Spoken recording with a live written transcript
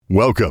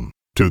Welcome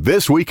to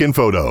This Week in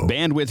Photo.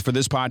 Bandwidth for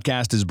this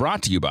podcast is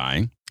brought to you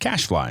by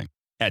CashFly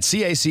at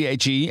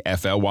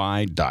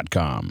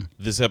CACHEFLY.com.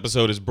 This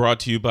episode is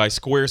brought to you by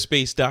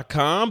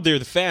Squarespace.com. They're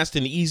the fast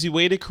and easy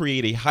way to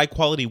create a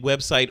high-quality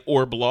website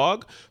or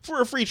blog.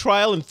 For a free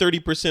trial and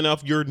 30%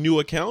 off your new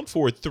account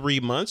for 3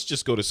 months,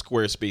 just go to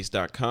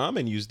Squarespace.com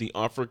and use the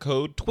offer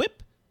code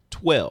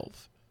TWIP12.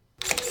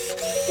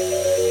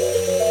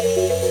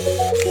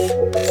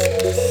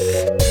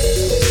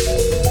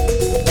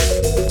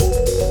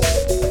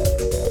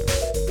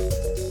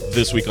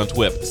 This week on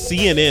TWIP,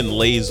 CNN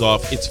lays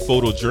off its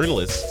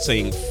photojournalists,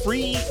 saying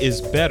free is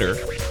better.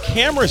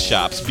 Camera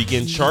shops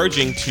begin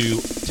charging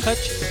to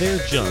touch their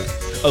junk.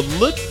 A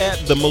look at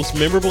the most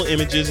memorable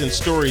images and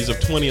stories of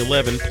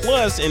 2011,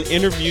 plus an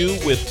interview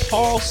with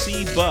Paul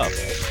C. Buff,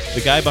 the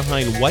guy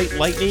behind White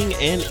Lightning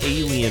and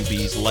Alien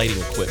Bees lighting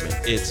equipment.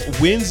 It's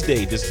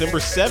Wednesday, December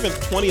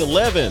 7th,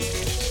 2011,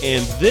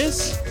 and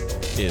this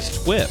is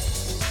TWIP.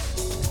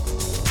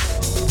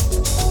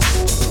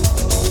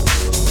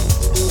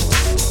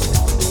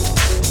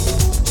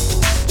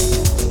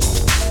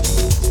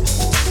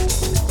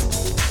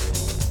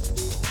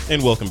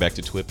 And welcome back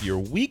to TWIP, your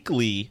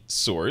weekly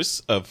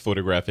source of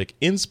photographic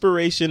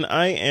inspiration.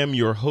 I am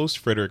your host,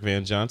 Frederick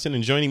Van Johnson,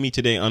 and joining me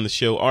today on the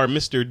show are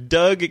Mr.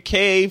 Doug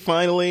K,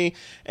 finally,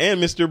 and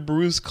Mr.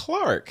 Bruce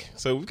Clark.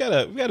 So we've got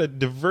a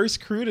diverse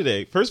crew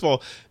today. First of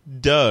all,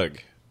 Doug,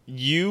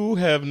 you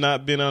have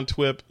not been on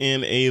TWIP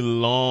in a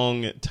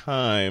long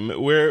time.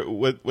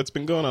 What's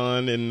been going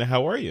on, and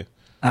how are you?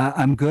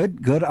 I'm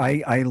good.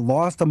 I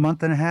lost a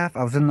month and a half.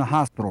 I was in the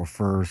hospital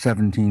for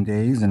 17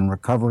 days and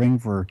recovering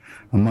for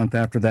a month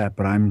after that.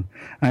 But I'm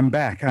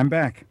back.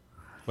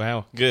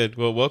 Wow, good.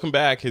 Well, welcome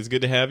back. It's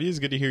good to have you. It's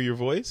good to hear your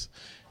voice,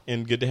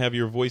 and good to have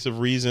your voice of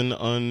reason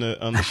on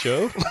the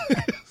show.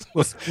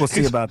 We'll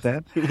see about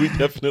that. We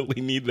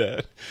definitely need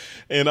that.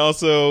 And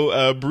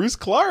also, Bruce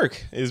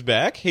Clark is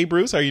back. Hey,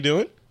 Bruce, how are you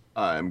doing?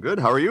 I'm good.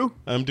 How are you?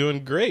 I'm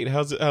doing great.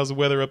 How's the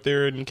weather up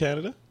there in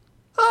Canada?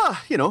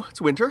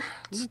 It's winter.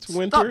 It's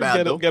winter. Not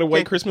bad, got a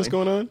white Christmas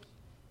going on?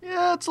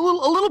 Yeah, it's a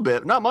little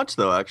bit. Not much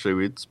though.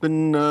 Actually, it's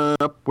been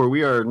up where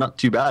we are not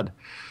too bad.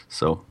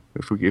 So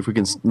if we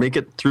can make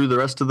it through the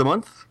rest of the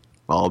month,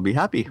 I'll be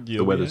happy. The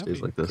weather stays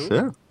like this. Cool.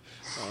 Yeah.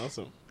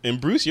 Awesome. And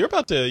Bruce, you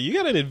got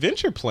an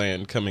adventure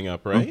plan coming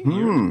up, right?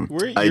 Mm-hmm.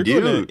 You're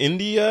going to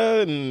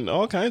India and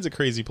all kinds of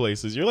crazy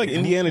places. You're like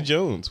Indiana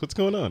Jones. What's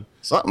going on?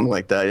 Something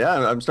like that,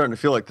 yeah. I'm starting to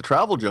feel like the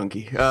travel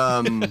junkie.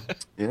 Yeah,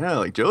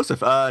 like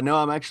Joseph. No,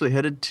 I'm actually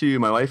headed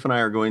my wife and I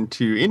are going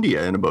to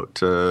India in about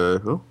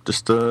 2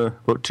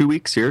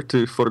 weeks here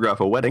to photograph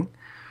a wedding.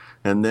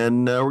 And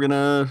then we're going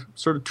to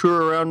sort of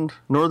tour around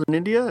northern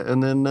India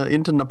and then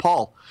into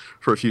Nepal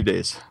for a few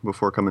days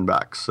before coming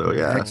back. So,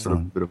 yeah, it's sort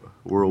of a bit of a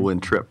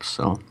whirlwind trip.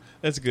 So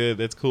that's good.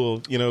 That's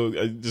cool. You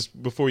know,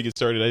 just before we get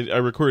started, I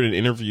recorded an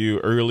interview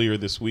earlier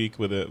this week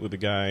with a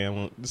guy. I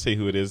won't say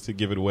who it is to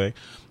give it away.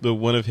 But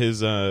one of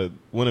his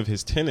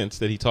tenets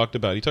that he talked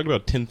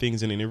about 10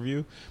 things in an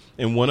interview.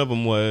 And one of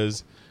them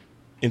was,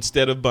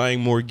 instead of buying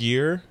more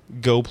gear,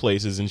 go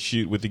places and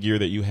shoot with the gear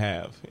that you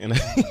have. And I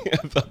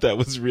thought that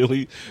was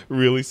really,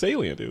 really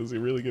salient. It was a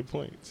really good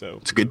point. So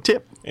it's a good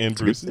tip. And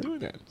Bruce is doing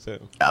that. So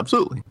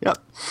absolutely. Yeah. All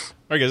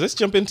right, guys, let's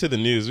jump into the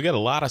news. We got a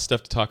lot of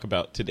stuff to talk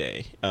about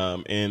today.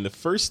 And the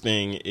first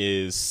thing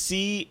is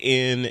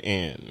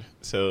CNN.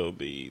 So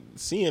the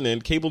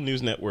CNN cable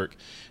news network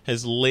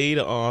has laid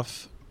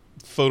off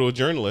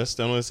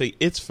photojournalists. I don't want to say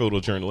it's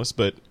photojournalists,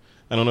 but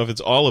I don't know if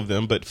it's all of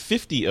them, but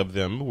 50 of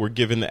them were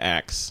given the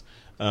axe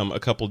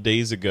a couple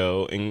days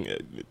ago,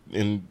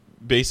 and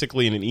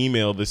basically in an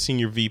email, the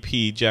senior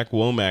VP, Jack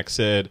Womack,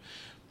 said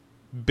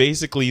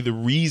basically the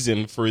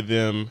reason for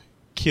them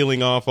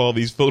killing off all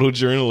these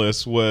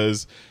photojournalists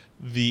was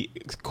the,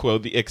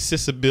 quote, the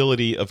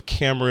accessibility of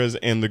cameras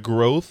and the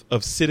growth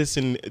of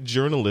citizen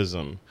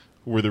journalism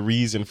were the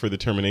reason for the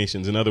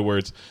terminations. In other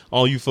words,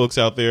 all you folks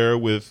out there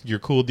with your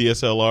cool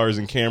DSLRs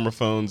and camera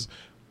phones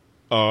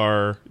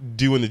are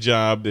doing the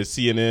job that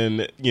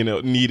CNN,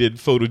 needed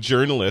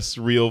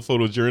real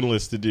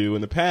photojournalists to do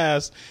in the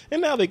past,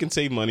 and now they can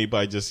save money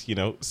by just,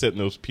 setting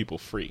those people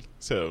free.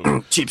 So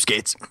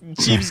cheapskates.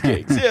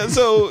 Yeah.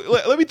 So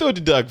let me throw it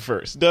to Doug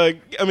first. Doug,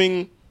 I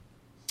mean,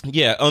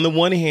 yeah. On the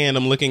one hand,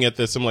 I'm looking at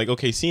this. I'm like,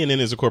 okay, CNN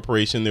is a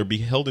corporation. They're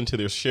beholden to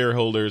their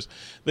shareholders.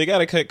 They got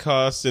to cut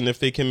costs, and if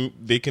they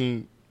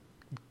can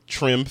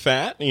trim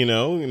fat,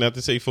 not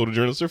to say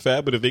photojournalists are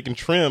fat, but if they can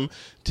trim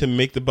to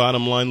make the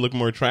bottom line look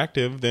more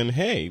attractive, then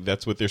hey,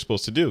 that's what they're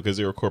supposed to do because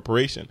they're a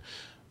corporation.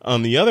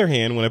 On the other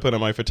hand, when I put on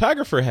my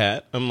photographer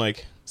hat, I'm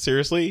like,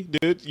 seriously,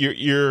 dude,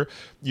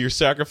 you're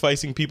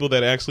sacrificing people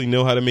that actually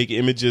know how to make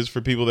images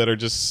for people that are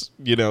just,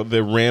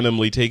 they're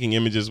randomly taking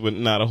images with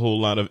not a whole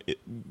lot of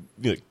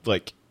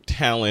like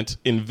talent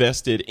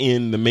invested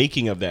in the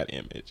making of that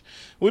image.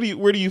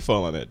 Where do you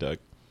fall on that, Doug?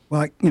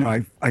 Well,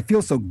 I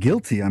feel so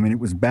guilty. I mean, it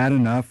was bad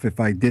enough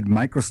if I did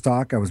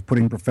microstock, I was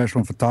putting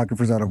professional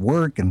photographers out of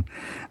work. And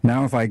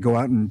now if I go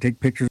out and take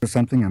pictures of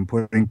something, I'm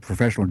putting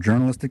professional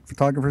journalistic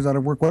photographers out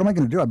of work. What am I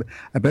going to do?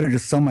 I better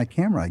just sell my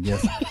camera, I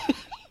guess.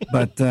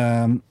 But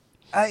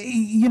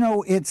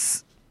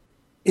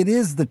it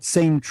is the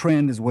same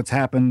trend as what's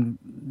happened,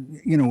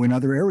 in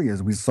other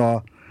areas. We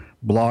saw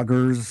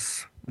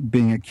bloggers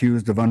being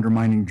accused of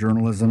undermining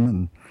journalism,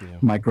 and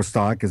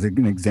microstock is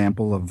an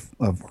example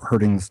of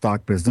hurting the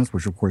stock business,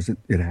 which of course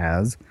it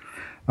has.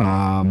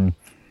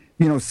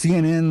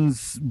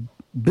 CNN's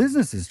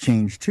business has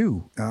changed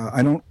too.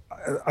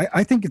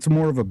 I think it's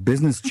more of a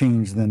business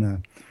change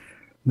than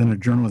a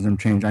journalism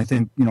change. I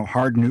think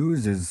hard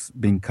news is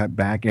being cut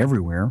back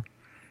everywhere,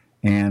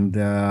 and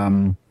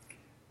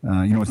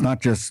it's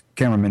not just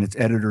cameramen; it's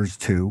editors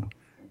too.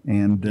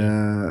 And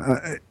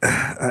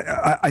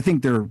I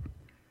think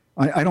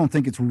I don't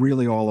think it's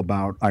really all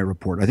about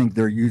iReport. I think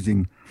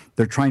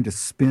they're trying to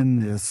spin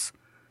this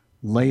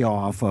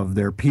layoff of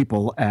their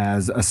people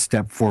as a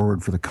step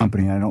forward for the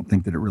company. I don't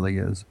think that it really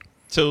is.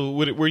 So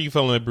where are you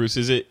following that, Bruce?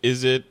 Is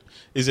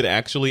it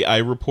actually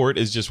iReport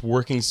is just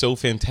working so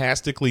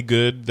fantastically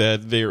good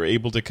that they're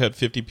able to cut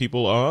 50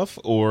 people off,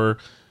 or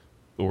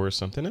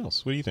something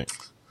else? What do you think?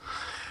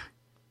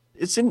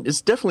 It's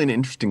definitely an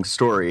interesting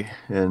story,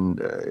 and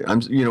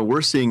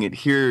we're seeing it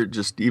here,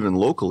 just even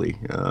locally.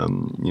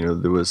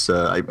 There was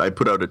I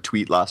put out a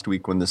tweet last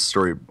week when this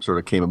story sort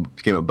of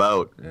came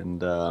about,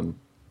 and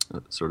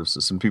sort of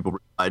some people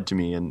replied to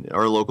me, and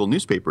our local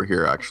newspaper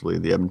here, actually,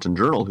 the Edmonton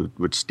Journal,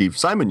 which Steve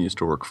Simon used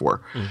to work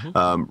for,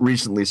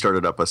 recently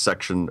started up a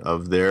section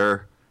of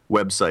their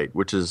website,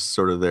 which is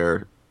sort of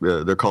they're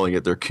calling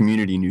it their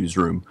community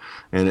newsroom,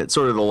 and it's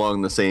sort of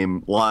along the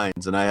same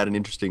lines. And I had an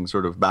interesting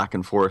sort of back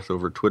and forth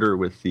over Twitter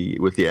with the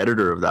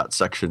editor of that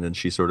section, and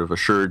she sort of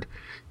assured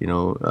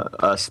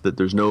us that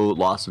there's no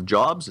loss of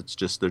jobs. It's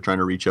just they're trying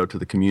to reach out to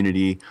the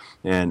community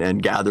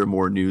and gather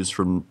more news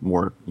from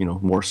more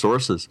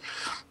sources.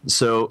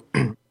 So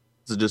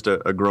it's just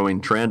a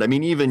growing trend. I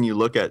mean, even you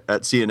look at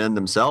CNN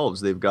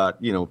themselves, they've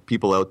got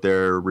people out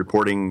there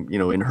reporting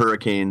in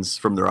hurricanes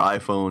from their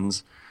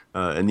iPhones.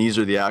 And these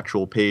are the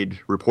actual paid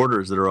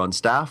reporters that are on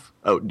staff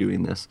out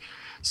doing this.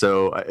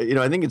 So,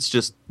 I think it's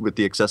just with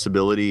the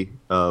accessibility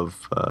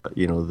of,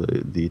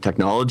 the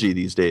technology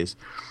these days,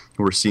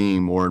 we're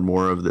seeing more and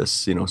more of this,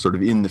 sort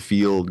of in the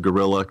field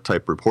guerrilla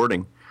type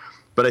reporting.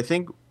 But I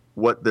think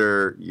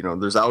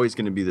there's always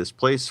going to be this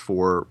place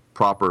for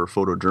proper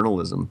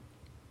photojournalism,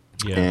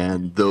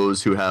 and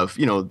those who have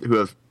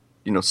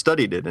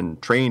studied it and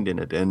trained in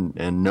it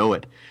and know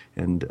it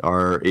and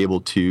are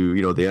able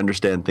to, they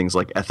understand things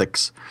like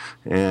ethics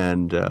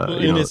and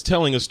it's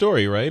telling a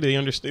story, right? They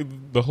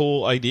understand the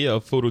whole idea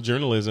of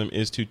photojournalism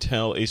is to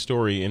tell a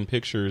story in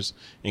pictures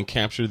and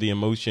capture the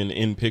emotion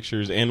in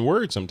pictures and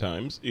words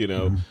sometimes,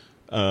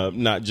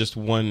 not just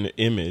one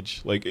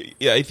image.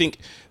 I think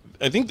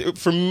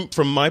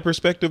from my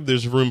perspective,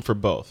 there's room for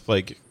both.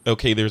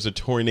 Okay, there's a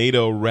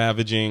tornado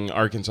ravaging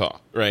Arkansas,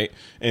 right?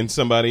 And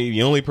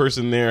the only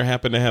person there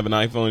happened to have an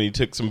iPhone. He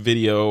took some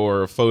video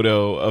or a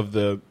photo of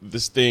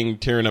this thing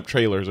tearing up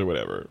trailers or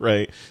whatever,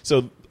 right?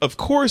 So of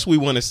course we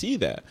want to see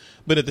that,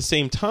 but at the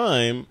same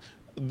time,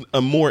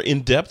 a more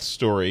in-depth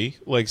story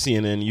like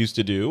CNN used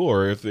to do,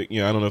 or if I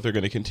don't know if they're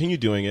going to continue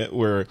doing it,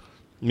 where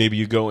maybe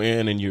you go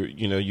in and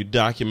you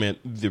document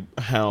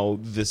how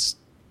this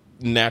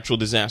natural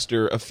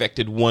disaster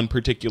affected one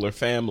particular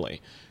family.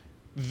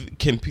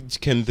 Can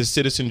the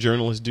citizen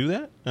journalist do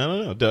that? I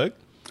don't know, Doug.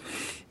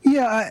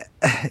 Yeah,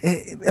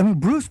 I mean,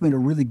 Bruce made a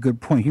really good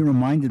point. He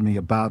reminded me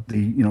about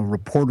the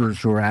reporters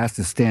who are asked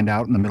to stand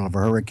out in the middle of a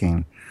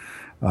hurricane.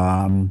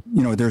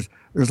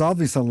 There's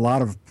obviously a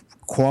lot of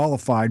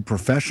qualified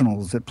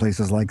professionals at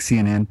places like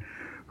CNN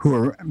who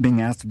are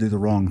being asked to do the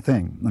wrong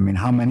thing. I mean,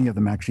 how many of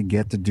them actually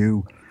get to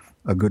do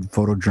a good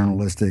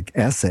photojournalistic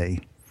essay?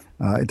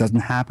 It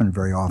doesn't happen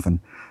very often.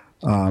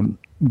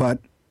 But,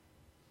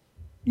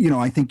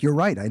 I think you're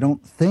right. I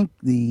don't think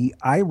the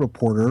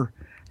iReporter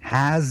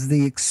has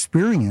the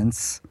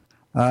experience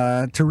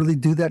to really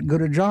do that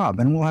good a job.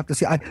 And we'll have to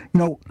see.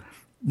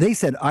 They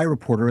said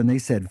iReporter and they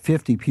said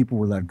 50 people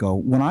were let go.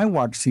 When I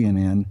watch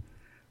CNN,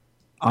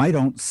 I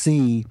don't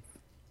see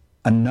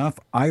enough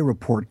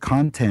iReport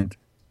content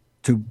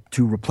to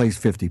replace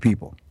 50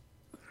 people.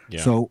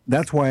 Yeah. So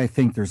that's why I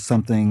think there's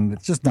something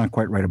that's just not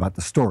quite right about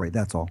the story.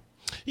 That's all.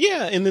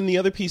 Yeah, and then the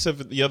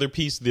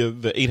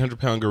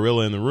 800-pound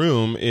gorilla in the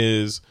room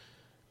is,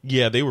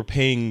 they were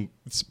paying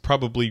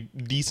probably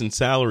decent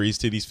salaries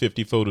to these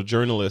 50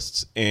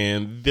 photojournalists,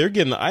 and they're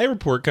getting the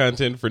iReport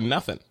content for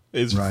nothing.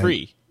 It's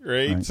free,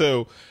 right?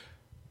 So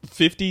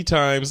 50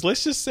 times,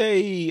 let's just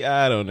say,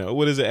 I don't know,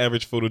 what does the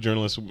average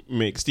photojournalist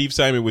make? Steve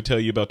Simon would tell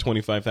you about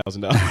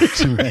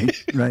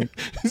 $25,000. Right.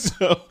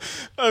 So,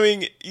 I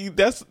mean,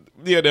 that's,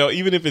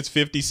 even if it's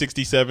 50,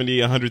 60, 70,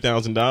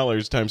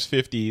 $100,000 times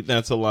 50,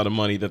 that's a lot of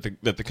money that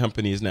the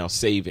company is now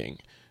saving.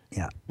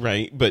 Yeah.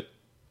 Right. But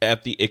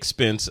at the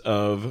expense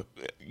of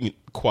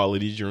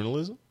quality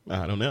journalism?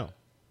 I don't know.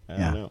 I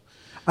don't know.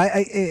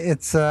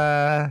 It's,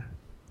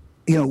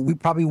 we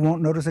probably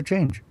won't notice a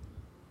change,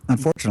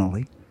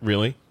 unfortunately.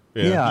 Really?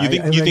 Yeah.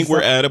 You think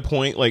we're at a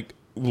point like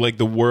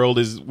the world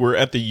is, we're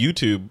at the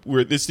YouTube,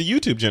 it's the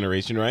YouTube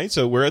generation, right?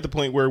 So we're at the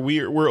point where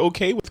we're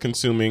okay with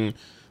consuming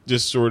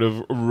just sort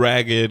of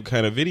ragged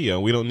kind of video.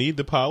 We don't need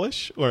the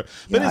polish, but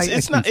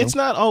it's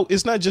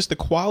not just the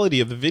quality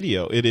of the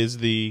video. It is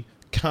the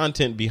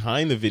content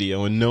behind the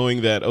video, and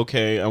knowing that,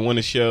 okay, I want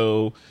to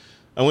show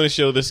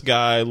this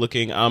guy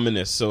looking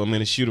ominous, so I'm going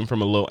to shoot him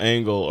from a low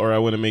angle, or I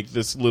want to make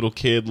this little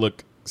kid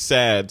look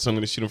sad, so I'm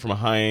going to shoot him from a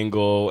high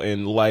angle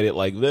and light it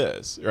like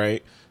this,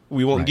 right?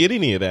 We won't get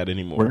any of that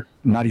anymore. We're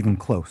not even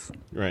close.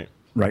 Right.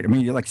 Right. I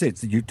mean, like I say,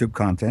 it's the YouTube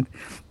content,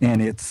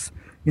 and it's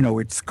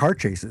car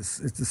chases.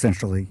 It's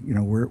essentially,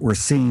 we're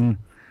seeing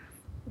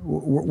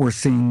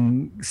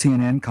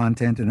CNN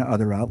content and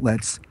other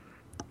outlets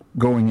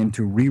going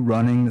into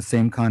rerunning the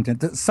same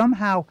content.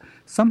 Somehow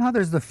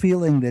there's the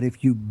feeling that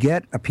if you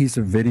get a piece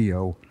of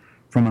video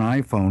from an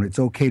iPhone, it's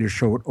okay to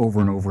show it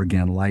over and over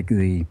again, like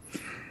the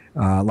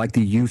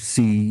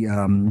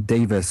UC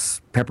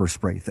Davis pepper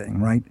spray thing,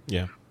 right?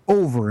 Yeah.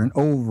 Over and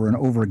over and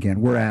over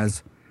again.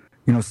 Whereas,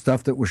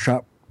 stuff that was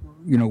shot,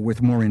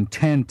 with more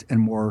intent and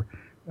more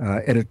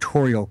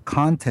editorial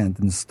content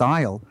and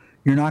style,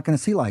 you're not going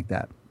to see like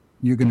that.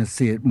 You're going to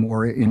see it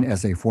more in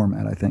essay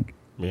format, I think.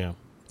 Yeah.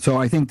 So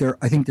I think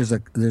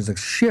there's a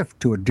shift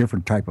to a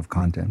different type of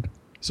content.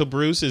 So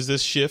Bruce, is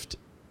this shift?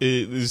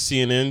 Is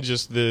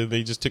CNN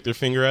they just took their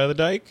finger out of the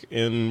dike,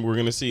 and we're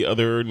going to see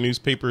other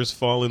newspapers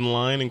fall in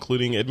line,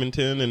 including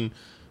Edmonton and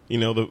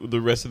the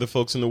rest of the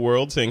folks in the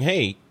world saying,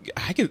 hey,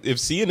 if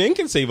CNN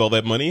can save all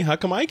that money, how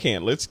come I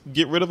can't? Let's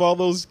get rid of all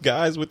those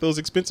guys with those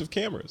expensive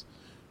cameras.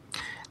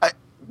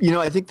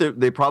 I think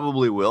they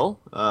probably will,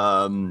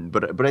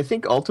 but I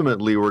think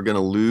ultimately we're going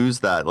to lose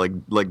that,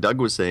 like Doug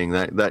was saying,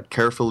 that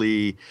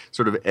carefully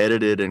sort of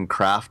edited and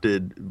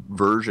crafted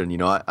version.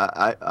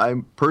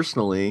 I'm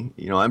personally,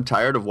 I'm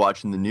tired of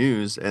watching the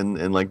news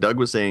and like Doug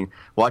was saying,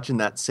 watching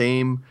that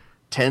same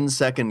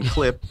 10-second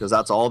clip because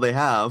that's all they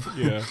have.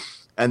 Yeah.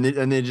 And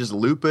they just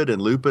loop it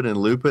and loop it and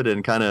loop it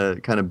and kind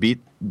of beat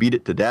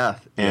it to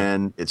death.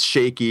 And it's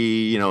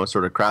shaky,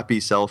 sort of crappy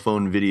cell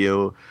phone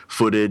video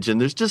footage.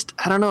 And there's just,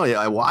 I don't know,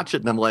 I watch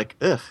it and I'm like,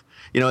 ugh.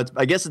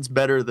 I guess it's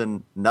better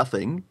than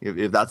nothing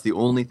if that's the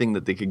only thing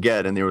that they could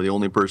get and they were the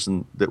only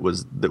person that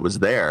was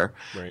there.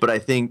 Right. But I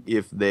think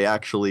if they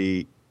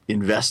actually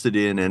invested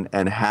in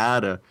and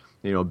had a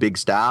big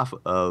staff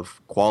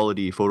of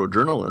quality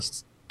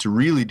photojournalists to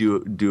really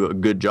do a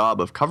good job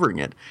of covering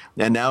it.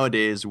 And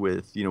nowadays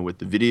with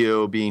the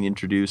video being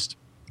introduced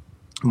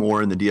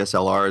more in the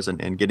DSLRs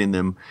and getting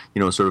them,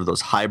 sort of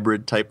those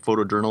hybrid type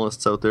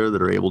photojournalists out there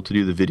that are able to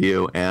do the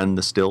video and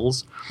the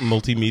stills.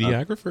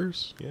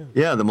 Multimediagraphers.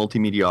 Yeah, the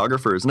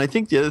multimediagraphers. And I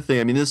think the other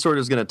thing, this sort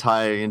of is going to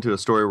tie into a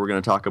story we're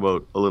going to talk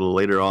about a little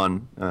later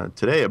on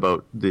today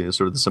about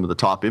some of the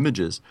top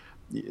images.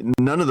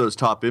 None of those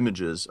top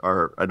images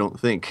are, I don't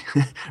think,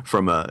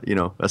 from a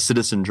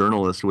citizen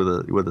journalist with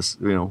an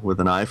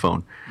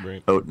iPhone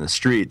out in the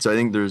street. So I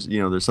think there's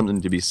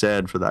something to be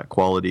said for that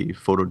quality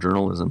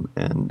photojournalism.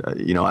 And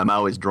I'm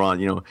always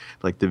drawn,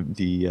 like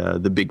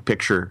the big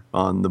picture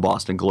on the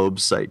Boston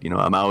Globe's site.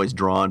 I'm always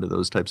drawn to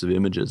those types of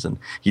images, and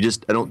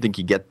I don't think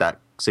you get that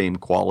same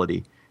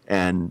quality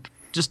and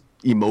just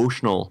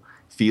emotional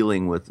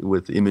feeling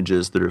with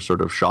images that are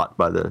sort of shot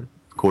by the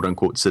quote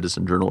unquote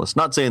citizen journalists.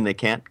 Not saying they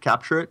can't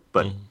capture it,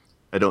 but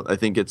I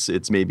think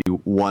it's maybe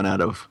 1 out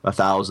of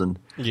 1,000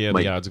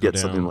 might get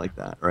something like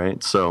that,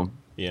 right? So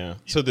yeah.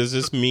 So does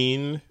this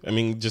mean,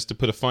 just to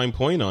put a fine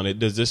point on it,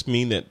 does this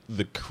mean that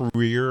the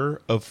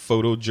career of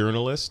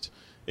photojournalist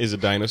is a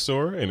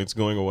dinosaur and it's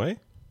going away?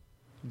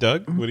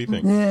 Doug, what do you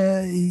think?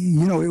 Yeah,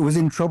 it was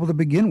in trouble to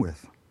begin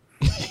with.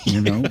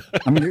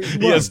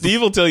 Yeah,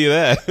 Steve will tell you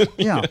that.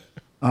 Yeah.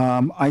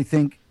 I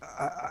think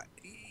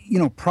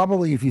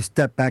probably if you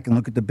step back and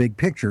look at the big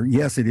picture,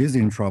 yes, it is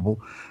in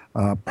trouble.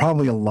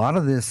 Probably a lot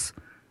of this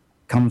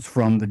comes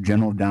from the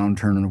general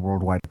downturn in the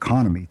worldwide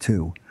economy,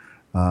 too.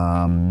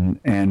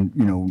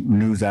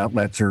 News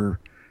outlets are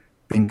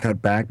being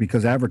cut back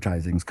because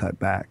advertising's cut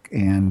back.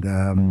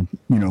 And,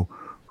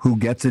 who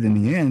gets it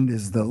in the end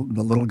is the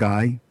little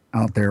guy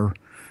out there,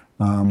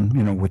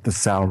 with the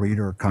salaried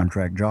or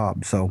contract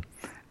job. So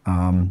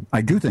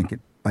I do think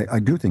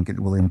it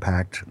will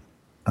impact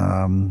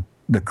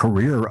the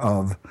career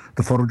of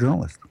the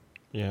photojournalist.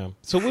 Yeah.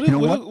 So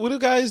what do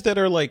guys that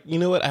are like,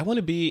 I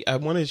want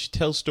to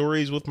tell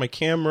stories with my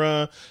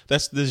camera.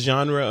 That's the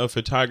genre of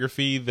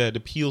photography that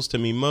appeals to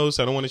me most.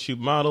 I don't want to shoot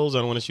models. I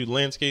don't want to shoot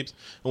landscapes.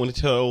 I want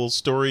to tell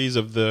stories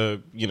of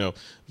the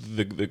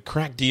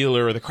crack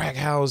dealer or the crack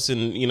house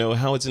and,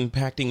 how it's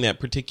impacting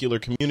that particular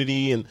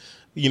community and,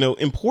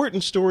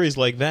 important stories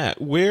like that.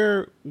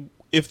 Where,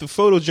 if the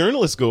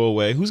photojournalists go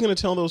away, who's going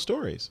to tell those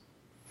stories?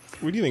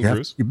 What do you think,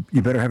 Bruce?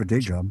 You better have a day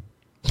job.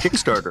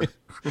 Kickstarter.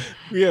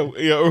 yeah,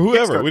 or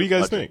whoever. What do you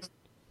guys think?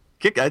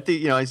 I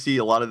think I see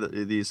a lot of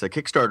these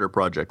Kickstarter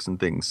projects and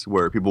things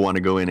where people want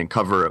to go in and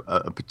cover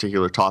a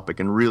particular topic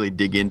and really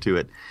dig into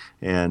it,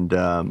 and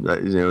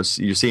you're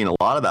seeing a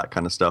lot of that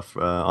kind of stuff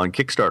on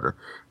Kickstarter.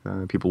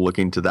 People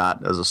looking to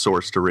that as a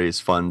source to raise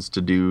funds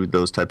to do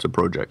those types of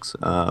projects.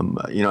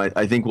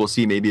 I think we'll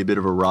see maybe a bit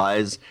of a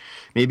rise,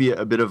 maybe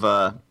a bit of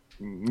a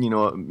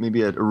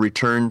maybe a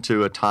return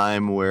to a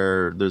time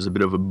where there's a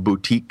bit of a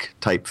boutique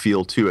type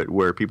feel to it,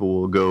 where people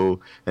will go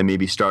and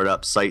maybe start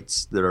up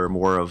sites that are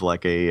more of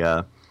like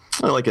a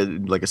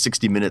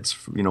 60 minutes,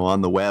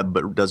 on the web,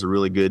 but does a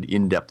really good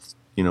in-depth,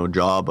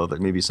 job of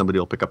it. Maybe somebody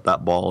will pick up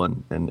that ball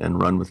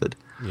and run with it.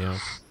 Yeah.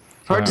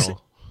 It's hard to say.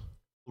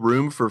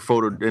 Room for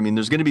photo. I mean,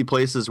 there's going to be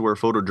places where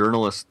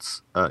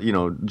photojournalists,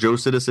 Joe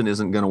Citizen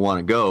isn't going to want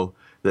to go,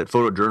 that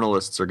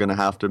photojournalists are going to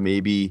have to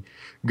maybe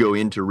go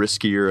into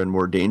riskier and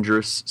more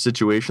dangerous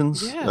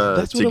situations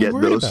to get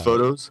those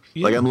photos.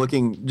 Yeah. Like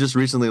I'm just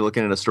recently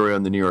looking at a story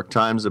on the New York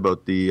Times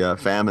about the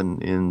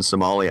famine in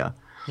Somalia.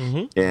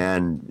 Mm-hmm.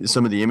 And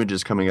some of the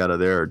images coming out of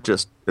there are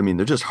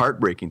they're just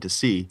heartbreaking to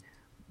see.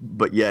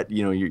 But yet,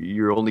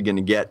 you're only going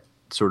to get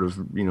sort of,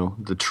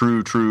 the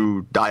true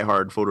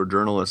diehard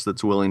photojournalist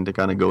that's willing to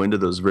kind of go into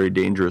those very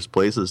dangerous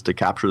places to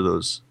capture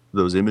those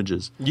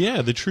images.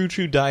 Yeah, the true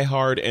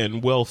diehard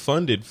and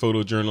well-funded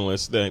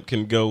photojournalist that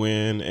can go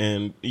in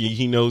and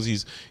he knows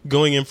he's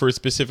going in for a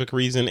specific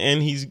reason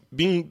and he's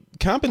being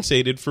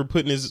compensated for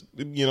putting his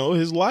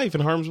life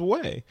in harm's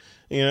way.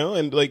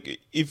 And like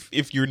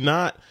if you're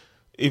not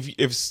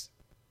if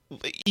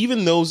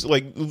even those,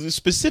 like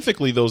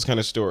specifically those kind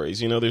of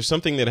stories, there's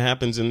something that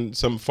happens in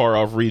some far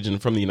off region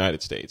from the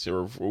United States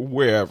or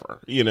wherever,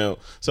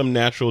 some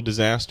natural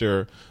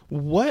disaster.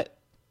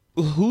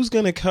 Who's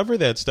going to cover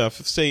that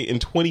stuff, say in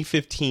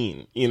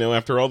 2015,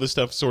 after all this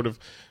stuff sort of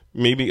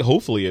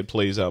hopefully it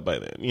plays out by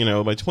then,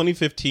 by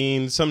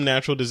 2015, some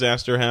natural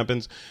disaster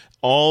happens.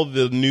 All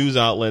the news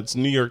outlets,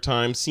 New York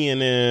Times,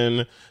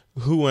 CNN,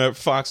 whoever,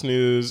 Fox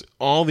News,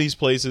 all these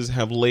places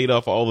have laid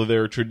off all of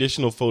their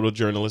traditional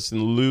photojournalists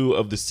in lieu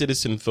of the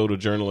citizen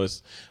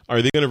photojournalists.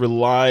 Are they going to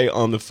rely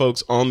on the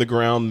folks on the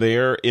ground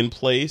there in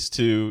place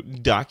to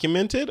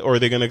document it? Or are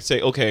they going to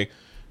say, okay,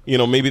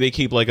 maybe they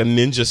keep like a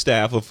ninja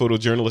staff of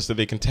photojournalists that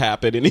they can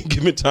tap at any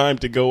given time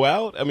to go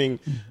out? I mean,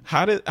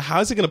 how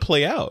is it going to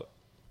play out?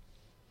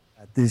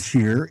 This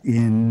year,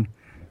 in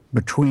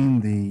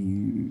between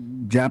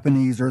the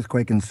Japanese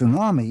earthquake and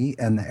tsunami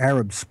and the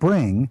Arab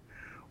Spring,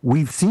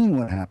 we've seen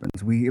what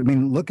happens.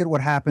 Look at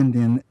what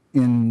happened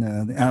in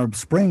the Arab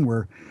Spring,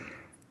 where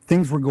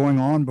things were going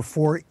on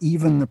before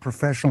even the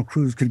professional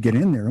crews could get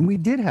in there, and we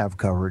did have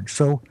coverage.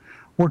 So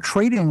we're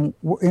trading,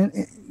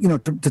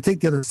 to take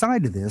the other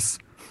side of this,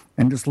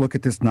 and just look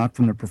at this not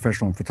from the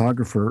professional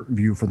photographer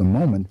view for the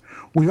moment.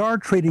 We are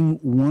trading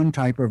one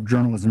type of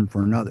journalism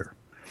for another,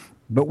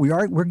 but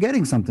we're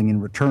getting something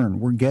in return.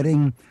 We're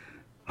getting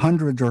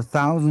hundreds or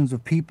thousands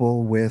of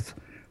people with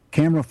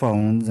camera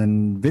phones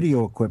and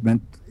video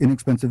equipment,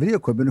 inexpensive video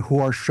equipment, who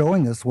are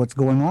showing us what's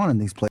going on in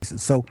these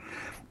places. So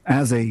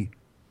as a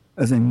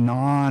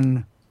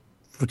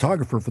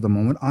non-photographer for the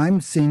moment,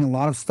 I'm seeing a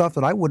lot of stuff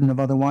that I wouldn't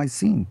have otherwise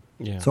seen.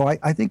 Yeah. So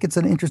I think it's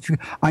an interesting,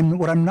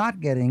 what I'm not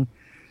getting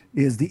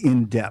is the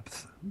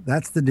in-depth.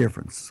 That's the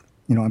difference.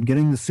 I'm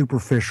getting the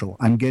superficial.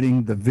 I'm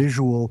getting the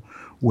visual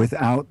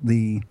without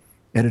the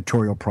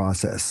editorial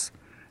process.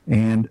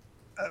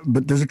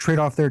 But there's a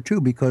trade-off there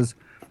too, because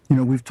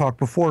we've talked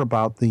before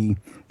about the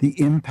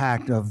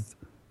impact of,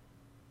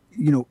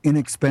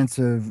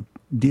 inexpensive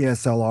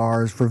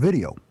DSLRs for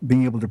video,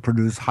 being able to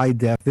produce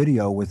high-def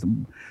video with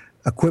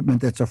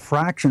equipment that's a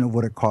fraction of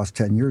what it cost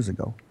 10 years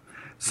ago.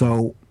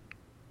 So,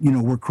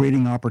 we're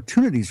creating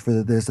opportunities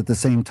for this at the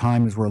same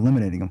time as we're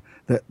eliminating them.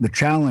 The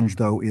challenge,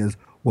 though, is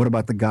what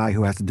about the guy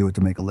who has to do it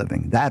to make a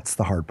living? That's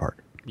the hard part.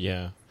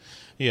 Yeah.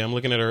 Yeah, I'm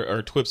looking at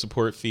our TWIP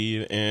support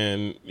feed,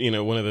 and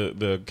one of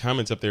the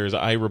comments up there is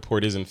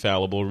iReport is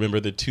infallible. Remember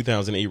the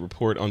 2008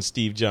 report on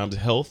Steve Jobs'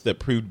 health that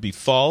proved to be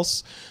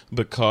false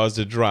but caused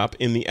a drop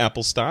in the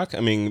Apple stock? I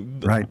mean,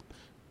 right.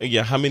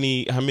 Yeah, how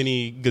many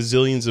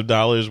gazillions of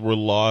dollars were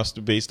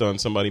lost based on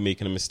somebody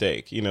making a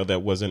mistake?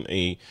 That wasn't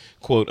a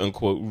quote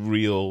unquote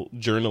real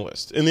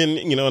journalist. And then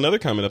another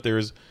comment up there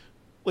is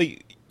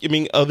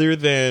other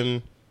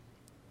than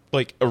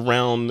like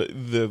around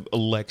the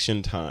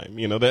election time,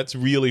 that's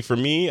really, for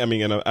me,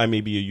 and I may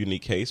be a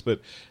unique case,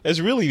 but that's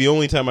really the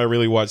only time I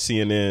really watch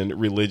CNN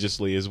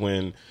religiously is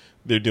when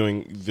they're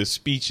doing the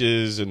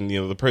speeches and,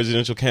 the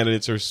presidential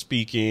candidates are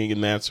speaking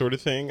and that sort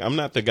of thing. I'm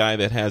not the guy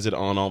that has it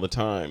on all the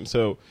time.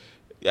 So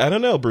I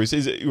don't know, Bruce,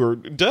 or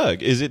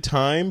Doug, is it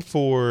time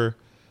for,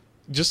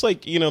 just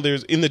like,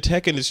 there's in the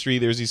tech industry,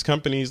 there's these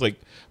companies like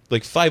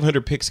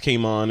 500 Pix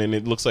came on and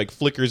it looks like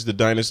Flickr's the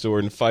dinosaur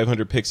and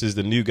 500 Pix is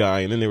the new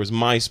guy. And then there was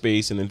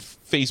MySpace and then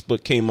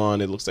Facebook came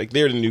on. It looks like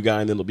they're the new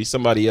guy and then there'll be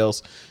somebody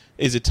else.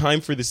 Is it time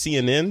for the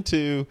CNN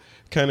to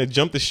kind of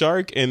jump the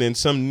shark and then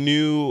some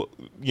new,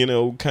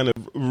 kind of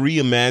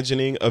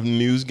reimagining of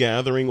news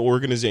gathering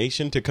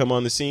organization to come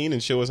on the scene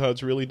and show us how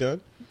it's really done?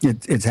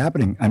 It's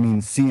happening.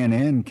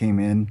 CNN came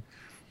in.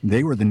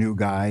 They were the new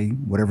guy,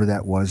 whatever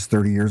that was,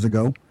 30 years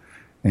ago.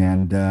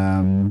 And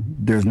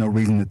there's no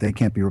reason that they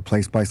can't be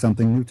replaced by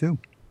something new, too.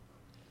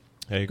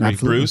 I agree.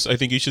 Absolutely. Bruce, I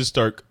think you should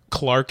start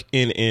Clark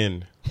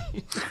NN.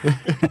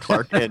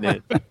 Clark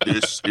NN.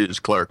 This is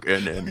Clark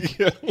NN.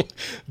 Yeah.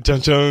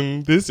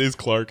 Dun-dun. This is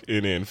Clark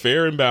NN.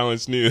 Fair and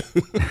balanced news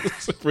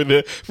for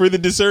the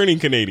discerning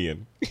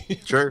Canadian.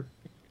 Sure.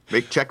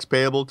 make checks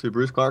payable to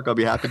Bruce Clark. I'll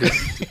be happy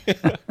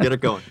to get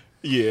it going.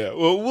 Yeah,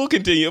 well, we'll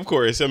continue, of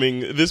course. I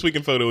mean, This Week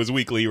in Photo is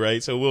weekly,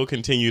 right? So we'll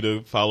continue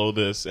to follow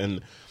this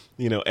and,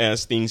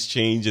 as things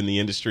change in the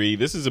industry.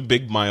 This is a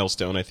big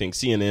milestone, I think.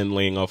 CNN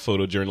laying off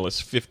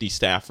photojournalists, 50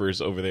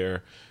 staffers over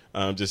there,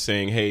 just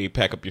saying, hey,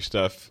 pack up your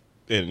stuff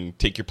and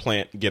take your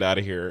plant, get out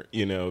of here.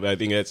 I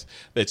think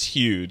that's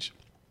huge.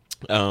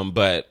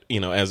 But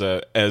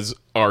as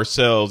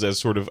ourselves, as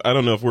sort of, I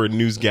don't know if we're a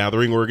news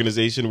gathering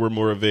organization, we're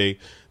more of a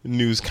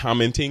news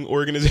commenting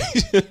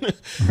organization.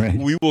 Right.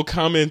 We will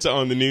comment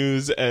on the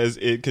news as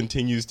it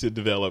continues to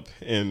develop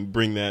and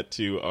bring that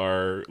to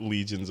our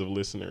legions of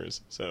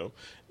listeners. So,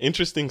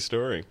 interesting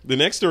story. The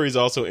next story is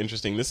also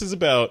interesting. This is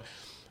about,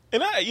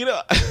 and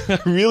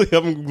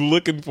I'm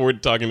looking forward to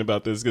talking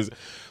about this because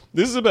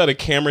this is about a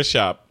camera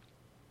shop.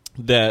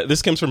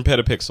 This comes from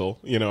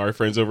Petapixel, our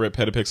friends over at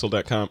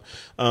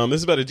petapixel.com. This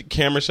is about a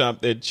camera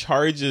shop that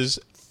charges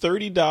a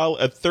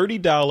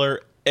 $30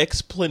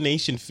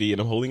 explanation fee, and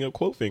I'm holding up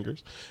quote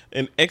fingers,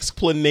 an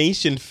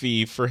explanation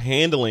fee for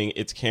handling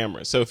its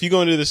camera. So if you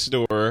go into the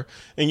store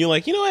and you're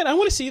like, you know what, I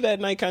want to see that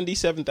Nikon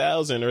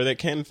D7000 or that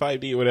Canon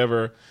 5D or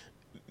whatever,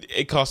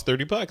 it costs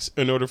 $30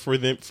 in order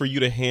for you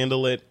to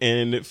handle it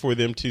and for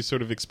them to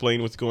sort of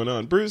explain what's going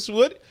on. Bruce,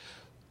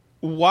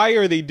 why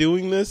are they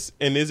doing this,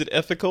 and is it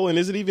ethical, and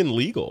is it even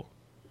legal?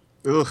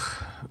 Ugh.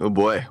 Oh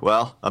boy.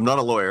 Well, I'm not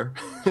a lawyer,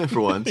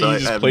 for one. So you I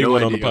just have played no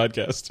one idea. on the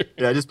podcast.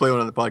 Yeah, I just play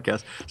one on the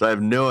podcast. So I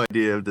have no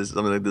idea if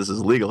something like this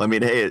is legal. I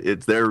mean, hey,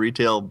 it's their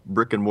retail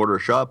brick and mortar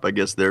shop. I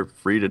guess they're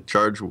free to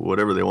charge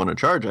whatever they want to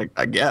charge,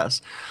 I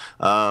guess.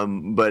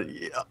 But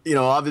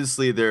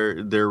obviously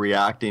they're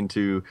reacting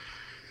to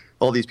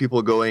all these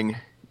people going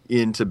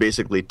in to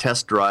basically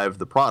test drive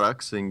the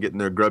products and getting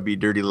their grubby,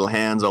 dirty little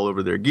hands all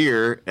over their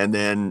gear, and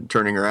then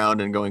turning around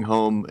and going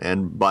home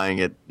and buying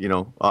it,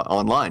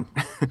 online.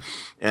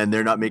 And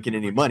they're not making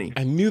any money.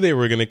 I knew they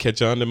were going to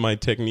catch on to my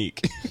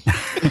technique.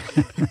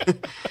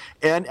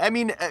 And I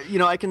mean,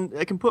 I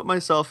can put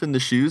myself in the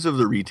shoes of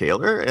the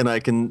retailer, and I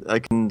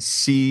can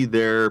see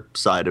their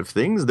side of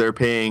things. They're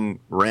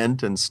paying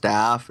rent and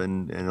staff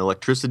and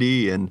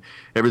electricity and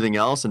everything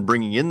else, and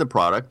bringing in the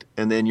product.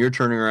 And then you're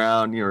turning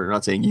around.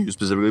 Not saying you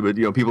specifically, but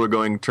people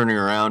are turning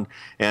around,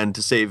 and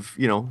to save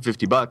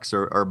 $50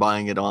 are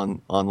buying it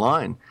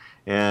online.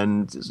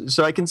 And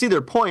so I can see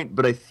their point,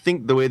 but I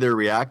think the way they're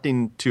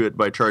reacting to it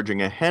by charging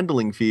a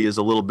handling fee is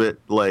a little bit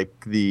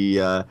like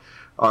the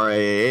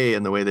RIAA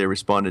and the way they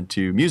responded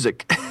to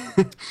music.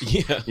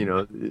 Yeah.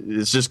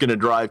 It's just going to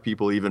drive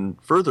people even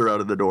further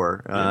out of the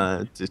door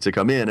to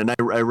come in. And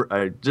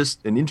I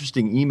just, an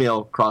interesting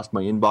email crossed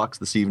my inbox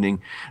this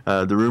evening.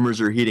 The rumors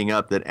are heating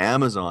up that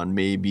Amazon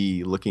may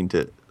be looking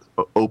to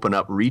open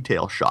up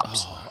retail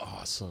shops. Oh,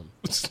 awesome.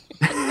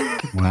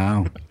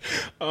 Wow.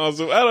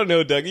 Awesome. I don't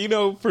know, Doug.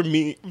 For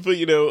me,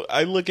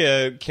 I look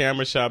at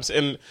camera shops,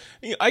 and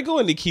I go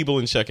into Keeble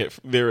and check it.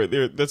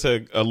 That's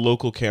a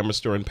local camera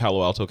store in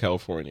Palo Alto,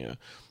 California.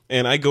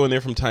 And I go in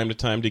there from time to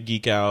time to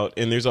geek out.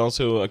 And there's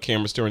also a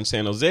camera store in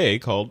San Jose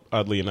called,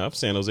 oddly enough,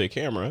 San Jose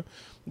Camera.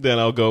 Then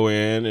I'll go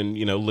in and,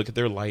 look at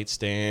their light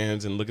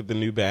stands and look at the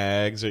new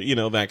bags or,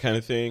 that kind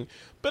of thing.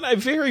 But I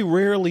very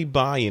rarely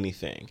buy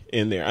anything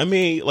in there. I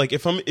may,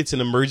 if it's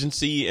an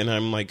emergency and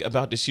I'm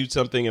about to shoot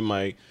something and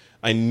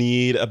I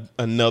need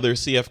another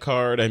CF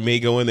card, I may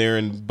go in there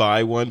and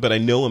buy one, but I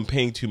know I'm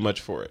paying too much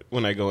for it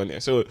when I go in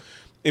there. So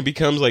it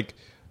becomes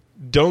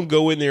don't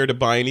go in there to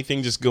buy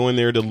anything, just go in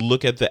there to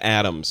look at the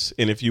atoms.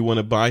 And if you want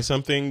to buy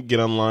something, get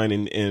online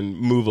and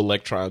move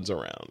electrons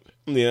around.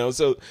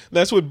 So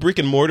that's what brick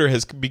and mortar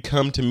has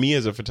become to me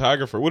as a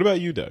photographer. What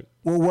about you, Doug?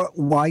 Well,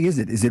 why is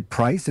it? Is it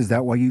price? Is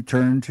that why you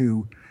turn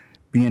to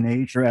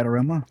B&H or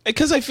Adorama?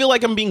 Because I feel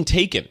like I'm being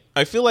taken.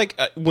 I feel like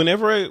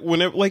whenever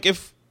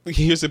if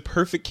here's a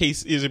perfect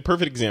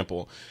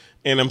example,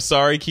 and I'm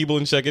sorry, Keeble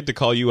and Check It, to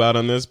call you out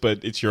on this,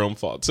 but it's your own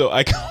fault. So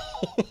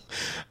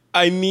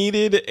I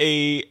needed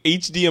a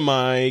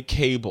HDMI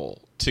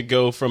cable to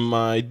go from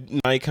my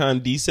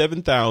Nikon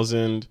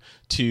D7000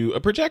 to a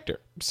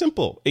projector.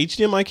 Simple.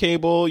 HDMI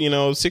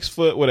cable, 6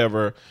 foot,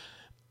 whatever.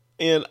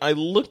 And I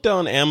looked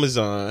on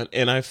Amazon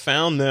and I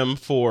found them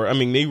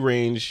they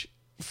range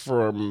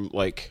from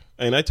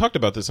and I talked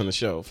about this on the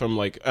show, from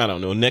I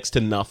don't know, next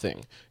to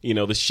nothing.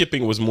 The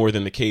shipping was more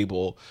than the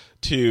cable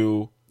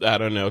to, I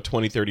don't know,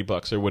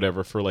 $20-$30 or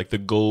whatever for the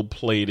gold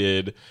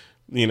plated,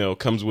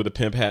 comes with a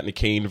pimp hat and a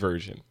cane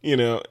version,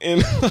 and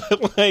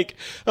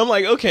I'm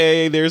like,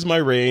 okay, there's my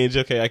range.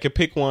 Okay, I could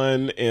pick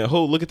one, and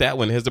look at that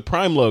one. It has the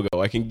Prime logo.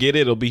 I can get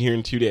it. It'll be here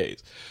in 2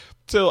 days.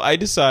 So I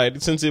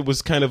decided, since it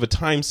was kind of a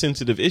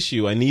time-sensitive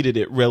issue, I needed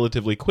it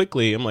relatively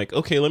quickly. I'm like,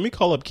 okay, let me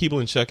call up Keeble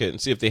and Check It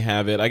and see if they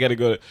have it. I got to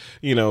go,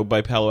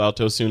 by Palo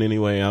Alto soon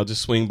anyway. I'll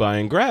just swing by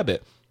and grab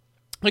it.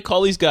 I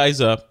call these guys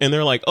up, and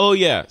they're like, oh,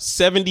 yeah,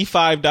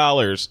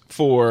 $75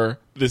 for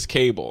this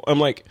cable. I'm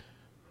like,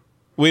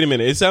 wait a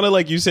minute. It sounded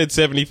like you said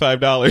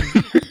 $75.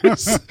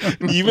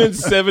 You meant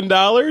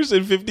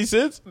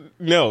 $7.50?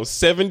 No,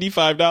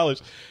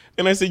 $75.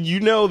 And I said,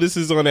 this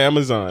is on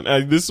Amazon.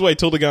 This is what I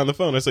told the guy on the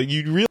phone. I said,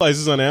 you realize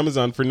it's on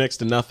Amazon for next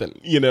to nothing,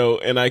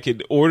 and I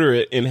could order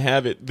it and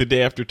have it the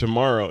day after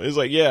tomorrow. It's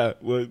like, yeah,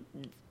 well,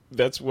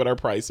 that's what our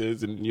price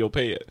is and you'll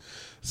pay it.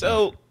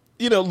 So,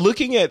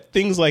 looking at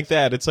things like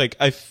that, it's like,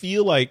 I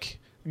feel like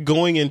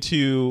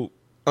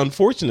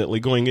unfortunately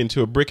going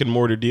into a brick and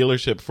mortar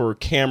dealership for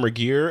camera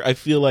gear, I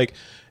feel like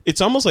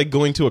it's almost like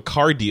going to a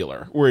car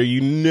dealer where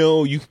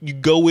you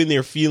go in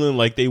there feeling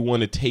like they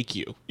want to take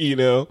you,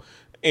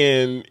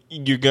 and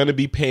you're going to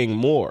be paying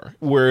more.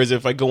 Whereas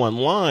if I go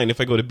online, if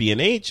I go to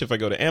B&H, if I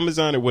go to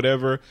Amazon or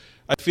whatever,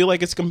 I feel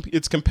like it's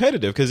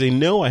competitive because they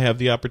know I have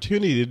the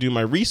opportunity to do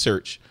my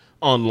research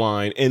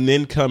online and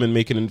then come and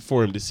make an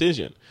informed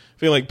decision. I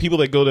feel like people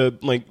that go to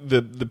like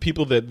the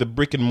people that the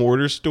brick and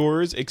mortar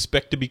stores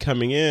expect to be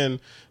coming in,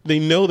 they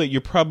know that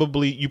you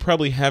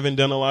probably haven't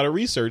done a lot of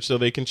research, so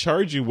they can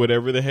charge you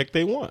whatever the heck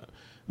they want.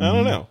 I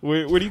don't know.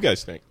 What do you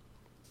guys think?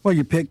 Well,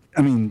 you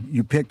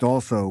picked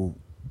also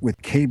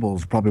with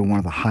cables probably one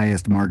of the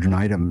highest margin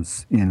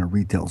items in a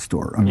retail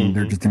store. I mean,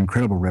 they're just an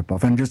incredible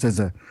ripoff. And just as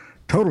a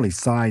totally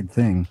side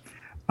thing,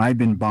 I've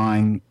been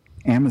buying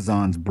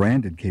Amazon's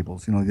branded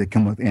cables. They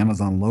come with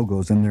Amazon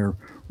logos, and they're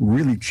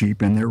really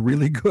cheap and they're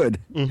really good.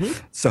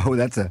 So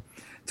it's a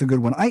good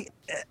one.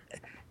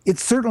 It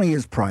certainly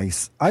is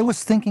price. I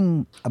was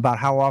thinking about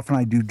how often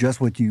I do just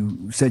what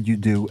you said you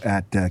do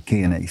at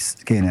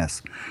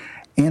K&S,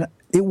 and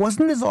it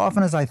wasn't as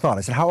often as I thought.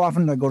 I said, how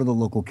often do I go to the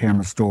local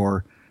camera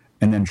store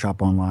and then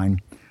shop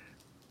online?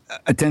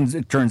 It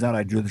turns out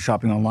I do the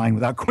shopping online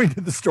without going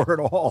to the store at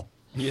all.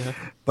 Yeah.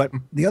 But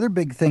the other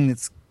big thing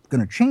that's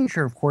going to change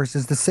here, of course,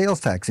 is the sales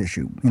tax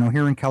issue.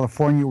 Here in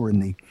California, we're in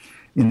the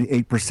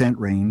 8%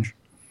 range,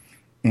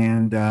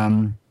 and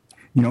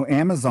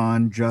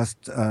Amazon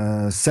just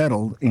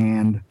settled,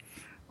 and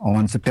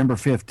on September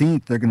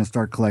 15th, they're going to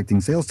start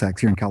collecting sales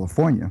tax here in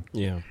California.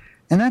 Yeah.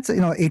 And that's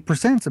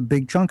 8% is a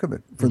big chunk of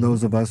it for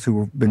those of us who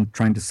have been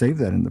trying to save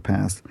that in the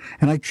past.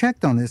 And I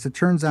checked on this. It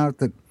turns out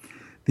that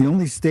the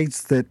only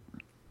states that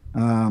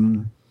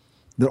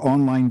the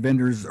online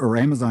vendors or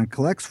Amazon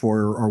collects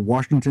for are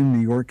Washington,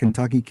 New York,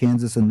 Kentucky,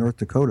 Kansas, and North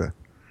Dakota.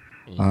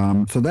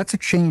 So that's a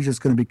change that's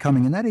going to be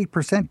coming. And that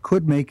 8%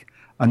 could make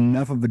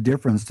enough of a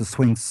difference to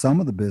swing some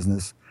of the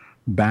business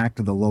back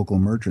to the local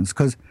merchants,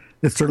 because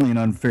it's certainly an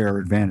unfair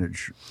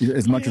advantage.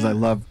 As much as I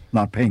love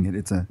not paying it,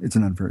 it's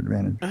an unfair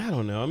advantage. I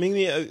don't know. I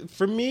mean,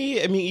 for me,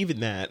 even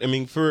that. I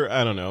mean,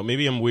 I don't know.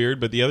 Maybe I'm weird,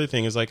 but the other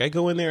thing is, like, I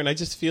go in there and I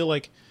just feel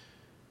like,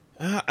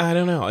 I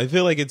don't know. I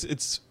feel like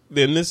it's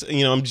then this,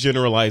 I'm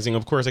generalizing.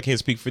 Of course, I can't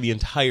speak for the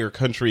entire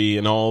country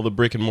and all the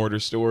brick and mortar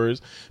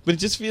stores, but it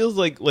just feels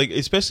like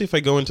especially if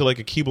I go into like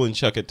a Keeble and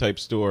Chuckett type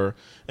store,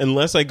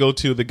 unless I go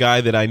to the guy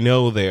that I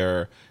know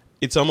there,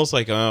 it's almost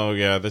like, oh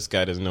yeah, this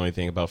guy doesn't know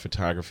anything about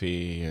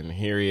photography, and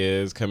here he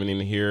is coming in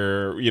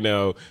here.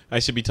 I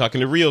should be talking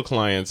to real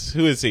clients.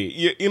 Who is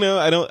he?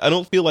 I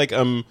don't feel like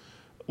I'm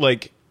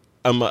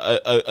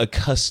a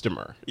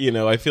customer.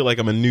 I feel like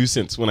I'm a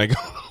nuisance when I go.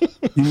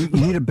 You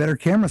need a better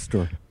camera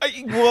store.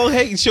 Well,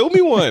 hey, show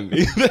me one.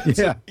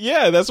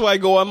 That's why I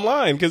go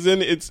online, because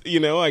then it's,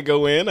 I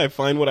go in, I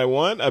find what I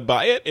want, I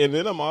buy it, and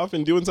then I'm off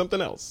and doing something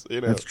else.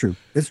 That's true.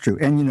 It's true.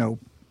 And,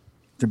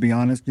 to be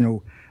honest,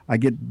 I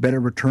get better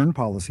return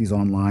policies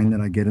online than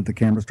I get at the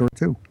camera store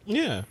too.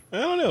 Yeah, I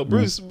don't know,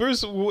 Bruce.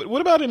 Bruce,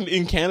 what about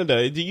in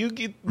Canada? Do you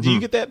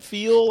get that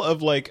feel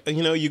of like,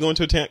 you go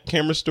into a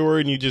camera store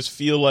and you just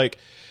feel like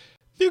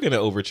they're going to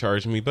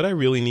overcharge me, but I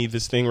really need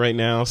this thing right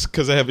now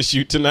because I have a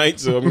shoot tonight,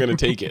 so I'm going to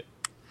take it.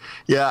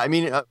 Yeah, I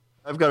mean,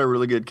 I've got a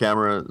really good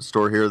camera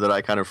store here that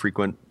I kind of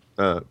frequent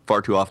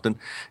far too often,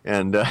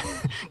 and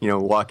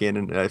walk in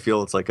and I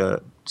feel it's like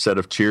a set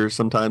of cheers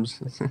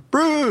sometimes.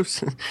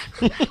 Bruce.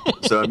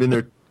 So I've been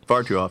there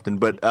far too often,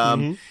 but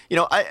I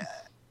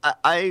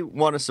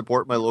want to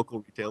support my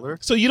local retailer.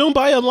 So you don't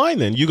buy online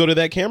then? You go to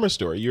that camera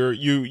store.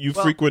 You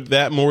frequent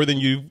that more than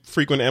you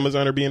frequent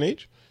Amazon or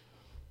B&H?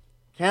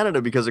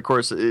 Canada, because of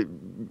course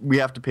we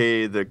have to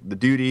pay the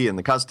duty and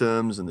the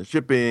customs and the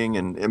shipping,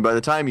 and by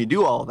the time you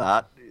do all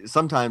that,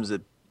 sometimes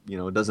it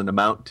doesn't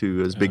amount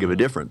to as big of a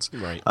difference.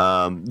 Right.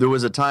 There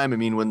was a time,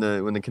 when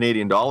the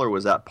Canadian dollar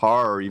was at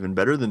par or even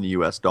better than the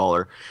U.S.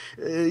 dollar,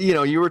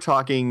 you were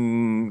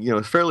talking,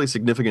 fairly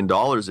significant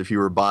dollars if you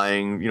were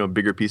buying,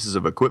 bigger pieces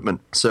of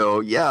equipment. So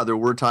yeah, there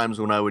were times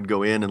when I would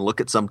go in and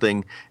look at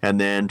something and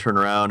then turn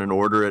around and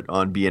order it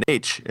on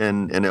B&H,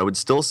 and I would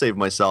still save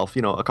myself,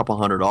 a couple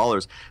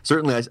 $100.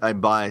 Certainly, I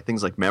buy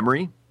things like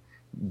memory.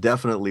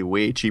 Definitely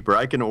way cheaper.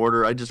 I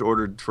just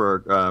ordered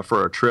for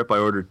our trip, I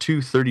ordered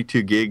two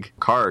 32 gig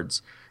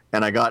cards,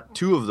 and I got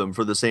two of them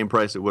for the same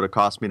price it would have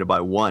cost me to buy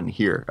one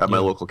here at my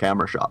local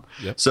camera shop.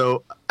 Yep.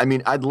 So,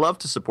 I'd love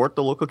to support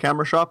the local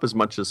camera shop as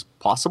much as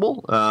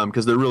possible,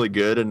 because they're really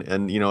good,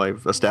 and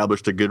I've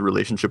established a good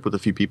relationship with a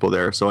few people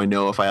there. So I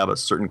know if I have a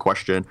certain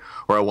question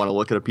or I want to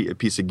look at a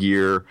piece of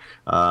gear,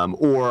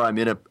 or I'm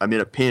in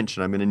a pinch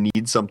and I'm going to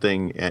need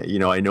something,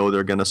 I know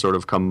they're going to sort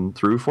of come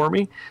through for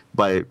me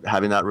by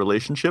having that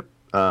relationship.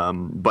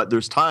 But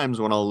there's times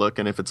when I'll look,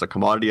 and if it's a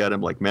commodity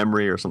item like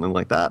memory or something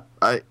like that,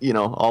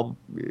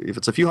 if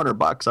it's a few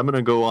 $100, I'm going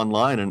to go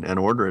online and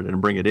order it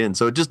and bring it in.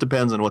 So it just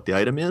depends on what the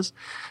item is.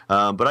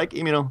 But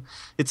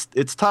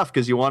it's tough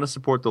because you want to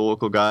support the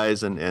local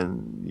guys,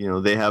 and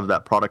they have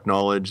that product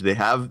knowledge, they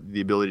have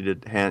the ability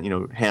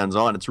to hands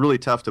on. It's really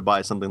tough to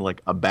buy something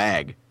like a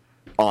bag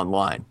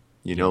online.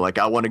 Like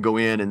I want to go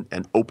in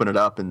and open it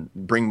up and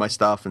bring my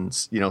stuff and,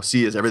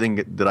 see is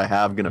everything that I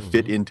have going to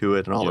fit into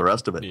it and all the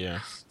rest of it.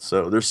 Yeah.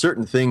 So there's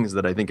certain things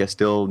that I think I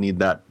still need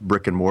that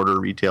brick and mortar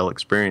retail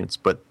experience,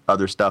 but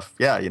other stuff,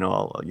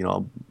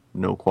 I'll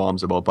no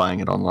qualms about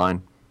buying it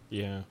online.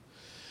 Yeah.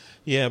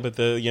 Yeah, but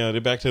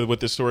back to what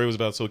this story was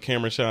about. So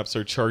camera shops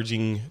are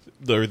charging,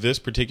 or this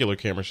particular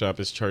camera shop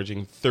is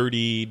charging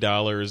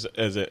 $30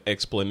 as an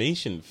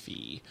explanation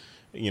fee,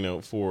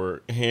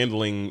 for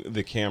handling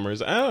the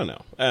cameras. I don't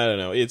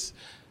know. It's,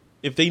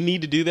 if they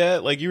need to do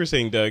that, like you were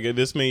saying, Doug,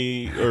 this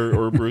may,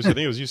 or Bruce, I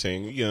think it was you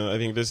saying, I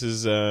think this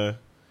is,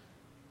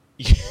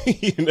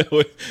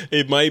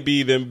 it might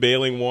be them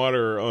bailing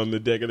water on the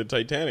deck of the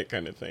Titanic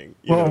kind of thing.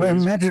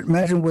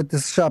 Imagine what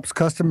this shop's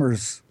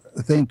customers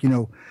think,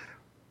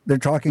 they're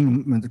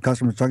talking, when the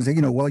customers talking, say,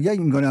 well, yeah, you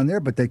can go down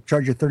there, but they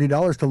charge you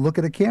 $30 to look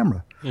at a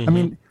camera. Mm-hmm. I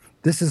mean,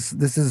 this is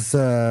just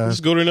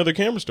go to another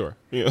camera store.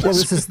 Well,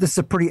 this is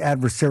a pretty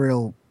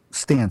adversarial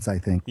stance, I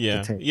think.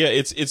 Yeah.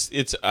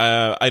 It's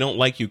I don't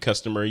like you,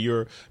 customer.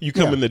 You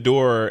come in the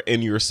door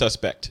and you're a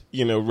suspect,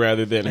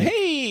 rather than,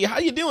 hey, how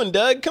you doing,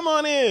 Doug? Come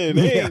on in.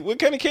 Hey, what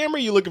kind of camera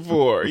are you looking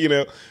for?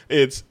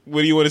 It's,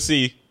 what do you want to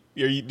see?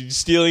 Did you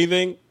steal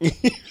anything?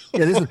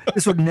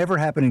 This would never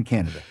happen in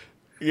Canada.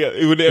 Yeah,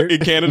 it would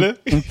in Canada.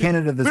 In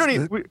Canada,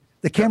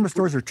 the camera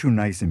stores are too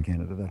nice in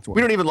Canada. That's why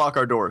we don't even lock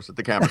our doors at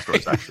the camera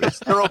stores. Actually,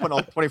 they're open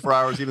all 24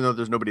 hours, even though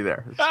there's nobody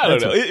there. I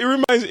don't know.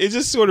 It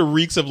just sort of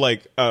reeks of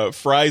like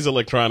Fry's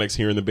Electronics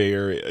here in the Bay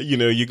Area.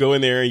 You go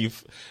in there, you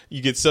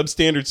get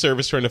substandard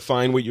service trying to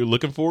find what you're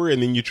looking for,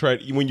 and then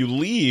when you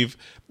leave,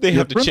 they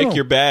have to check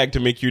your bag to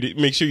make sure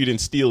you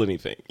didn't steal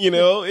anything.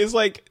 It's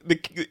like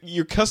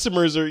you're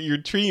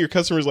treating your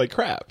customers like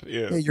crap.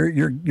 Yeah,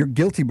 you're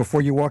guilty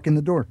before you walk in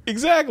the door.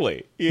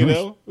 Exactly.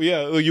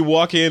 You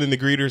walk in and the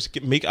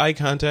greeters make eye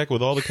contact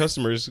with all the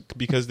customers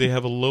because they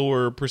have a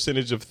lower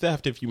percentage of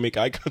theft if you make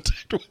eye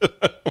contact with them.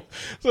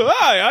 So,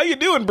 hi, how you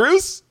doing,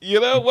 Bruce?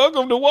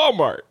 Welcome to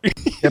Walmart.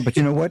 Yeah, but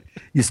you know what?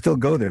 You still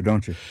go there,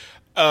 don't you?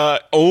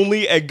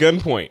 Only at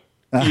gunpoint.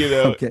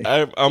 Okay.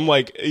 I'm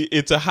like,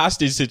 it's a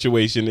hostage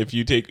situation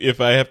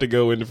if I have to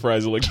go into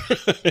Fry's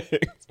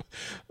Electronics.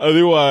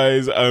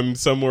 Otherwise, I'm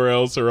somewhere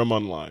else or I'm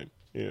online.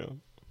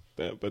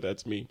 But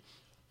that's me.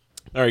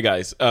 All right,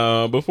 guys.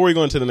 Before we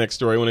go into the next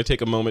story, I want to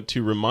take a moment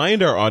to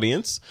remind our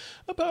audience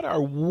about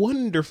our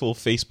wonderful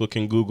Facebook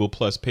and Google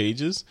Plus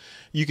pages.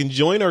 You can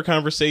join our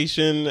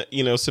conversation,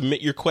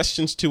 submit your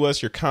questions to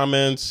us, your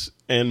comments,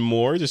 and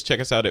more. Just check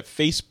us out at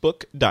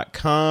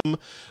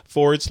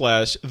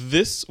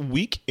facebook.com/This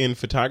Week in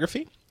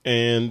Photography.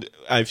 And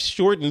I've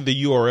shortened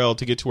the URL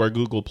to get to our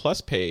Google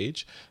Plus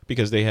page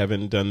because they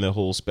haven't done the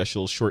whole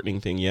special shortening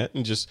thing yet.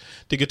 And just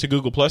to get to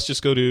Google Plus,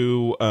 just go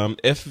to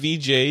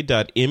fvj.me/TWIP+.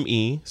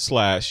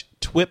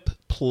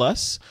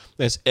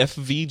 That's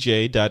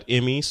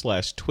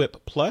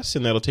fvj.me/TWIP+.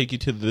 And that'll take you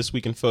to the This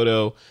Week in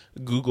Photo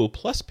Google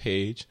Plus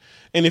page.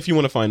 And if you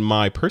want to find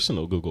my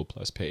personal Google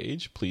Plus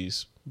page,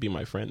 please be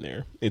my friend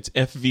there. It's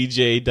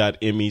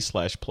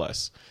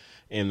fvj.me/plus.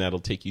 And that'll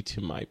take you to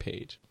my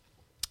page.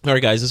 All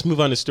right, guys, let's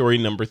move on to story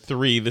number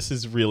 3. This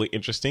is really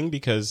interesting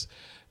because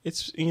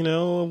it's,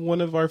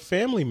 one of our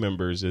family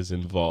members is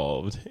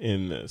involved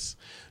in this.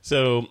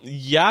 So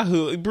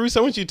Yahoo, Bruce,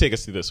 I want you to take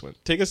us through this one.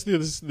 Take us through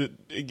this,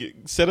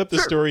 set up the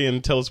story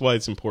and tell us why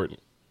it's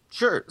important.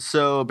 Sure.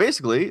 So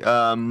basically,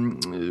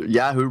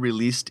 Yahoo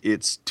released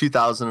its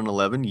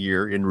 2011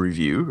 year in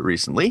review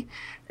recently.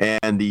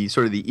 And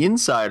the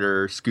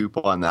insider scoop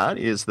on that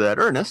is that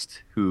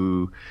Ernest,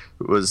 who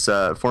was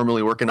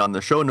formerly working on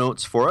the show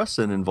notes for us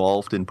and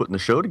involved in putting the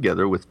show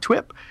together with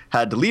TWIP,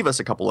 had to leave us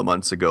a couple of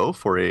months ago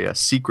for a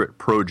secret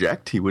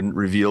project. He wouldn't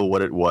reveal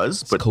what it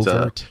was, but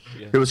covert.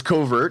 It was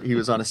covert. He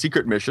was on a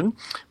secret mission.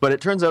 But it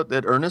turns out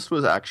that Ernest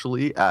was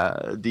actually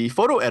the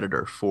photo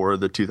editor for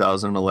the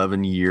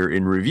 2011 year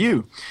in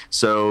review.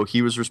 So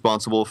he was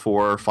responsible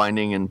for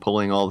finding and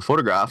pulling all the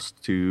photographs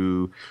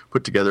to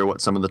put together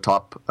what some of the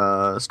top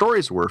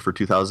stories were for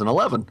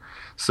 2011.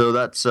 So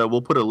that's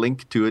we'll put a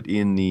link to it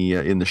in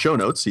the show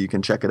notes so you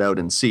can check it out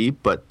and see.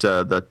 But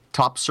the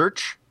top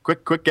search,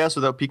 quick guess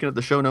without peeking at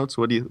the show notes.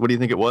 What do you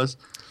think it was?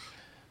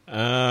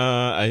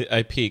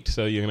 I peeked,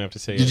 so you're gonna have to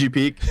say. Did you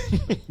peek?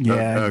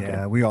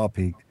 Yeah, we all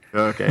peeked.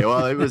 Okay,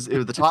 well, it was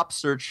the top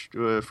search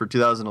for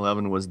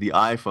 2011 was the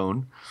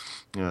iPhone.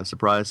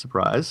 Surprise.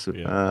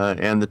 Yeah.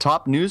 And the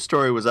top news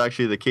story was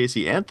actually the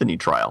Casey Anthony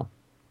trial.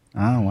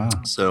 Oh, wow.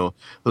 So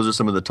those are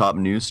some of the top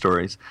news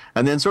stories.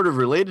 And then sort of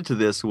related to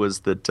this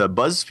was that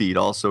BuzzFeed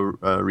also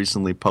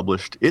recently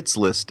published its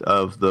list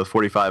of the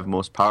 45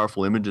 most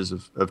powerful images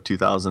of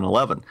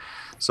 2011.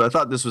 So I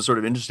thought this was sort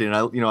of interesting. And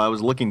I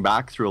was looking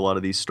back through a lot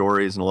of these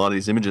stories and a lot of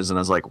these images, and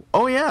I was like,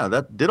 oh yeah,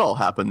 that did all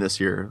happen this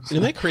year.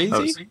 Isn't that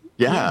crazy?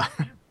 Yeah.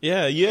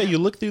 Yeah. You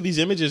look through these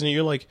images and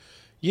you're like,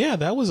 yeah,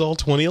 that was all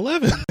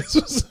 2011.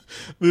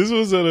 This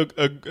was a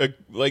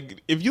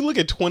like, if you look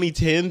at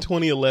 2010,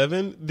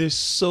 2011, there's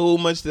so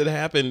much that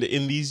happened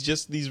in these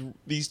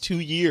 2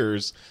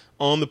 years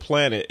on the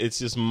planet. It's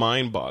just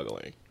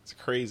mind-boggling. It's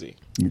crazy.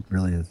 It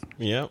really is.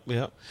 Yeah.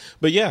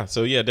 But yeah,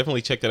 so yeah,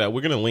 definitely check that out. We're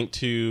going to link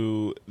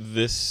to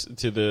the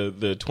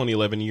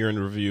 2011 year in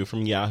review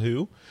from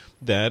Yahoo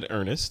that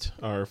Ernest,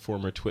 our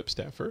former TWIP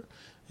staffer,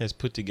 has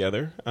put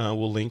together.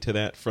 We'll link to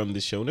that from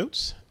the show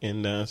notes.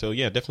 And so,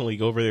 yeah, definitely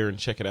go over there and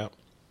check it out.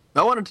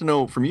 I wanted to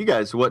know from you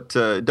guys what,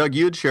 Doug,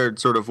 you had shared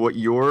sort of what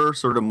your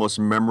sort of most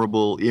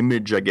memorable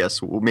image, I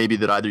guess, maybe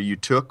that either you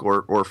took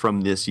or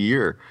from this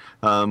year.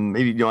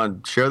 Maybe you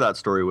want to share that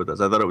story with us.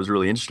 I thought it was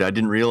really interesting. I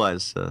didn't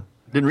realize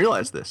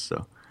this.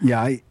 So.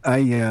 Yeah,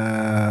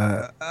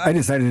 I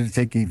decided to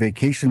take a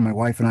vacation. My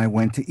wife and I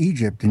went to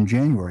Egypt in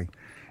January.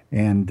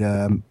 And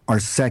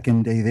our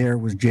second day there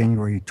was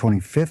January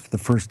 25th, the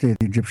first day of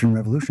the Egyptian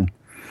Revolution.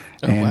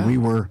 Oh, and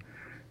wow.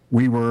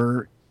 we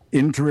were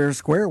in Tahrir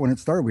Square when it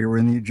started. We were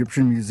in the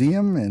Egyptian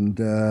Museum, and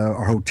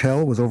our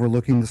hotel was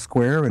overlooking the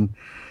square. And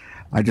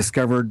I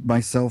discovered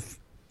myself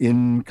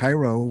in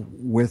Cairo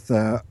with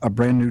a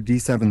brand new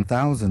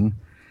D7000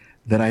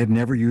 that I had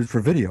never used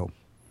for video,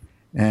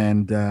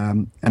 and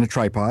a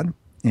tripod.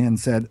 And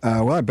said,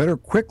 well, I better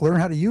quick learn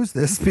how to use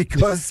this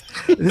because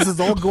this is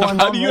all going on.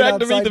 How do you right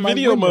activate the my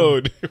video window.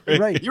 mode?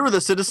 Right. You were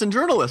the citizen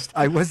journalist.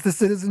 I was the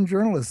citizen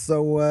journalist.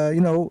 So,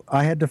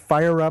 I had to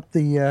fire up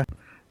the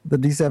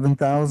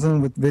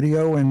D7000 with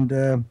video and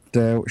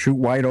to shoot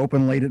wide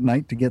open late at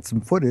night to get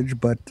some footage.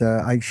 But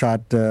I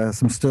shot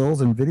some stills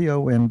and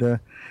video.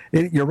 And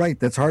you're right.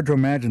 That's hard to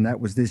imagine that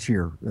was this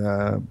year.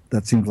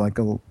 That seems like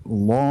a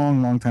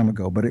long, long time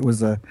ago. But it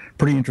was a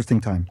pretty interesting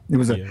time. It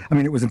was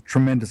it was a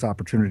tremendous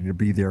opportunity to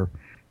be there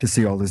to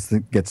see all this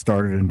get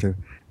started and to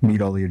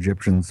meet all the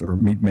Egyptians or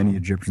meet many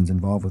Egyptians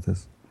involved with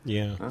this.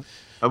 Yeah. How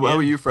about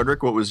you,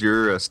 Frederick? What was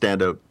your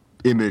standout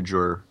image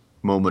or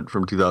moment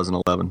from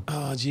 2011?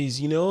 Oh,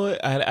 geez. You know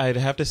what? I'd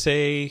have to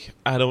say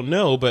I don't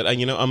know, but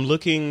I'm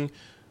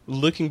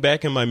looking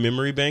back in my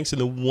memory banks,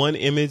 and the one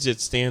image that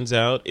stands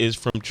out is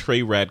from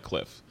Trey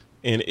Radcliffe,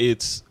 and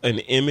it's an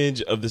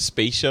image of the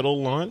space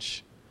shuttle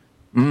launch.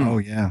 Oh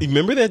yeah.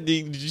 Remember that?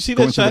 Did you see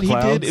Going that shot through he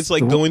the did? clouds? It's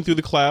like going through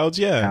the clouds.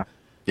 Yeah.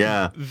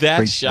 Yeah. That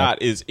Great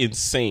shot is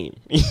insane.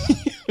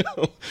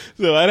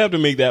 So I'd have to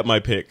make that my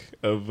pick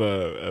of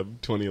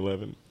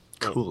 2011.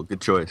 Cool.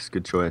 Good choice.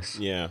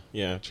 Yeah.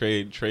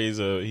 Trey's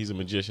he's a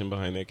magician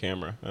behind that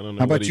camera. I don't know.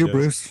 How what about he you, does.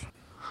 Bruce?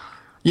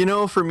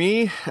 For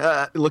me,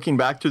 looking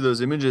back through those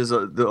images, a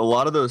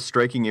lot of those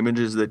striking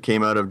images that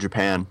came out of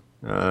Japan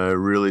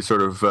really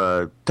sort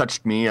of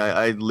touched me.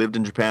 I lived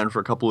in Japan for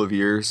a couple of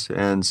years,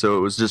 and so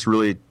it was just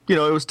really, it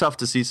was tough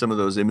to see some of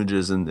those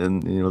images and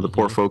the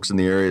poor folks in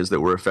the areas that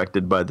were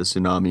affected by the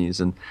tsunamis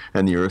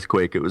and the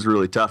earthquake. It was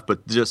really tough,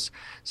 but just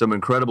some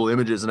incredible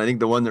images. And I think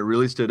the one that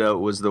really stood out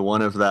was the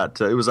one of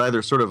that, it was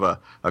either sort of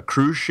a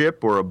cruise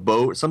ship or a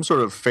boat, some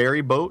sort of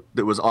ferry boat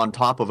that was on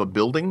top of a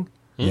building.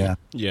 Yeah.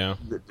 Yeah.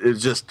 It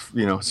was just,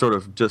 sort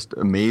of just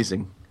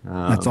amazing.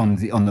 That's on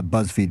the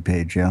BuzzFeed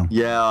page, yeah.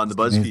 Yeah, on the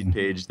BuzzFeed amazing.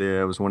 page,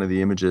 there was one of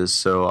the images.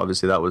 So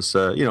obviously that was,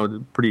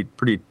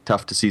 pretty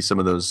tough to see some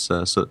of those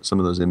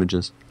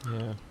images.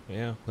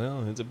 Yeah.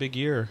 Well, it's a big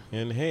year,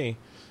 and hey,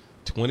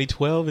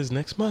 2012 is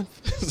next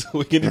month, so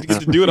we get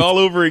to do it all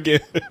over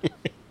again.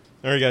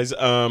 All right, guys.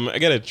 I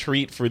got a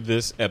treat for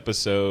this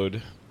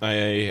episode.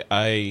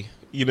 I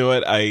you know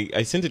what?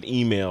 I sent an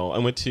email. I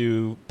went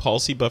to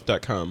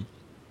paulcbuff.com.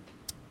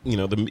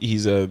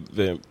 He's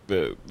the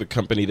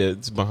company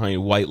that's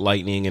behind White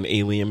Lightning and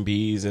Alien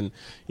Bees, and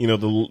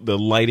the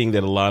lighting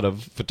that a lot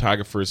of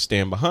photographers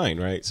stand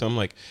behind, right? So I'm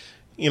like,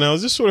 I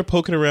was just sort of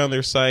poking around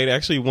their site.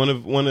 Actually, one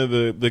of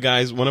the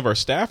guys, one of our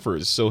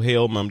staffers,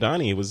 Sohail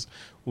Mamdani,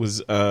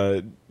 was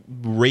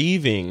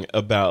raving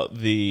about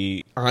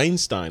the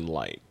Einstein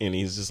light, and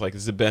he's just like,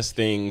 it's the best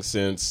thing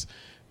since,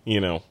 I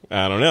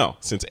don't know,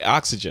 since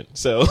oxygen.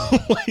 So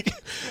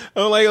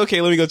I'm like, okay,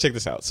 let me go check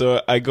this out.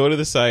 So I go to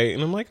the site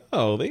and I'm like,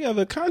 oh, they have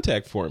a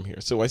contact form here.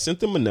 So I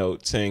sent them a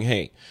note saying,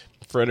 hey,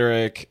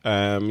 Frederick,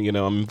 I'm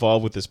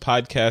involved with this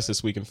podcast,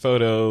 This Week in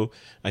Photo.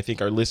 I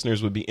think our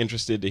listeners would be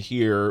interested to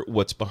hear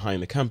what's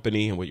behind the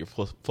company and what your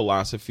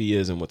philosophy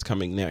is and what's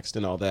coming next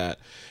and all that.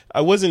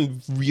 I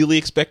wasn't really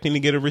expecting to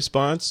get a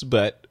response,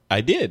 but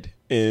I did.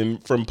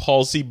 And from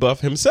Paul C.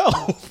 Buff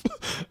himself,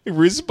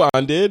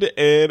 responded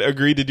and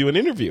agreed to do an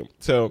interview.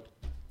 So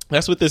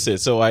That's what this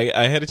is. So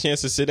I had a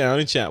chance to sit down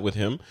and chat with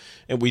him,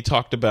 and we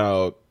talked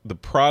about the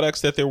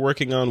products that they're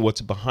working on, what's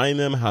behind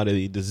them, how do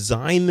they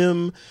design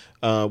them,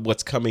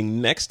 what's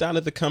coming next out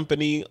of the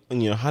company,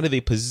 and, how do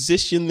they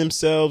position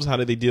themselves, how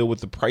do they deal with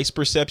the price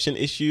perception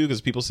issue,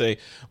 because people say,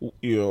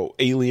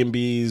 Alien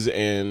Bees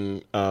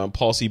and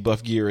Paul C.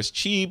 Buff gear is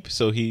cheap,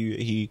 so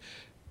he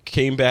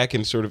came back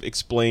and sort of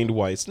explained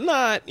why it's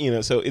not,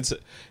 so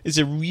it's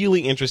a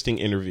really interesting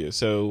interview.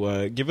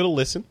 So give it a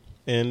listen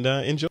and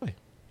enjoy.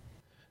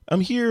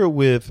 I'm here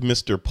with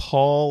Mr.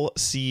 Paul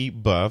C.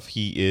 Buff.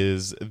 He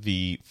is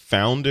the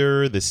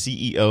founder, the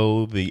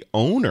CEO, the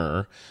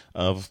owner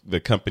of the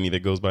company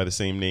that goes by the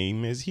same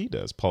name as he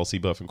does, Paul C.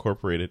 Buff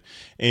Incorporated.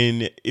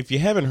 And if you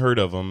haven't heard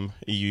of them,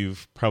 you're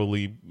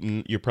probably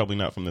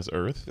not from this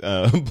earth,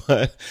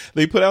 but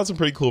they put out some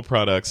pretty cool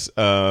products.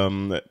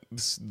 Some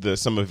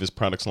of his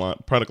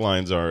product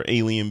lines are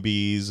Alien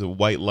Bees,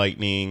 White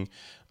Lightning,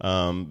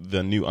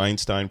 the new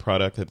Einstein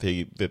product that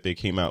they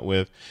came out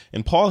with.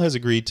 And Paul has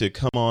agreed to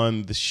come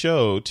on the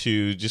show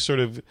to just sort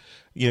of,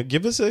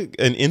 give us an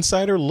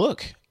insider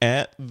look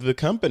at the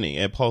company,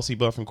 at Paul C.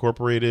 Buff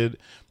Incorporated,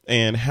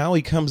 and how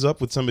he comes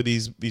up with some of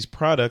these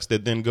products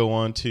that then go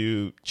on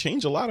to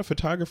change a lot of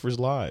photographers'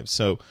 lives.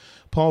 So,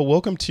 Paul,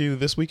 welcome to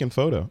This Week in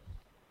Photo.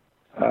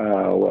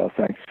 Well,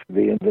 thanks for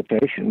the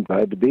invitation.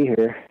 Glad to be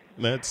here.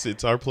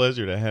 It's our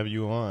pleasure to have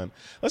you on.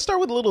 Let's start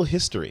with a little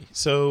history.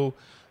 So,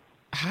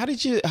 how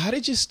did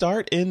you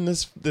start in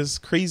this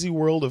crazy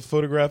world of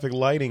photographic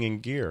lighting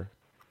and gear?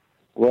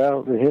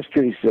 Well, the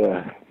history's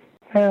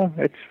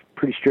it's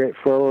pretty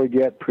straightforward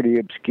yet pretty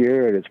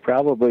obscure, and it's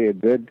probably a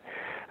good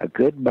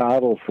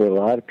model for a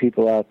lot of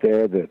people out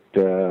there that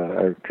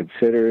are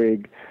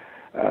considering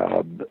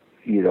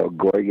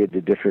going into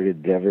different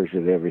endeavors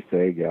and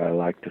everything. I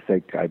like to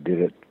think I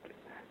did it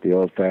the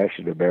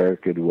old-fashioned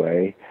American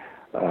way.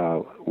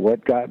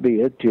 What got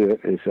me into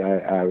it is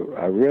I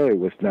really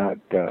was not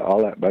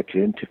all that much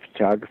into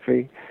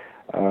photography,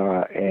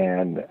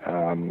 and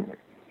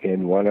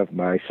in one of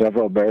my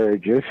several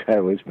marriages, I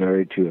was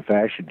married to a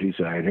fashion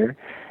designer,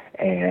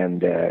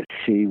 and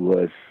she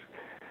was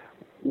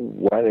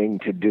wanting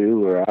to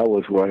do, or I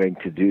was wanting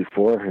to do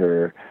for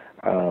her,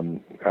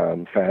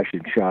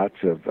 fashion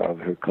shots of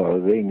her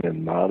clothing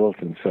and models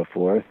and so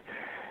forth.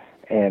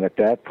 And at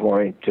that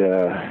point,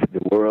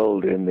 the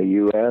world in the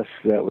U.S.,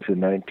 that was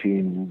in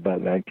about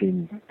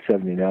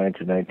 1979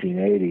 to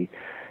 1980,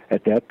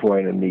 at that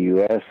point in the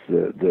U.S.,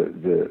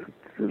 the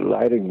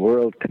lighting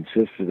world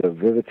consisted of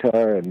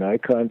Vivitar and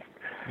Nikon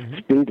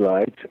speed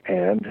lights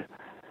and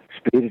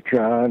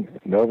Speedotron,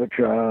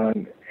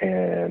 Novatron,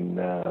 and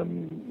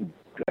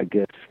I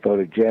guess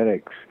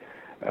photogenics,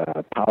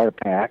 power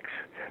packs,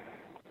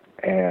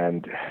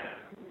 and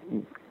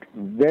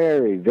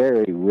very,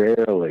 very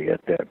rarely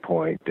at that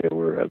point they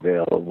were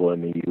available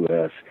in the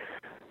U.S.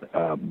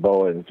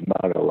 Bowen's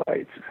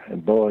monolights,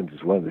 and Bowen's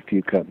is one of the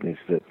few companies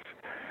that's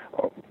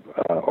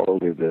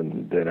older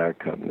than our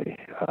company.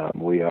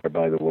 We are,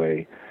 by the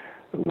way,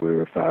 we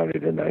were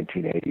founded in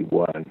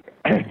 1981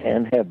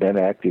 and have been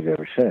active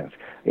ever since.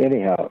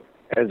 Anyhow,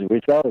 as a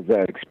result of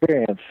that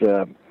experience,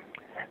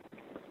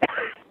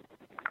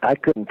 I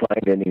couldn't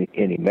find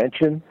any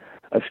mention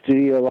of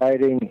studio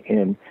lighting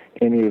in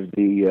any of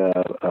the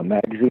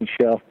magazine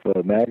shelf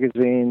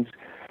magazines,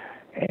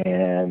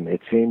 and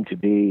it seemed to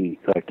be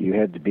like you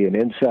had to be an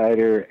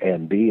insider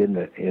and be in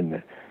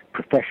the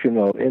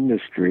professional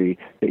industry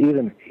to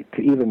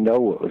even know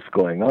what was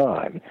going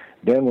on.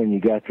 Then when you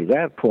got to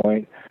that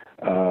point,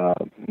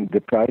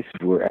 the prices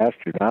were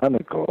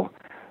astronomical,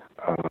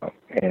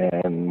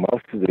 and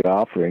most of the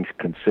offerings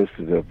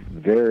consisted of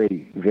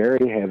very,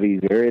 very heavy,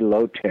 very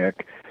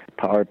low-tech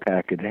power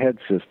pack and head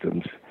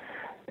systems.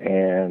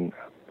 And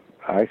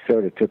I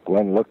sort of took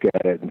one look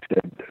at it and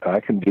said, I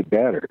can do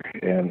better.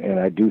 And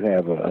I do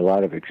have a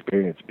lot of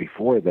experience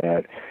before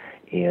that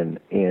in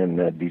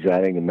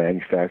designing and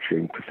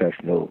manufacturing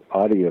professional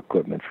audio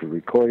equipment for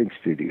recording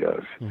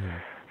studios. Mm-hmm.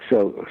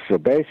 So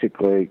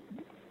basically,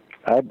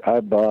 I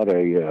bought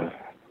a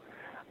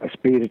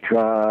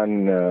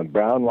Speedotron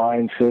brown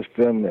line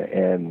system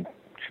and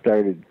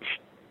started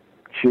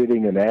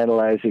shooting and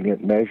analyzing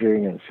it,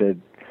 measuring, and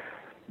said,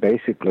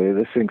 basically,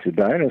 this thing's a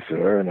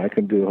dinosaur, and I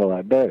can do a whole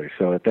lot better.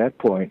 So at that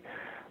point,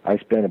 I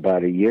spent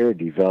about a year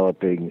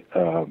developing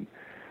a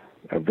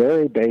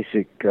very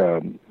basic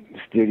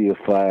studio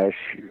flash,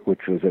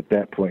 which was at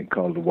that point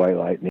called the White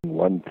Lightning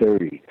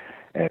 130,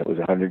 and it was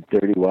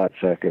 130 watt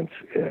seconds.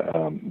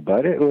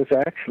 But it was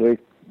actually,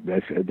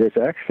 there's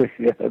actually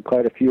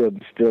quite a few of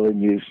them still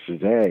in use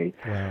today.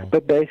 Wow.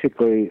 But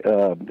basically,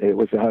 it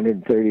was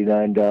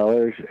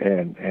 $139,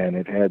 and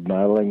it had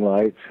modeling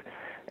lights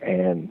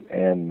and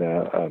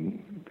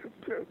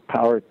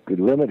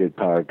limited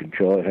power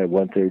control. It had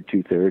 1/3,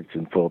 2/3,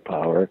 and full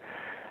power,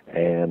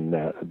 and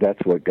that's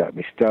what got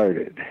me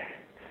started.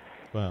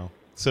 Wow!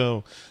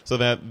 So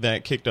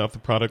that kicked off the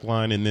product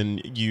line, and then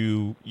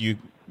you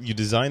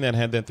designed that,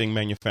 had that thing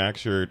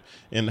manufactured,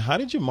 and how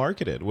did you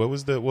market it? What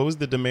was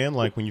the demand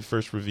like when you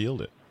first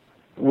revealed it?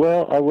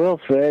 Well, I will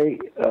say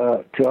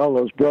to all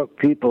those broke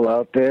people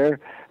out there,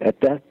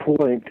 at that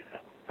point,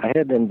 I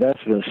had an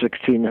investment of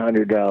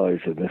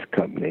 $1,600 in this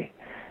company,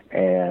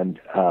 and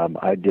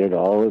I did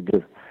all of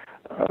the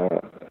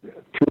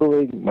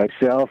tooling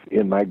myself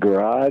in my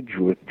garage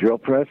with drill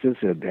presses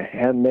and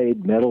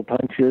handmade metal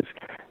punches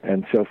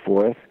and so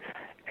forth.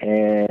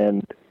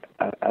 And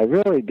I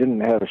really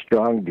didn't have a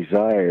strong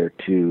desire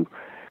to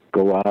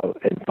go out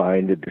and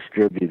find a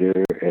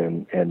distributor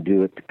and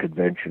do it the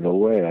conventional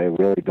way. I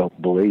really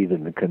don't believe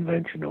in the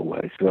conventional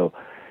way. So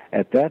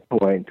at that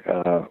point,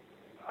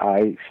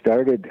 I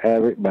started,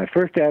 my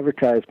first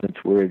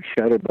advertisements were in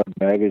Shutterbug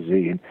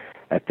magazine.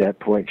 At that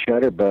point,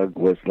 Shutterbug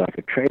was like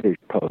a trader's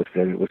post,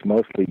 and it was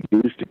mostly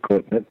used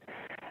equipment,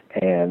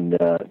 and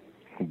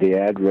the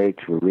ad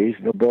rates were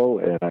reasonable,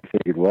 and I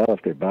figured, well,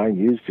 if they're buying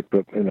used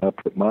equipment, I'll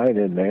put mine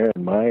in there,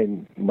 and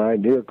my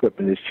new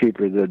equipment is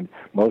cheaper than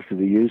most of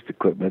the used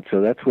equipment,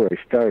 so that's where I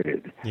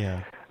started.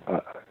 Yeah.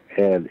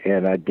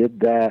 And I did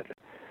that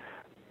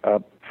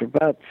for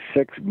about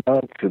 6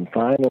 months, and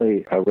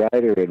finally a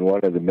writer in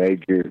one of the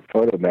major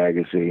photo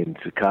magazines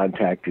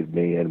contacted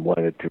me and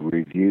wanted to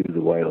review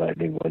the White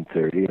Lightning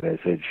 130, and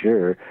I said,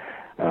 sure.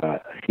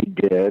 He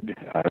did.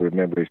 I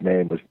remember his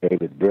name was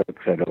David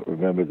Brooks. I don't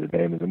remember the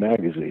name of the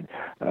magazine.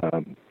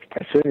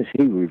 As soon as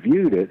he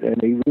reviewed it, and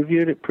he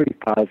reviewed it pretty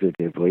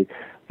positively,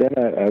 then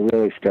I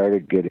really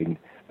started getting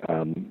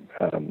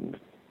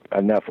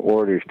enough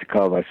orders to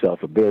call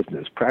myself a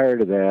business. Prior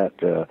to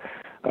that,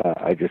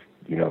 I just,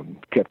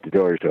 kept the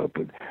doors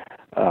open.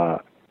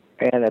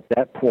 And at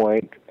that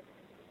point,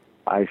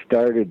 I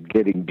started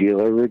getting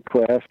dealer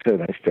requests,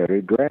 and I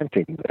started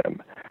granting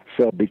them.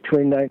 So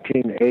between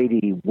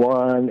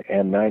 1981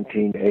 and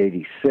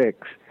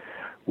 1986,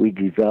 we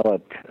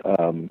developed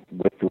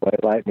with the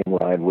White Lightning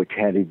line, which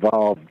had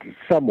evolved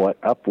somewhat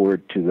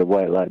upward to the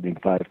White Lightning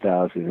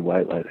 5000 and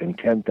White Lightning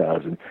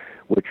 10,000,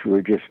 which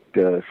were just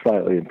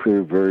slightly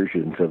improved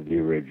versions of the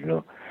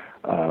original.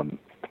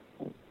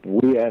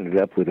 We ended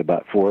up with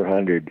about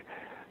 400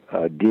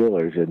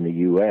 dealers in the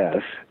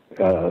U.S.,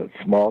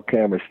 small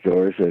camera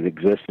stores that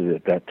existed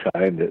at that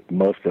time that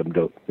most of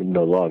them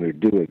no longer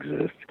do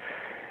exist.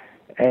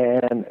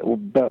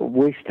 But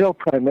we still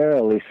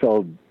primarily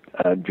sold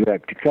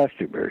direct to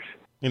customers.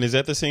 And is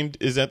that the same?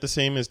 Is that the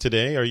same as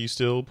today? Are you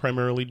still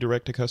primarily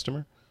direct to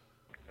customer?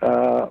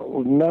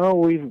 No,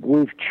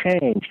 we've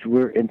changed.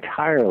 We're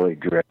entirely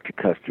direct to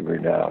customer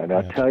now, and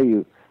I'll tell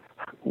you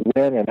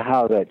when and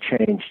how that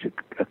change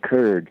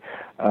occurred.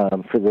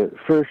 For the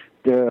first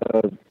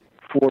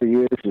 4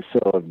 years or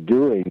so of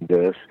doing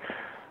this,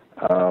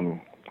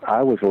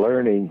 I was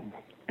learning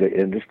the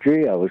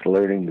industry, I was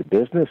learning the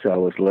business, I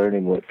was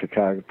learning what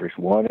photographers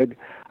wanted.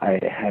 I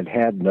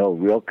had no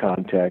real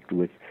contact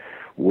with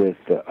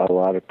a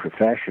lot of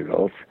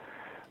professionals.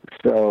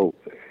 So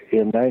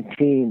in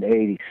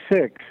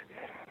 1986,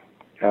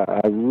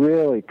 I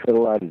really put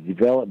a lot of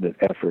development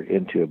effort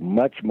into a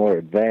much more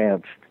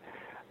advanced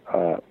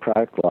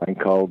product line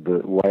called the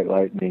White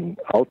Lightning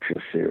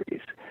Ultra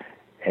Series.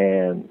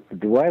 And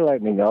the White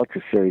Lightning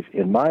Ultra Series,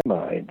 in my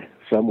mind,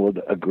 some will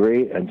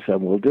agree and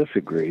some will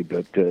disagree,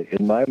 but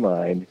in my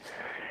mind,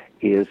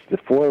 is the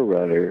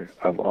forerunner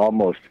of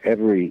almost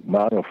every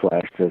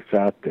monoflash that's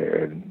out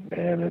there.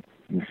 And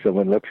if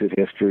someone looks at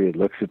history and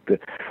looks at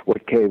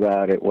what came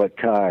out at what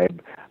time,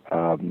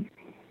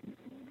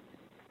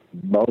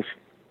 most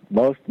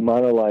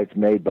monolights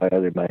made by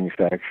other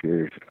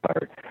manufacturers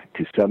are,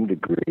 to some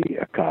degree,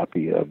 a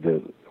copy of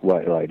the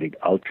White Lightning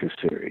Ultra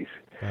Series.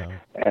 Wow.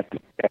 At the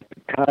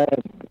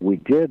time we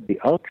did the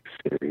Ultra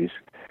Series,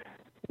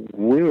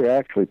 we were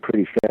actually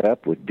pretty fed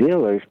up with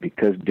dealers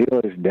because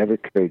dealers never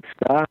carried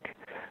stock.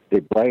 They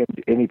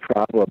blamed any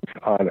problems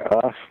on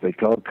us. They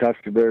told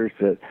customers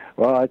that,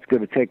 well, it's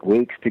going to take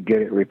weeks to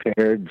get it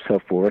repaired and so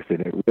forth,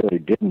 and it really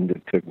didn't.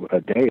 It took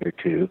a day or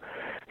two.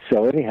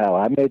 So anyhow,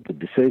 I made the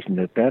decision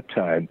at that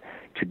time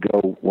to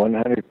go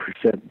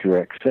 100%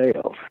 direct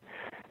sales.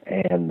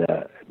 And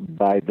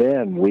by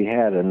then, we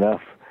had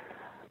enough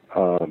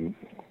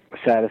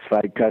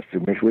satisfied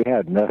customers. We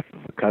had enough of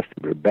a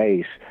customer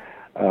base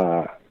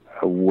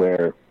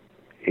where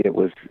it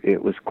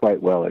was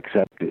quite well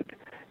accepted.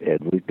 And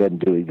we've been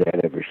doing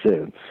that ever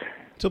since.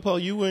 So, Paul,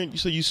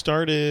 you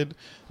started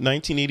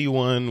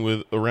 1981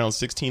 with around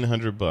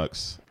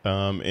 $1,600,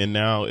 and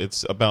now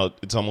it's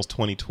almost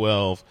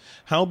 2012.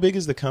 How big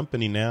is the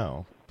company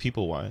now,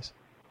 people-wise?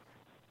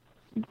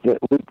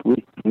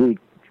 We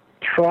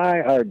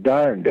try our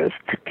darndest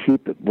to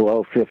keep it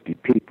below 50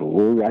 people.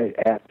 We're right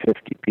at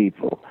 50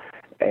 people,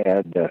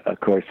 and of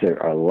course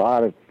there are a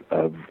lot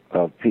of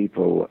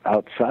people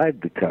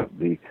outside the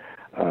company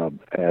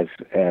as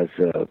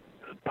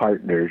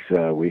partners.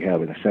 We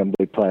have an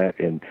assembly plant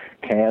in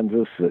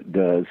Kansas that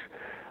does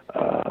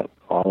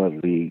all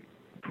of the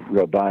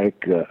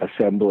robotic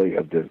assembly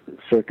of the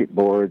circuit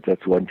boards.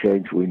 That's one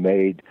change we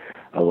made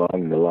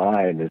along the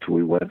line as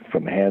we went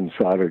from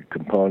hand-soldered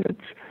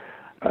components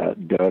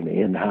done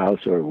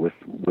in-house or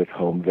with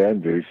home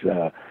vendors.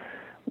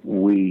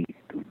 We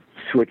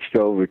switched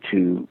over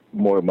to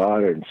more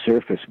modern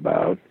surface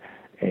mount,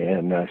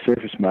 and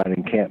surface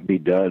mining can't be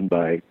done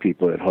by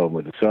people at home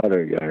with a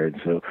soldering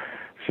iron.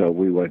 So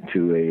we went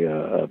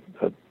to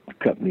a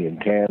company in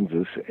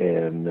Kansas,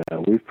 and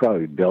we've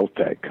probably built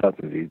that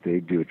company. They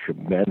do a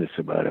tremendous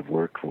amount of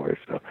work for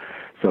us.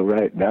 So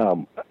right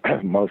now,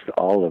 most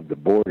all of the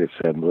board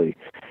assembly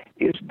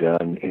is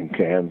done in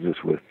Kansas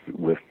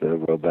with the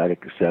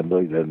robotic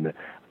assembly. Then the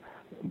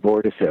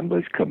board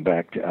assemblies come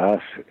back to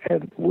us,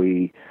 and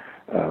we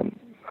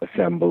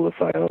assemble the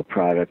final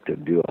product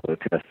and do all the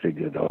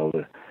testing and all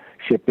the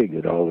shipping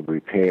and all the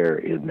repair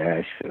in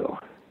Nashville.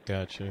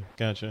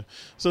 Gotcha.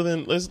 So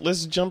then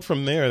let's jump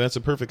from there. That's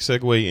a perfect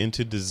segue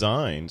into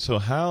design. So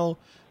how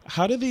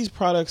do these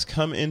products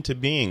come into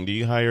being? Do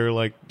you hire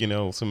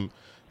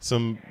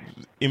some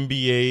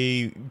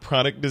MBA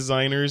product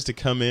designers to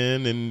come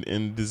in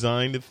and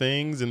design the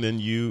things, and then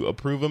you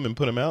approve them and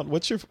put them out?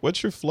 What's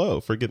your flow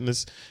for getting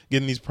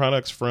these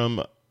products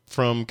from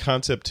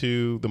concept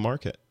to the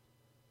market?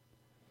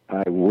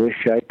 I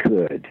wish I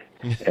could,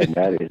 and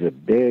that is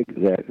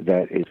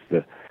that is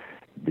the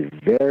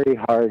very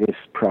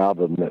hardest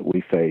problem that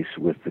we face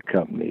with the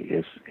company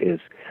is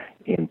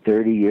in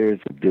 30 years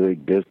of doing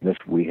business,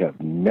 we have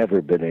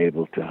never been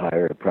able to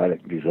hire a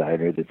product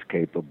designer that's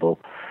capable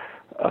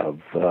of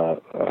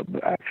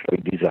actually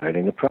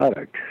designing a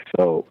product.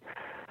 So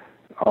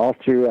all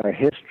through our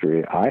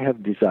history, I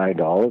have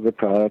designed all of the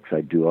products. I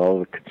do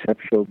all the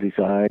conceptual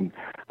design.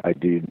 I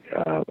do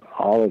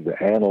all of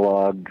the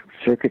analog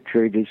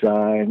circuitry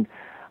design.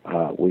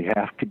 We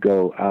have to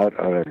go out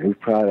on our new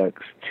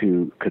products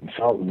to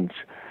consultants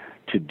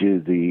to do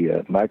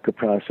the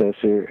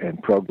microprocessor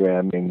and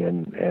programming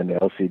and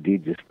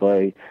LCD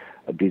display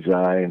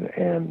design.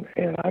 And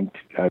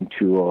I'm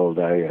too old.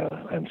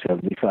 I'm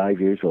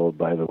 75 years old,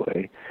 by the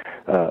way,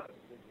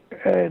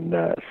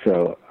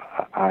 so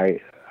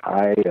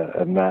I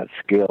am not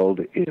skilled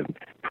in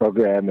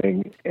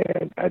programming,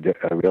 and I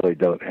really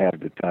don't have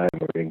the time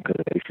or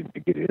inclination to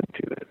get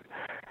into it.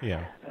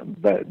 Yeah.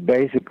 But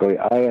basically,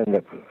 I end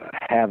up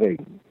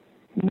having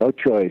no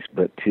choice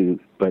but to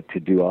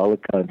do all the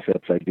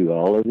concepts. I do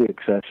all of the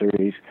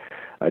accessories.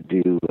 I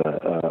do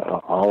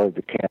all of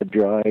the CAD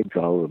drawings,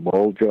 all of the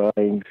mold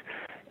drawings,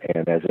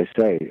 and as I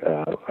say,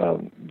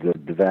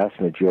 the vast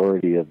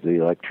majority of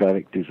the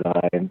electronic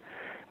design.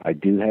 I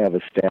do have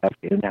a staff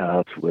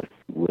in-house with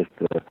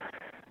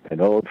an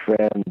old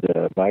friend,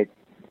 Mike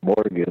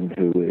Morgan,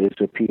 who is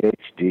a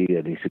PhD,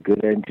 and he's a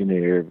good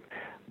engineer,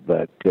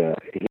 but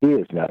he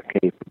is not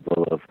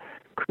capable of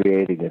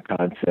creating a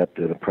concept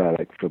and a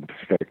product from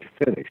start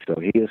to finish. So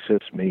he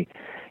assists me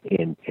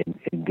in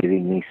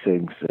getting these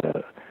things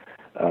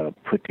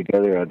put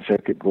together on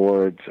circuit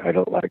boards. I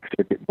don't like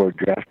circuit board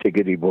drafting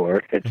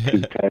anymore. It's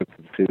too time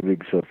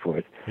consuming, so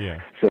forth.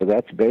 Yeah. So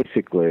that's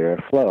basically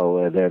our flow.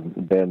 And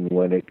then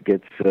when it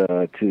gets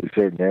to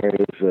certain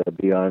areas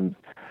beyond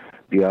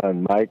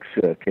Mike's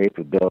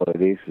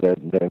capabilities,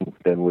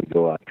 then we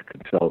go out to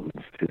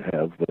consultants to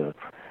have the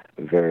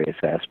various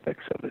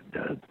aspects of it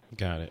done.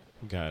 Got it.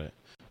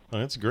 Oh,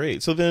 that's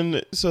great. So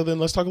then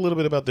let's talk a little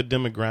bit about the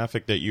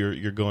demographic that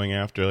you're going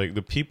after, like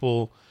the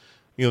people.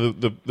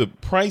 The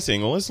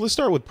pricing. Well, let's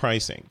start with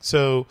pricing.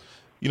 So,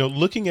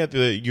 looking at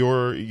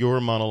your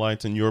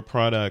monolights and your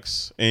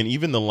products, and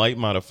even the light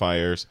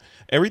modifiers,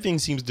 everything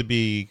seems to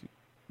be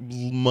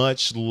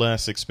much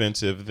less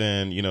expensive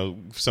than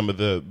some of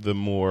the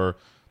more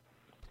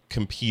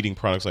competing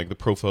products like the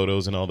Pro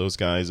Photos and all those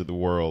guys of the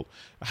world.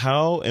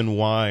 How and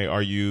why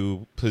are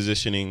you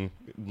positioning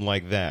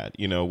like that?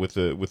 With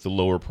the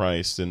lower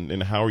price,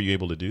 and how are you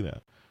able to do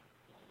that?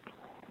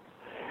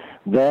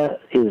 That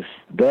is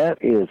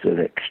an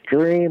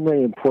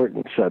extremely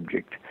important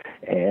subject,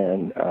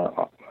 and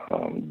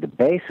the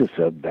basis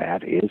of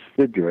that is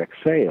the direct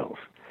sales.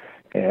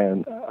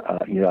 And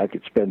I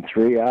could spend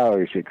 3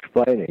 hours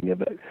explaining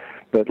it,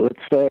 but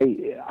let's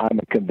say I'm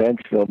a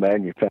conventional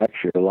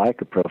manufacturer like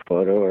a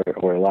Profoto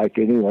or like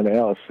anyone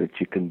else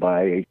that you can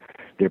buy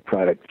their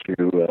product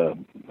through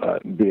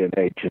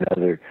B&H and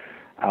other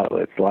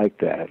outlets like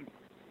that.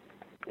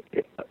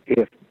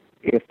 If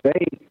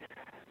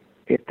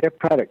their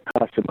product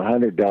costs them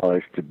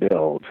 $100 to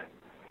build,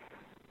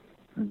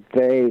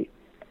 they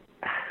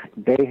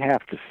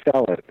have to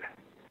sell it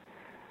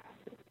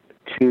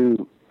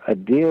to a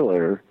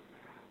dealer.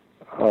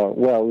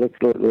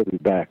 Let me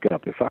back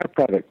up. If our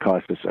product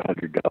costs us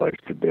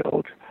 $100 to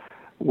build,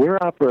 we're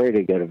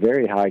operating at a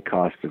very high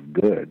cost of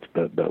goods,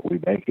 but we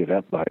make it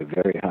up by a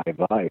very high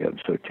volume.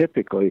 So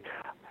typically,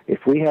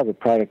 if we have a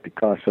product that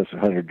costs us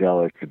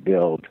 $100 to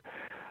build,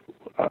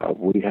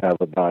 we have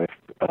about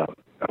a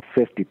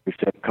 50%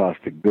 cost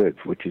of goods,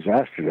 which is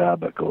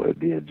astronomical in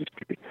the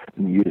industry.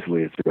 And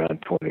usually it's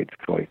around 20 to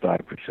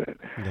 25%.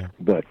 Yeah.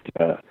 But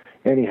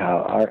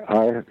anyhow,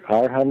 our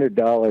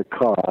 $100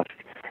 cost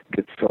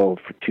gets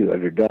sold for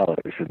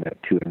 $200, and that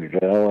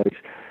 $200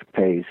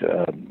 pays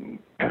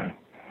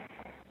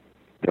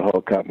the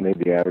whole company,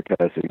 the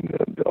advertising,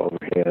 the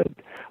overhead,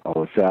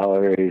 all the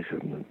salaries,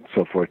 and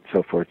so forth.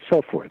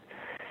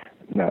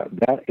 Now,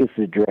 that is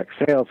the direct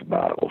sales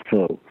model.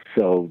 So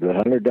the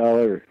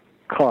 $100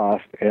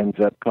 cost ends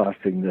up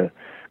costing the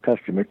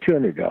customer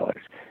 $200.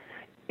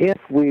 If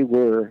we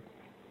were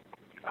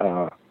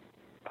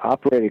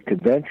operated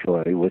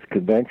conventionally with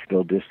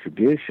conventional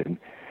distribution,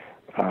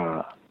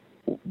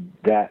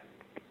 that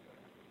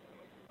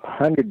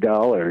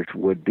 $100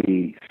 would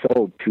be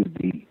sold to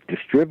the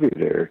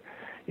distributor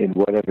in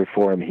whatever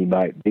form he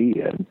might be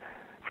in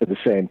for the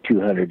same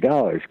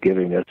 $200,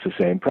 giving us the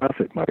same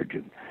profit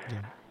margin.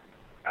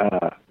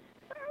 Yeah.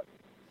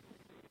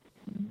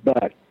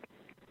 But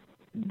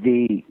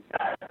the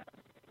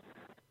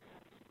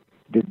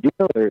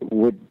dealer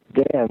would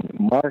then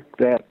mark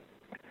that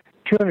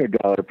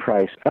 $200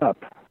 price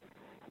up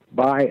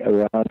by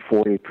around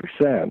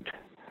 40%.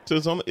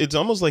 So it's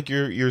almost like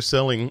you're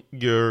selling,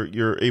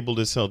 you're able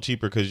to sell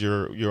cheaper because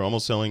you're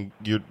almost selling,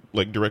 you're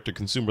like direct to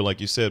consumer, like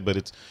you said, but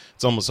it's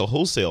almost a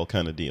wholesale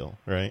kind of deal,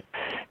 right?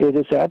 It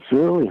is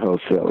absolutely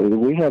wholesale.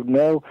 We have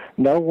no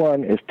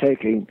one is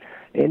taking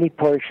any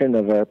portion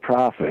of our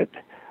profit.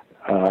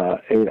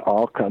 It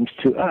all comes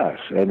to us,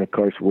 and of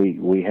course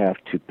we have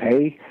to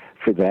pay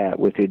for that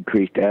with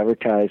increased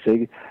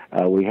advertising.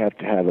 We have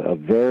to have a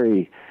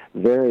very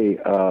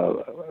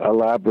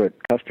elaborate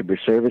customer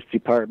service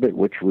department,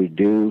 which we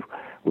do.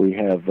 We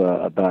have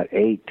about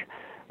 8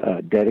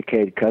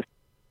 dedicated customers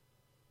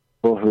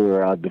who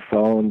are on the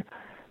phone.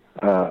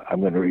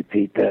 I'm going to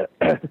repeat that.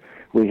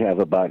 We have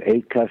about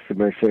 8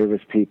 customer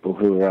service people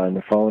who are on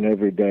the phone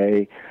every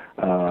day,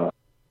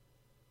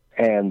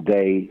 and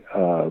they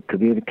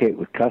communicate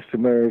with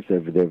customers.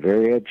 They're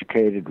very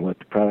educated in what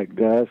the product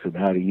does and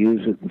how to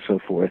use it and so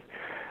forth.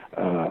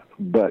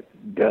 But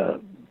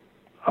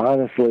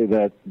honestly,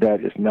 that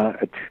is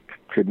not a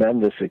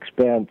tremendous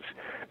expense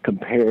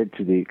compared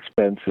to the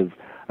expense of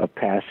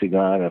passing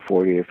on a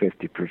 40 or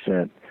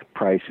 50%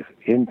 price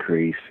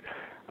increase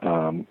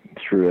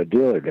through a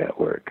dealer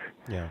network.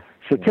 Yeah.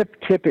 So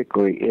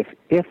typically,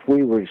 if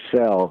we were to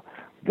sell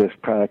this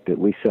product that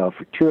we sell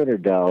for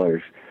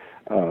 $200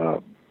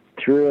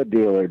 through a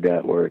dealer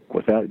network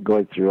without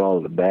going through all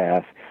of the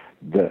math,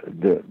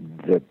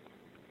 the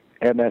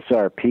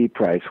MSRP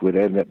price would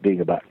end up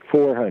being about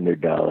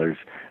 $400.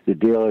 The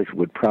dealers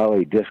would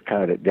probably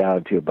discount it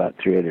down to about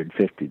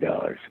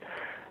 $350.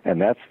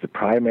 And that's the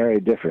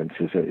primary difference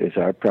is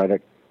our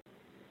product,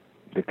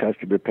 the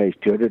customer pays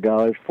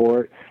 $200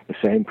 for it. The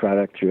same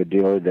product through a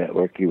dealer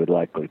network, you would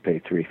likely pay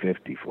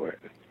 $350 for it.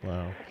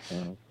 Wow.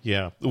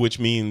 Yeah, which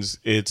means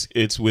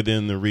it's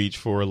within the reach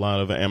for a lot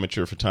of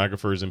amateur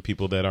photographers and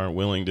people that aren't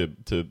willing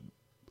to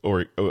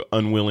or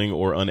unwilling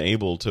or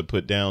unable to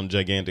put down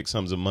gigantic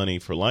sums of money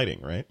for lighting,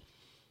 right?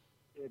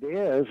 It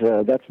is.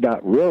 That's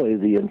not really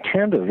the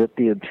intent of it.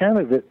 The intent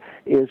of it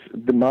is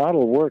the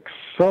model works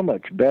so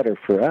much better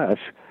for us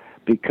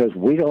because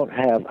we don't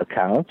have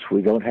accounts.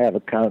 We don't have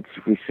accounts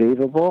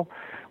receivable.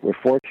 We're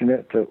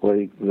fortunate that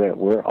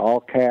we're all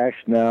cash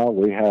now.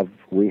 We have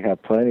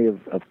plenty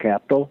of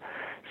capital,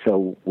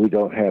 so we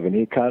don't have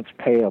any accounts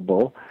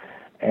payable.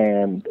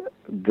 And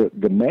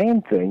the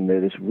main thing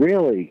that is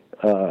really,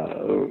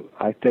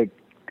 I think,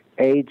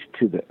 aids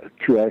to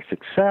our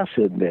success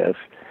in this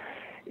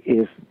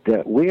is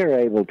that we are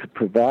able to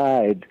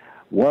provide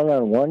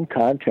one-on-one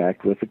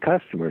contact with the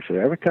customer. So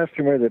every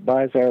customer that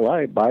buys our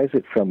light buys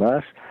it from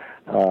us.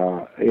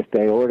 If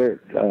they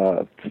order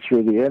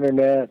through the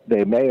internet,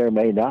 they may or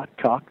may not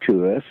talk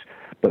to us,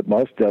 but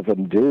most of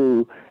them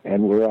do,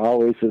 and we're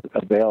always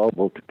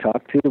available to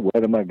talk to.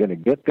 When am I going to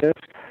get this?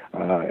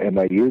 Am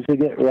I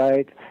using it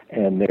right?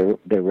 And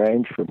they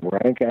range from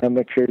rank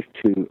amateurs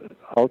to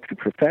ultra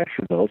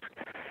professionals.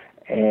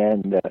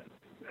 And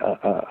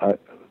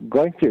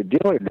going through a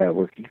dealer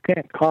network, you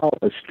can't call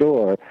a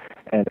store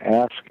and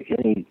ask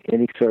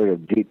any sort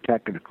of deep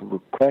technical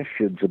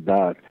questions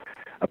about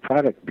a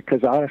product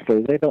because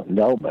honestly, they don't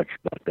know much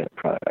about that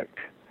product.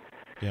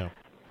 Yeah.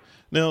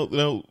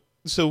 No.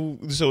 So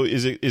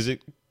is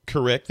it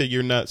correct that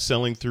you're not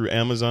selling through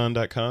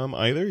Amazon.com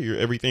either?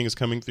 Everything is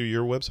coming through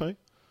your website?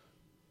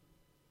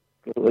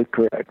 Absolutely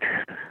correct.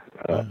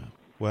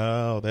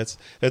 Wow, that's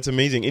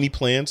amazing. Any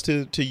plans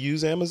to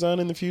use Amazon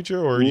in the future,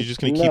 or are you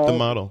just going to keep the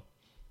model?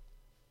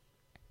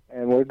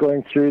 And we're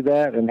going through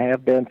that and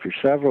have been for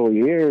several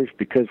years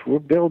because we're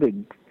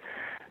building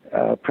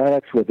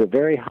products with a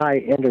very high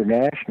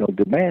international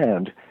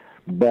demand,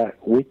 but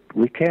we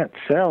can't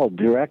sell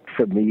direct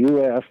from the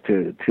U.S.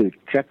 to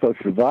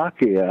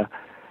Czechoslovakia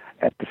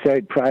at the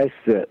same price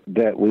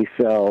that we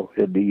sell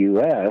in the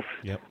U.S.,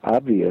 yep.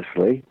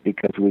 Obviously,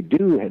 because we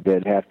do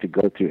then have to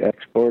go through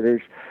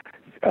exporters,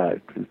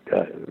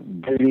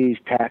 duties,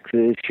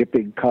 taxes,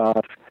 shipping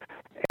costs,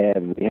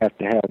 and we have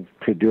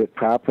to do it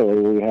properly,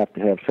 we have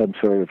to have some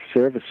sort of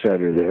service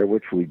center there,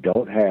 which we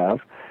don't have.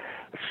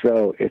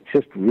 So it's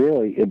just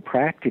really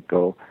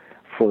impractical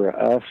for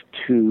us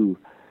to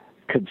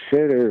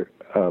consider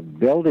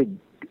building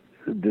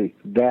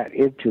that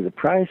into the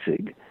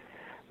pricing,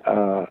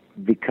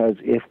 because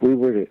if we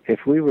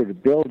were to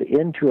build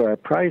into our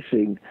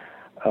pricing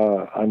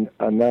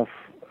enough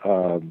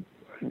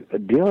a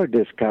dealer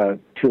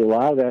discount to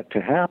allow that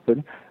to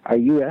happen, our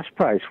U.S.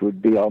 price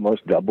would be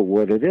almost double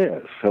what it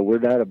is. So we're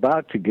not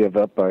about to give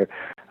up our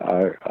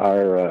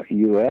our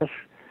U.S.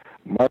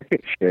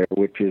 market share,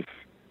 which is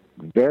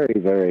very,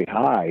 very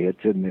high.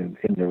 It's in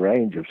the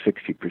range of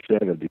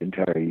 60% of the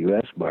entire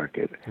U.S.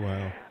 market.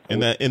 Wow!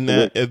 And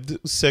that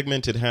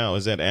segmented how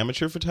is that?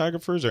 Amateur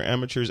photographers or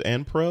amateurs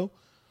and pro?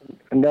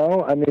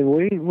 No, I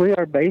mean we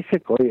are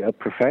basically a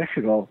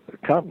professional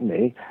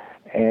company,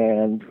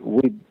 and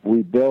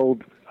we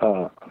build.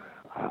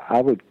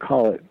 I would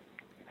call it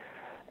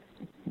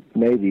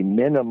maybe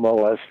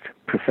minimalist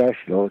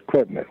professional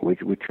equipment.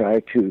 We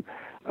try to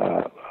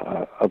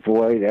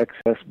avoid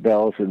excess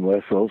bells and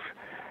whistles,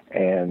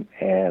 and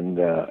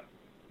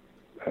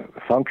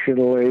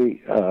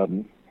functionally,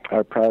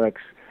 our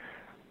products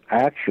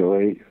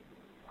actually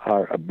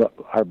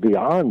are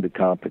beyond the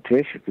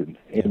competition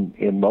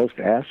in most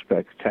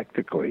aspects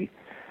technically.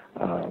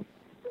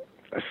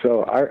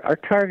 So our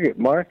target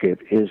market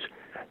is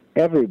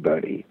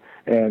everybody,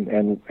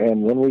 and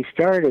when we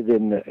started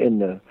in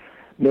the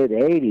mid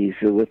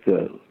 '80s with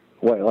the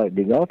White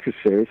Lightning Ultra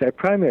series, our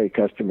primary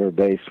customer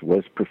base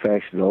was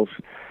professionals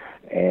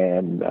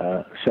and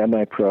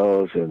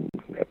semi-pros and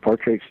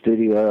portrait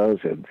studios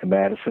and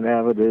Madison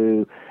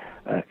Avenue,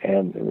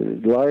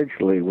 and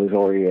largely was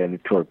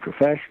oriented toward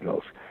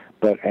professionals.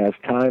 But as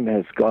time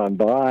has gone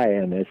by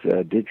and as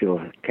digital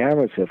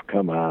cameras have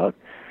come out,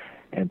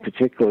 and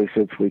particularly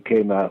since we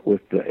came out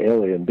with the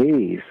Alien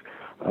Bees,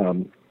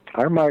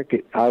 our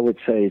market, I would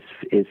say,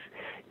 is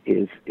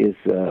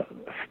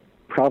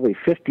probably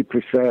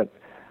 50%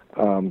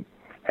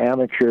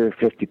 amateur,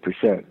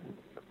 50%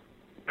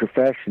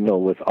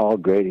 professional, with all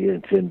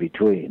gradients in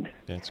between.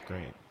 That's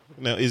great.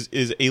 Now,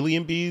 is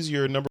Alien Bees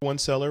your number one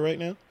seller right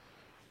now?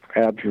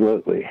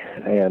 Absolutely.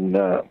 And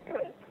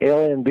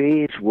Alien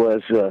Bees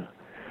was,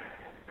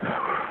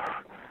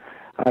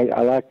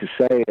 I like to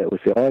say, it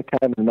was the only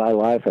time in my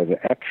life I've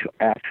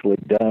actually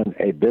done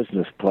a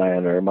business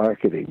plan or a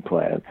marketing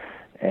plan.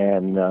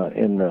 And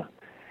in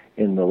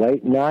the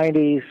late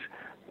 90s,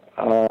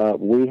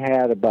 we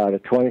had about a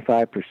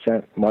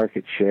 25%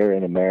 market share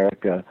in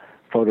America.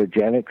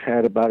 Photogenics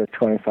had about a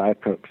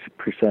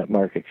 25%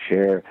 market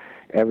share.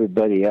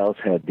 Everybody else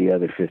had the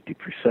other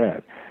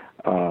 50%.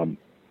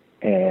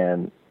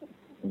 And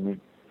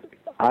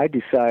I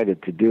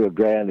decided to do a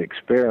grand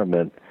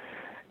experiment,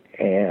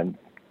 and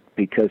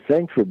because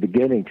things were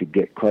beginning to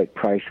get quite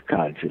price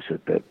conscious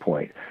at that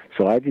point.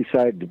 So I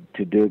decided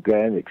to do a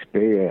grand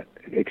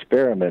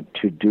experiment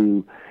to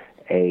do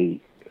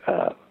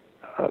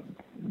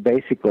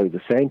basically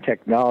the same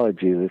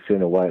technology that's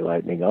in a White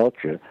Lightning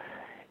Ultra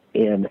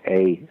in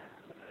a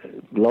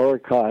lower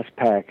cost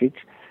package.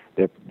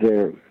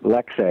 They're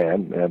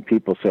Lexan, and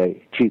people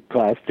say cheap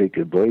plastic,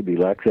 and believe me,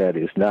 Lexan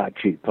is not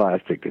cheap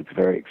plastic. It's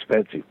very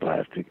expensive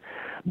plastic.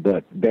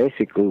 But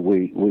basically,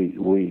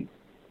 we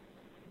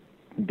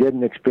did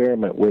an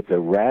experiment with a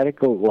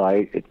radical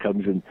light. It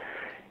comes in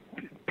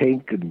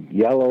pink and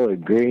yellow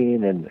and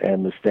green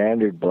and the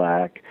standard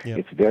black. Yep.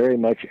 It's very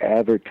much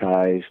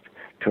advertised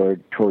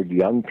toward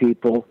young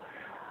people,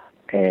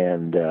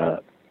 and the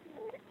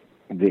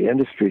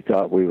industry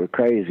thought we were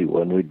crazy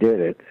when we did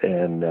it.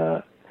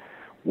 And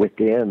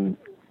within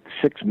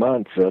 6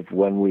 months of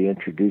when we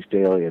introduced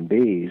Alien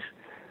Bees,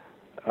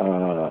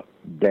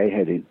 they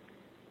had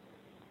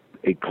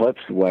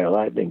eclipsed the White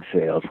Lightning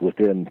sales.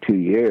 Within 2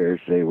 years,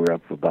 they were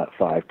up about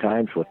 5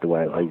 times what the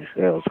White Lightning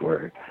sales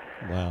were.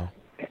 Wow.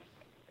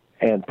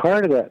 And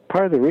part of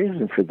the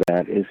reason for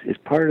that is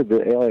part of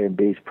the Alien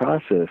Bees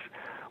process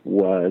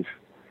was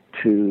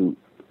to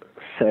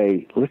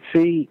say, let's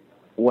see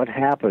what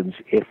happens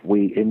if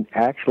we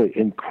actually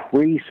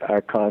increase our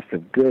cost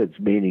of goods,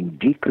 meaning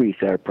decrease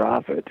our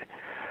profit,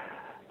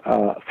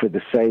 for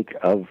the sake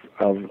of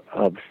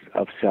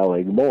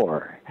selling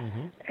more.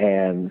 Mm-hmm.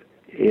 And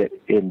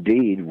it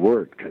indeed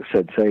worked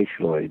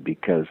sensationally,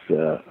 because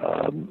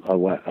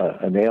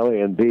an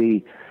Alien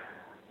Bee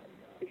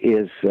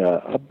is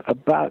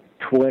about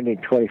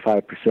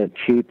 20-25%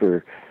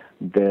 cheaper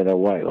than a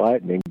White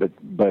Lightning,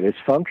 but it's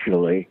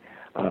functionally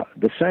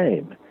the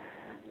same.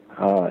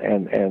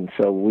 And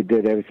so we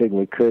did everything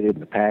we could in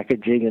the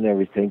packaging and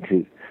everything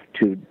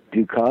to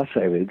do cost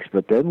savings.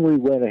 But then we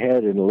went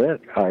ahead and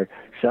let our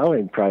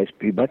selling price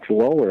be much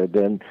lower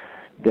than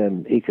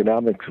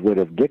economics would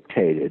have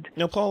dictated.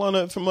 Now, Paul,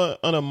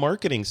 on a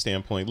marketing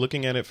standpoint,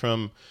 looking at it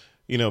from,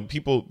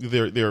 people,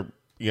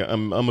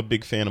 I'm a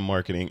big fan of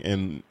marketing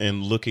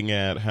and looking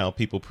at how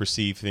people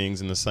perceive things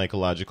and the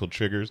psychological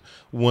triggers.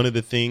 One of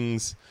the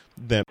things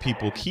that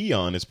people key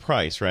on is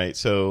price, right?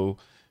 So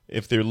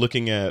if they're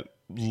looking at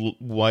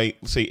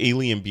say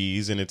Alien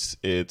Bees, and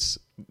it's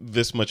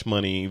this much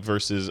money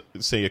versus,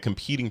 say, a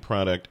competing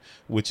product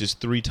which is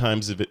 3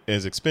 times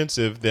as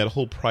expensive, that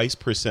whole price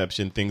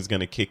perception thing's going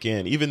to kick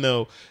in. Even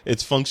though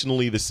it's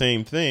functionally the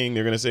same thing,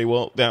 they're going to say,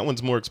 well, that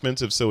one's more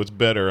expensive, so it's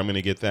better, I'm going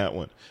to get that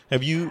one.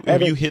 Have you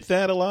hit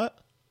that a lot?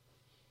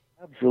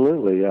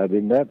 Absolutely. I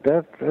mean, that's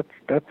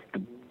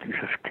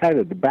kind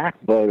of the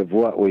backbone of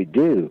what we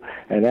do.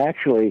 And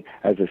actually,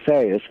 as I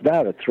say, it's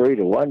not a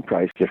 3-to-1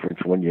 price difference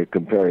when you're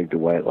comparing to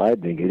White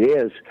Lightning. It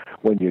is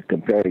when you're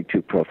comparing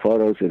to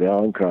Profotos and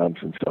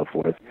Elenchroms and so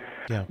forth.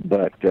 Yeah.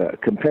 But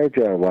compared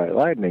to our White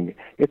Lightning,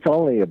 it's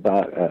only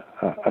about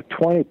a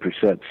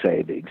 20%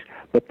 savings.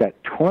 But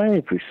that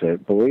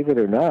 20%, believe it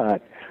or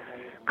not,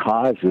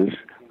 causes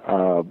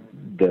the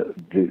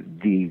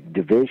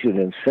division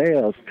in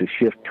sales to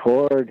shift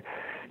toward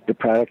the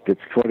product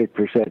that's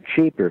 20%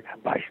 cheaper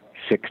by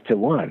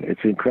 6-to-1.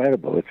 It's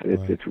incredible.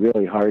 It's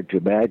really hard to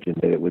imagine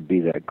that it would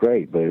be that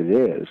great, but it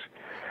is.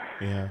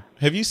 Yeah.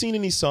 Have you seen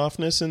any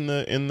softness in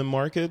the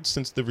market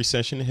since the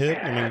recession hit?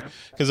 I mean,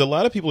 because a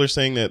lot of people are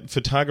saying that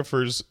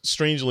photographers,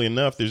 strangely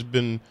enough, there's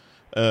been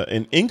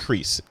an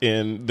increase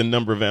in the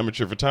number of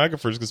amateur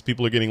photographers because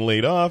people are getting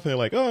laid off, and they're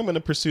like, "Oh, I'm going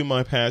to pursue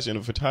my passion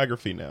of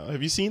photography now."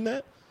 Have you seen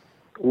that?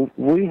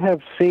 We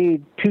have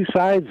seen two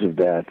sides of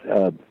that.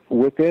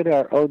 Within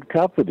our own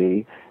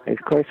company, of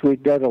course,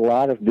 we've done a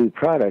lot of new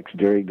products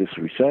during this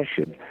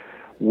recession.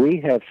 We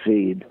have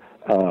seen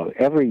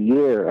every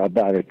year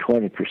about a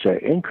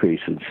 20%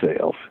 increase in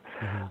sales.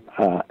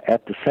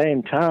 At the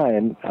same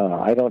time,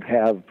 I don't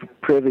have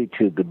privy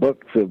to the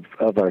books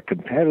of our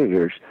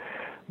competitors,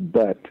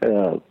 but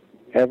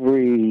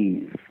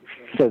every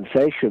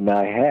sensation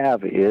I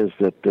have is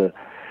that the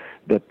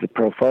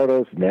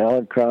Profotos and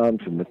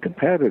Elenchroms and the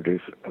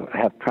competitors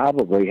have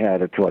probably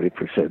had a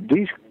 20%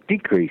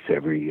 decrease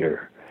every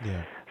year.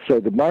 Yeah. So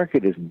the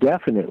market is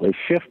definitely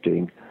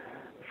shifting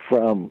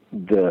from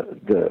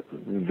the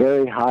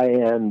very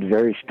high-end,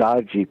 very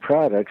stodgy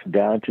products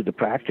down to the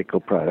practical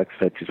products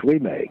such as we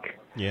make.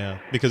 Yeah,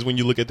 because when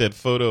you look at that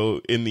photo,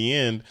 in the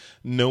end,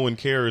 no one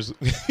cares,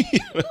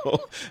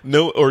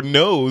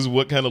 knows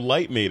what kind of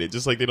light made it.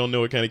 Just like they don't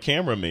know what kind of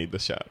camera made the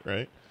shot,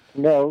 right?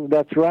 No,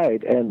 that's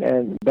right,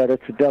 but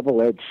it's a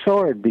double-edged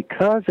sword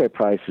because their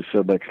price is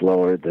so much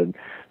lower than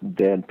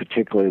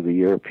particularly the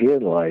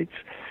European lights.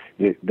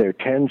 There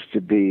tends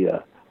to be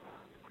a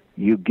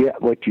you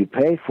get what you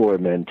pay for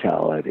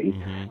mentality,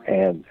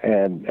 and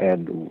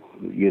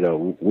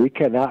we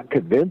cannot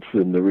convince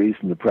them the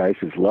reason the price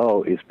is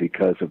low is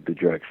because of the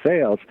direct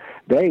sales.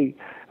 They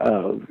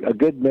a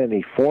good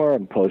many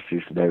forum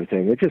posters and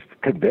everything are just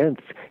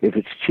convinced if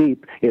it's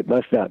cheap it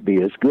must not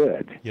be as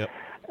good. Yep.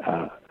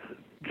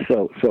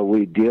 So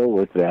we deal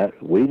with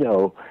that. We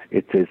know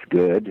it's as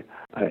good,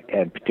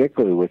 and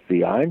particularly with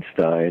the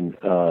Einstein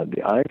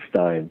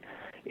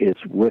is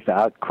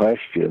without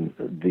question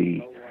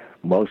the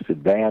most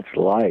advanced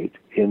light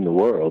in the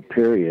world,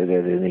 period,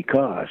 at any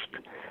cost.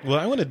 Well,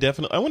 I want to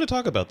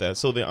talk about that.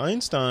 So the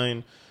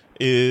Einstein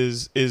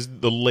is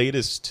the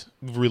latest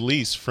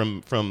release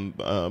from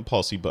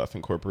Paul C. Buff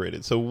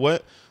Incorporated. So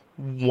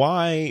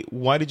why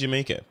did you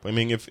make it? I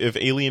mean, if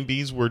Alien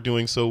Bees were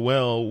doing so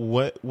well,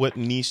 what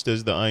niche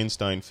does the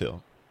Einstein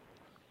fill?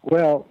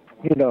 Well,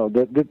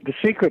 the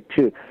secret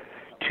to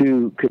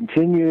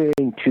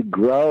continuing to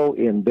grow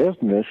in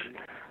business,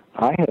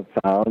 I have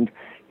found,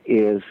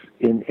 is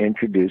in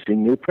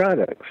introducing new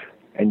products.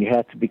 And you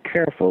have to be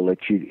careful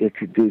that you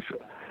introduce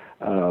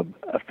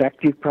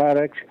effective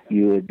products,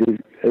 you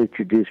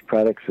introduce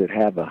products that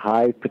have a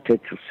high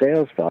potential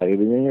sales volume,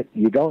 and then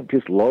you don't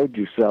just load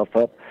yourself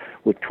up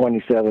with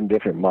 27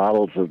 different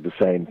models of the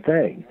same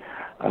thing.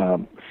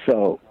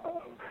 So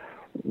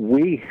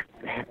we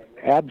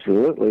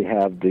absolutely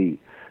have the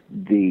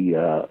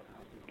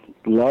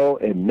low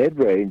and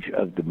mid-range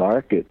of the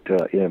market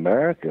in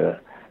America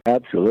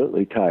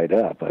absolutely tied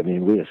up. I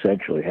mean, we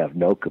essentially have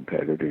no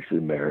competitors in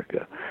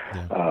America.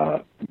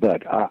 Yeah.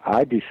 But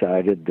I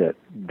decided that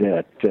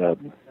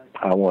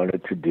I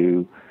wanted to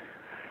do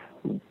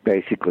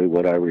basically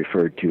what I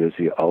referred to as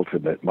the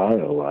ultimate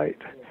monolight.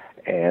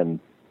 And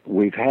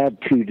we've had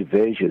two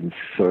divisions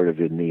sort of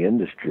in the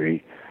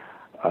industry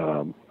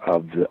of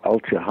the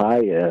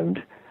ultra-high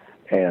end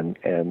and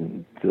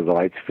the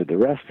lights for the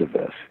rest of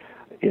us.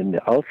 In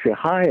the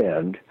ultra-high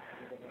end,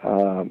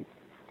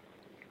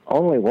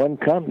 only one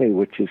company,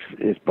 which is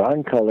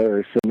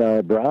Broncolor or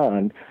Sonara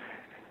Braun,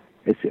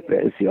 is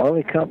the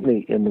only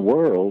company in the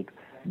world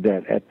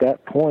that at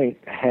that point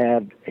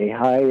had a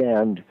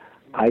high-end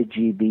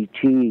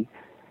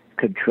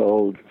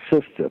IGBT-controlled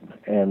system.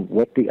 And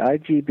what the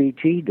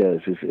IGBT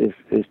does is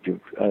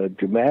a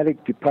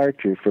dramatic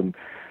departure from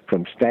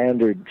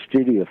standard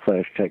studio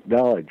flash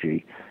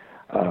technology.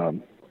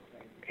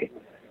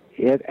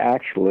 It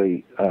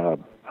actually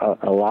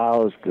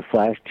allows the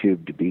flash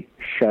tube to be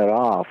shut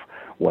off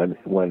when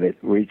it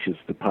reaches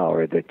the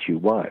power that you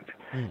want.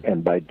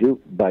 And by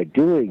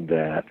doing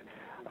that,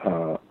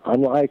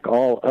 unlike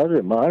all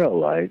other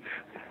monolights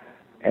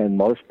and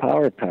most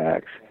power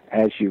packs,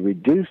 as you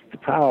reduce the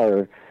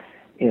power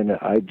in an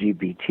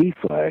IGBT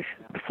flash,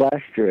 the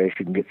flash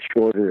duration gets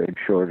shorter and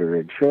shorter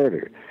and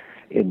shorter.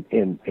 In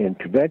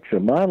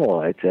conventional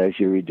monolights, as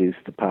you reduce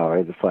the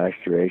power, the flash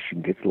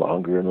duration gets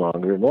longer and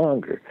longer and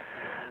longer.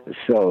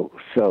 So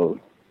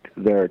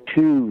there are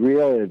two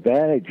real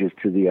advantages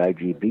to the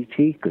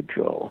IGBT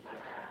control.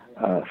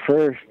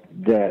 First,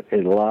 that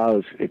it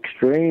allows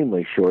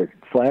extremely short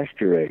flash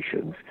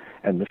durations,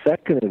 and the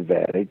second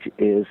advantage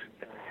is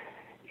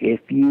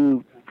if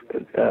you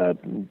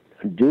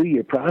do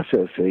your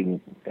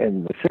processing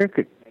and the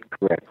circuit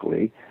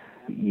correctly,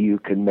 you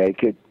can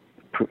make it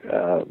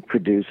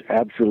produce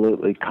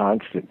absolutely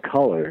constant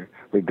color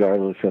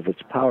regardless of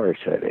its power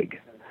setting.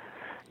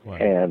 Wow.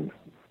 And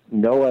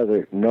no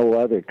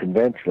other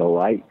conventional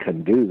light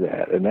can do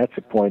that, and that's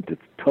a point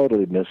that's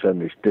totally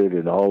misunderstood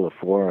in all the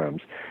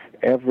forums.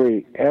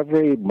 Every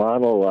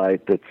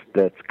monolight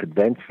that's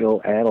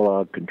conventional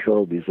analog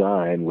control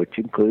design, which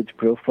includes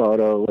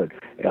Profoto and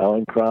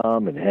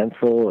Elinchrom and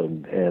Hensel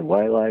and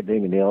White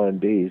Lightning and the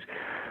LNBs,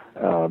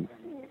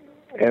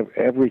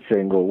 every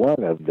single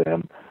one of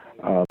them,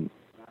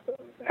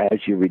 as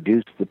you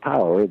reduce the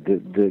power,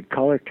 the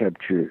color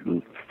temperature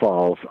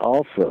falls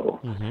also.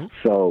 Mm-hmm.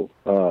 So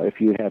if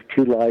you have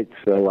two lights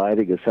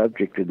lighting a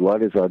subject, and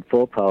one is on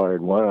full power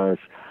and one on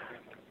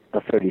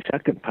a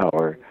 30-second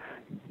power,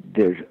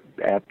 there's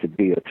apt to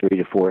be a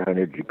 300 to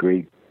 400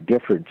 degree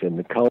difference in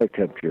the color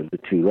temperature of the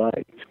two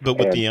lights. But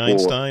with the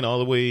Einstein, all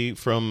the way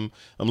from,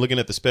 I'm looking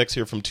at the specs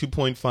here, from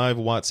 2.5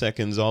 watt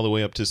seconds all the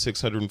way up to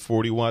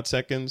 640 watt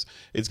seconds,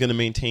 it's going to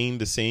maintain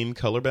the same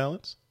color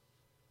balance?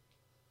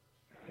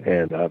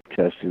 And I've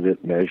tested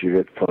it, measured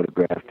it,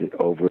 photographed it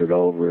over and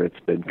over. It's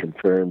been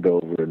confirmed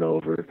over and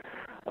over.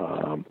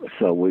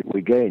 So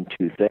we gain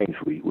two things.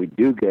 We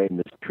do gain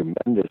this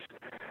tremendous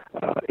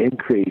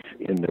increase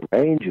in the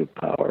range of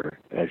power,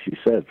 as you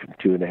said, from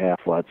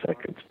 2.5 watt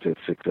seconds to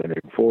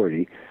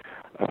 640.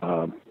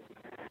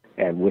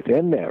 And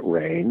within that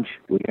range,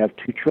 we have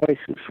two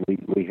choices.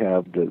 We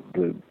have the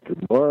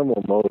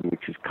normal mode,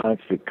 which is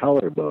constant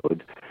color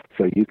mode.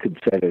 So you can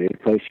set it any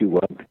place you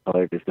want. The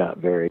color does not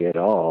vary at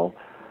all.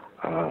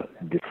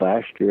 The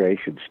flash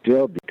duration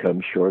still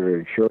becomes shorter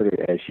and shorter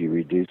as you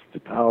reduce the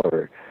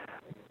power,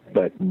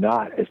 but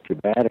not as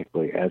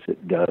dramatically as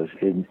it does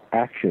in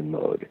action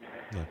mode.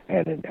 Yeah.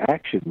 And in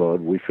action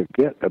mode, we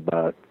forget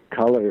about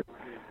color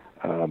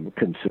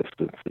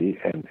consistency,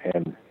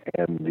 and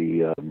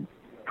the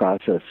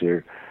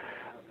processor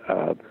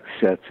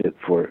sets it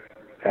for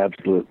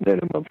absolute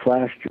minimum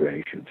flash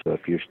duration. So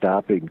if you're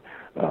stopping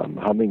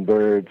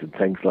hummingbirds and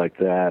things like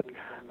that,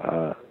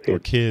 or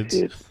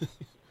kids.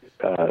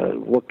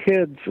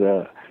 Kids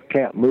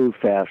can't move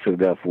fast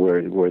enough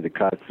where the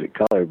constant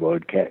color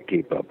mode can't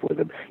keep up with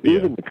them. Yeah.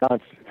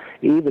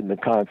 Even the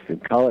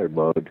constant color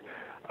mode,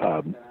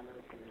 our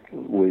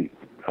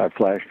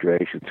flash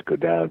durations go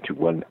down to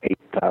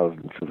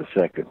 1/8,000th of a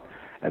second,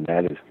 and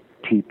that is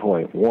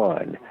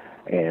T.1.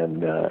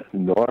 And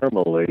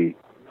normally,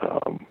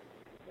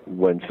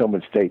 when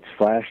someone states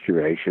flash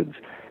durations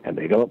and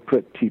they don't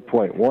put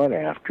T.1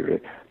 after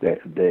it,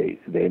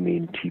 they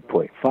mean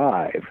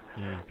T.5.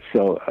 Yeah.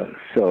 So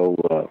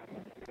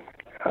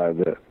the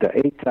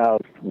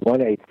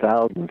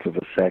 1/8,000th of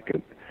a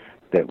second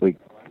that we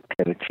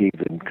can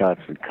achieve in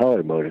constant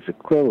color mode is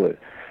equivalent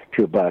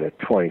to about a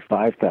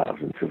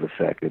 25,000th of a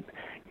second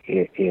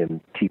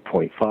in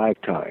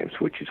T.5 times,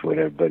 which is what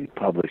everybody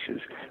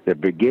publishes. They're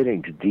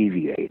beginning to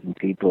deviate, and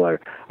people are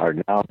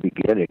now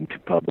beginning to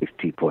publish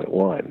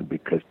T.1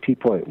 because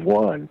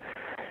T.1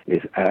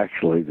 is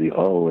actually the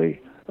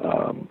only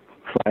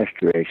flash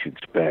duration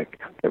spec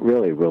that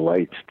really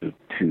relates to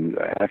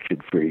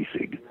action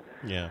freezing.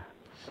 Yeah.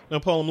 Now,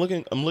 Paul,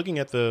 I'm looking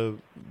at the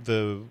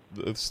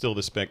still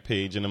the spec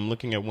page, and I'm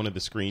looking at one of the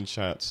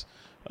screenshots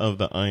of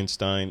the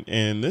Einstein,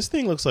 and this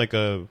thing looks like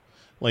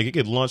it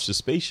could launch the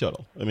space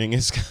shuttle. I mean,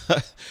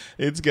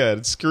 it's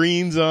got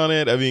screens on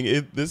it. I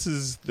mean,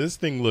 this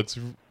thing looks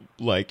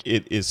like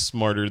it is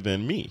smarter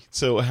than me.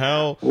 So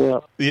how?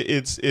 Well,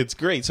 it's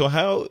great. So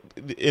how?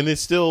 And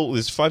it's still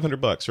is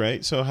 $500,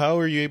 right? So how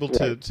are you able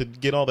to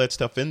get all that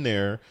stuff in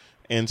there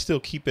and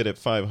still keep it at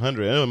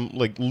 500? I know I'm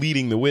like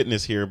leading the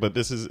witness here, but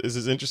this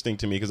is interesting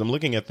to me because I'm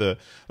looking at it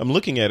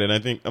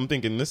and I'm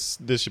thinking this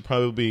should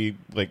probably be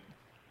like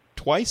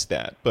twice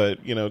that. But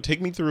take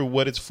me through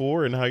what it's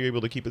for and how you're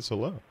able to keep it so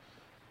low.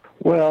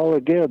 Well,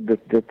 again, the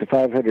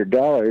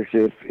 $500.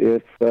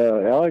 If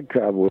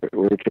Elinchrom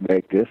were to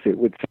make this, it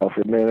would sell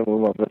for a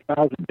minimum of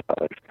 $1,000,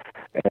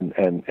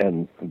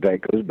 and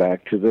that goes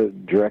back to the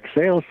direct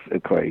sales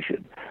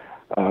equation.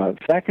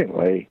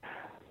 Secondly,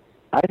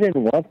 I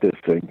didn't want this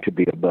thing to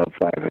be above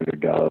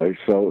 $500,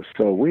 so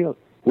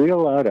we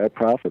allowed our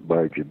profit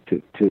margin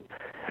to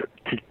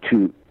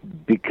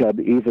become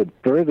even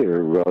further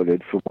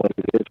eroded from what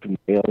it is from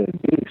the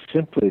LNB,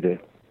 simply to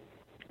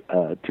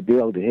be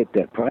able to hit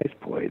that price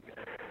point.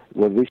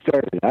 When we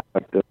started out,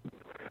 the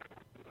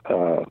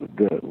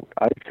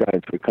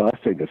Einsteins were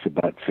costing us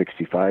about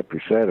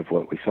 65% of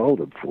what we sold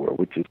them for,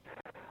 which is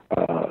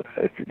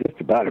it's just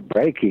about a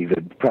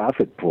break-even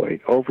profit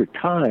point. Over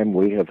time,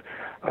 we have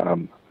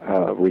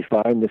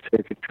refined the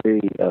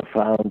circuitry,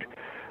 found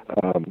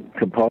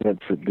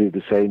components that do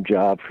the same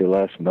job for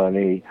less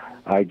money.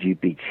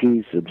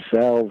 IGBTs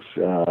themselves,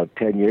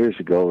 10 years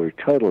ago, were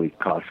totally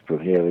cost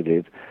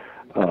prohibitive,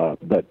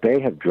 but they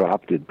have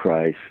dropped in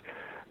price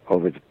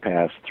over the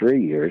past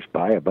 3 years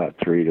by about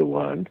 3 to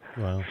 1.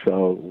 Wow.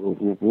 So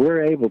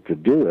we're able to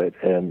do it,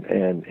 and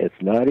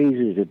it's not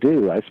easy to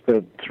do. I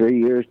spent 3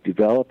 years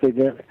developing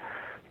it.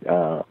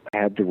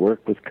 Had to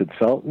work with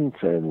consultants,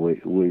 and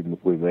we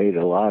made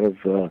a lot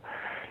of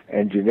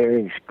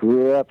engineering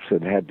screw-ups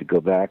and had to go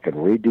back and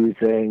redo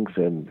things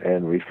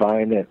and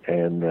refine it.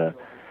 And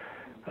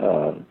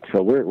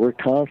so we're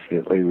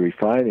constantly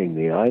refining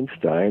the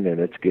Einstein, and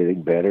it's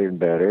getting better and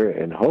better,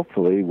 and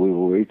hopefully we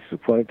will reach the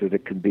point that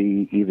it can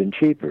be even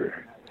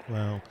cheaper.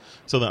 Wow.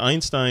 So the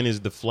Einstein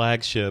is the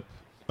flagship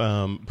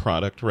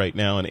product right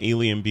now, and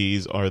Alien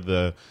Bees are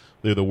they're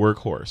the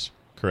workhorse,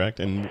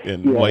 correct? And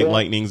White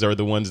Lightnings are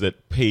the ones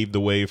that paved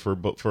the way for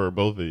both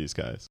of these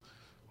guys.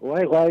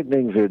 White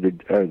Lightnings are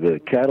the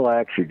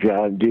Cadillacs or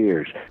John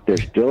Deeres. They're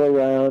still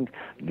around.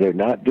 They're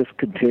not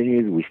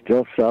discontinued. We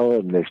still sell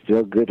them. They're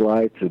still good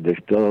lights, and they're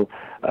still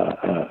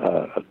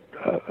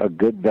a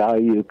good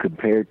value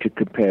compared to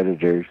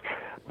competitors.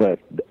 But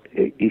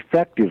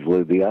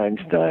effectively, the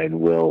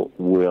Einstein will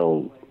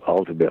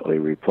ultimately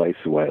replace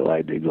the White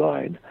Lightning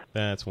line.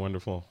 That's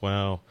wonderful.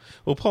 Wow.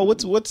 Well, Paul,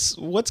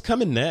 what's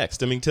coming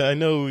next? I mean, I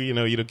know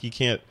you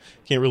can't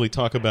really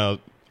talk about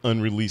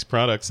unreleased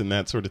products and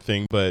that sort of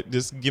thing, but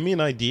just give me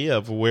an idea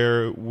of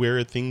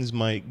where things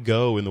might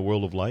go in the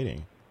world of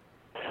lighting.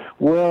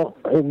 Well,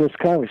 in this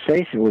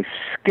conversation, we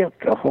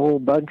skipped a whole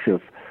bunch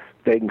of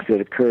things that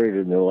occurred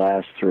in the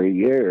last 3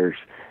 years,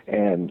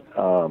 and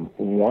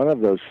one of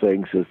those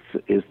things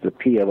is the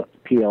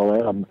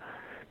PLM,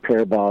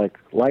 parabolic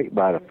light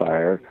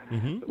modifier,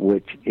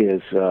 which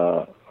is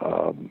a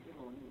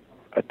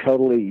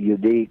totally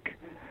unique.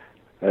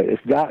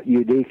 It's not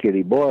unique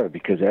anymore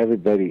because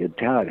everybody in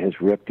town has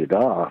ripped it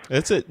off.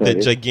 That's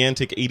that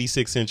gigantic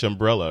 86-inch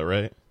umbrella,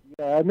 right?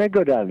 Yeah, and they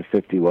go down to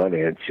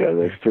 51-inch.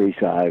 There's 3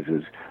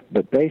 sizes,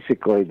 but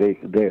basically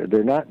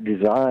they're not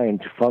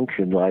designed to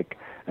function like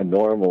a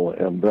normal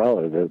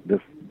umbrella.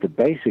 The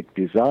basic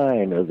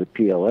design of the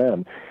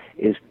PLM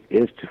is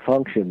to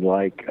function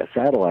like a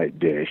satellite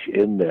dish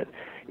in that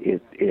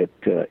it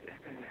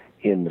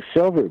in the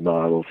silver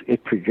models,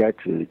 it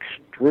projects an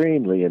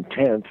extremely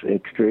intense,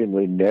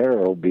 extremely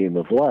narrow beam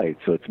of light.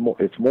 So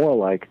it's more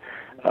like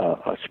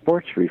a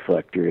sports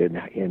reflector in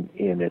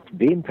its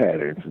beam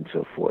patterns and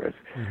so forth.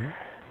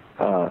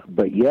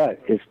 But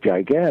yet it's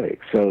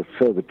gigantic. So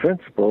the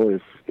principle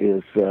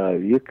is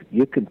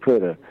you can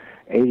put a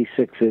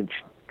 86-inch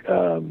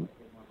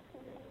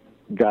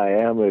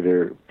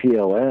diameter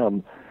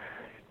PLM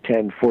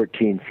 10,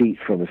 14 feet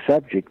from a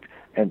subject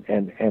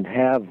and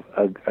have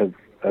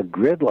a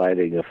grid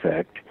lighting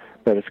effect,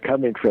 but it's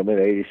coming from an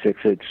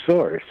 86-inch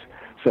source.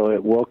 So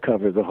it will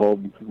cover the whole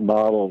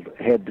model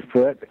head to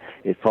foot.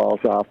 It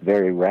falls off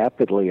very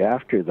rapidly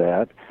after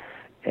that,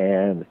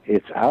 and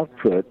its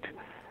output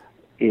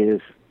is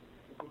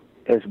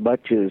as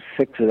much as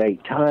 6 and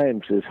 8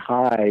 times as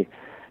high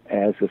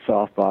as a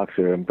softbox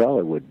or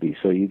umbrella would be.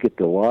 So you get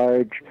the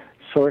large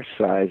source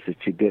size that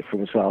you get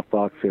from a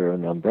softbox or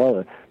an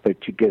umbrella,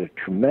 but you get a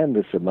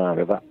tremendous amount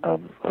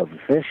of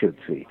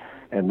efficiency.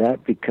 And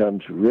that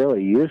becomes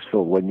really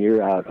useful when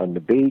you're out on the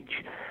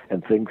beach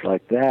and things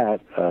like that,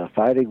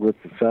 fighting with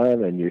the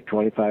sun, and you're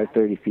 25,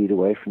 30 feet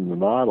away from the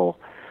model,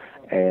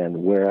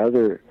 and where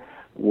other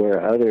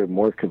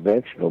more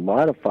conventional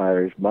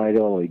modifiers might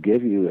only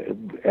give you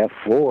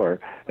F4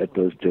 at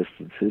those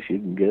distances, you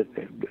can get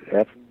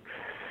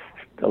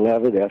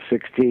F11,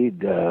 F16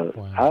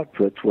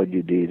 outputs when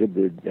you need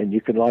them, and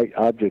you can light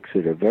objects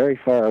that are very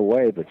far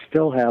away but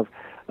still have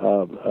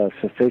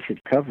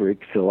sufficient coverage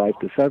to light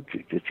the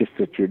subject. It's just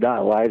that you're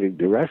not lighting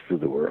the rest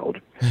of the world.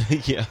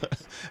 Yeah,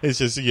 it's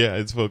just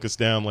it's focused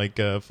down like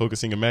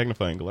focusing a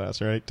magnifying glass,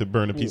 right, to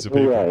burn a piece of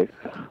paper.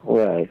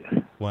 Right.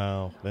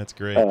 Wow, that's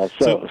great.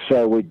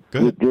 So we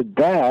did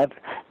that,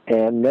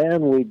 and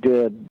then we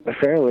did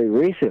fairly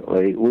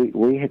recently.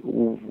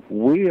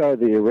 We are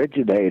the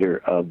originator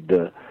of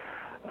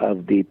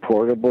the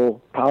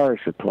portable power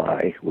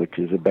supply, which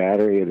is a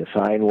battery and a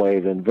sine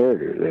wave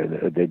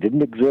inverter. And they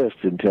didn't exist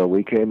until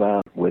we came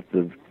out with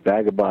the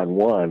Vagabond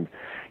 1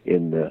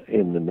 in the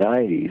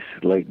 90s,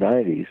 late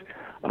 90s.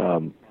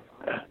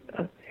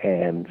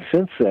 And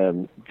since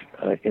then,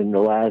 in the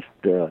last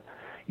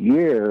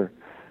year,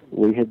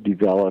 we have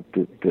developed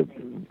the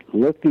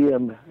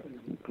lithium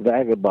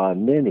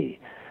Vagabond Mini,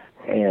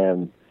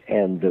 and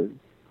the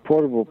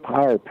portable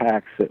power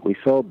packs that we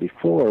sold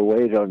before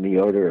weighed on the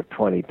order of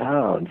 20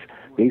 pounds.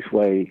 These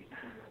weigh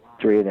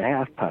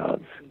 3.5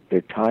 pounds.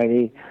 They're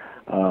tiny,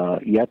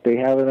 yet they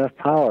have enough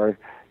power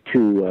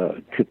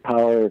to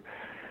power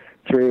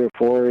 3 or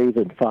 4,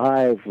 even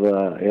 5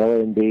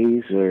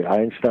 LNBs or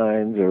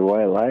Einsteins or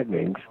White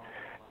Lightnings,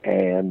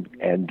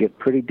 and get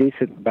pretty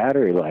decent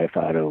battery life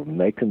out of them.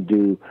 They can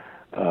do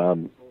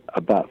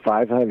about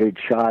 500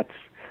 shots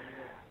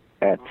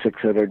at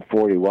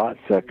 640 watt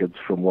seconds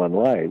from one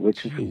light,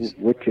 which is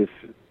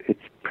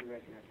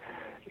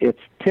it's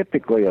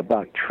typically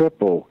about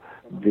triple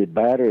the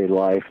battery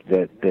life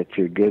that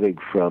you're getting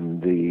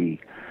from the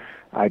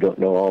I don't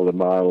know all the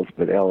models,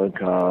 but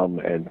L&Com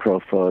and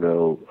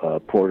ProPhoto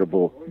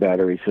portable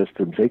battery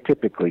systems, they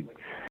typically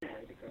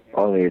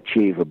only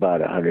achieve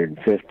about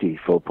 150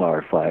 full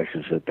power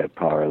flashes at that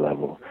power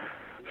level.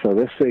 So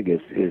this thing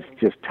is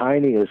just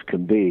tiny as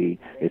can be.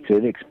 It's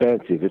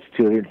inexpensive. It's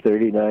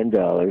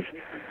 $239.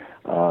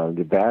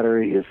 The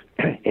battery is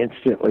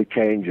instantly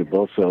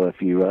changeable, so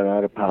if you run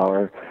out of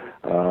power,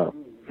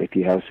 if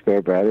you have a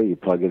spare battery, you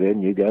plug it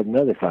in, you got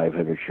another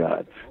 500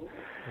 shots.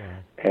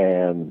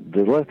 And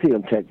the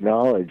lithium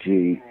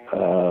technology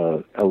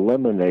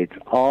eliminates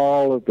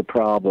all of the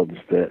problems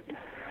that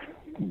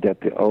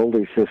the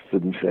older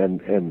systems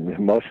and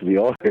most of the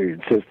older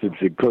systems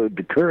include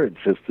the current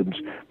systems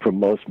from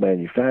most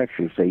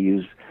manufacturers. They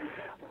use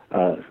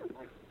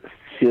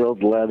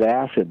sealed lead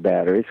acid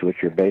batteries,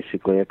 which are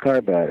basically a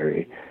car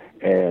battery,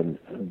 and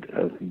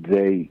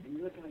the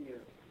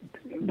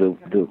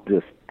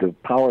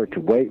power to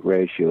weight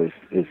ratio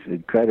is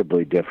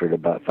incredibly different,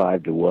 about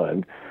 5 to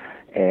 1,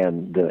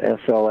 and the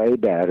SLA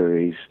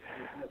batteries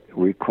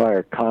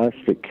require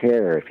constant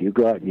care. If you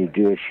go out and you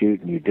do a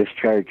shoot and you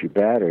discharge your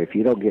battery, if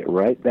you don't get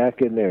right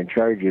back in there and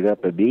charge it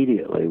up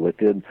immediately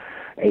within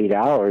 8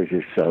 hours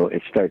or so,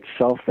 it starts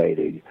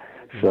sulfating.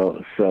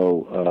 So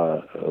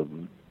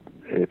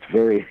it's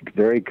very,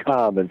 very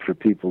common for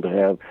people to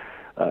have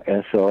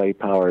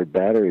SLA-powered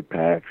battery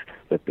packs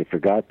that they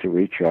forgot to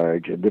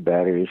recharge, and the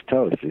battery is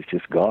toast. It's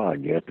just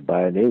gone. You have to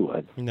buy a new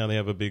one. Now they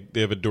have a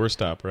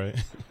doorstop, right?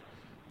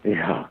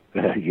 Yeah,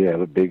 you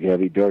have a big,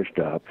 heavy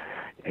doorstop,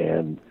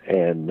 and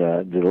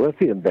the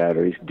lithium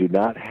batteries do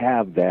not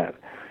have that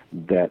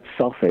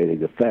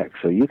sulfating effect.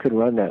 So you can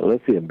run that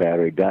lithium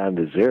battery down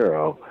to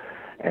zero,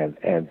 and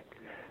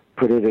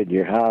put it in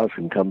your house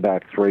and come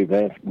back 3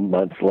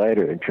 months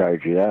later and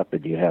charge it up,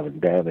 and you haven't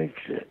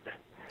damaged it.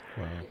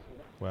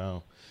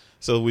 Wow.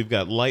 So we've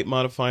got light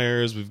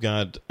modifiers, we've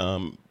got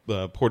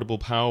portable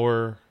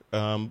power.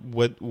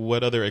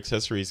 What other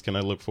accessories can I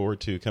look forward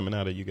to coming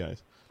out of you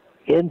guys?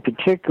 In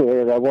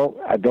particular, and I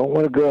don't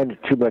want to go into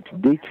too much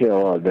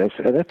detail on this,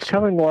 and it's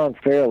coming along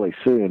fairly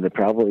soon,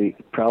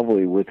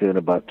 probably within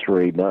about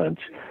 3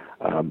 months.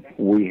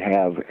 We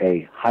have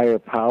a higher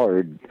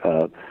powered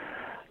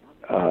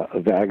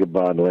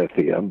Vagabond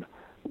lithium,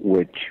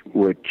 which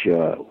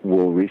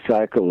will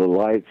recycle the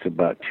lights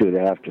about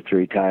 2.5 to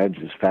 3 times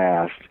as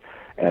fast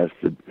as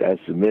the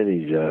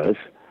Mini does.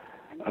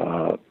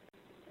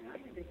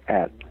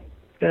 At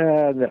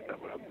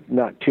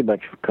not too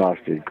much of a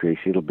cost increase.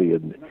 It'll be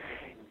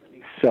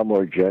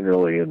somewhere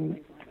generally in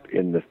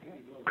the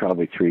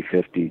probably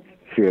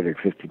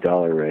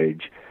 $350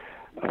 range.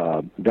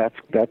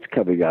 That's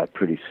coming out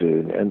pretty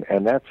soon,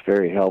 and that's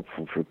very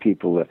helpful for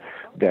people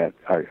that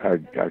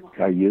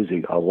are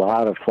using a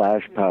lot of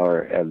flash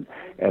power and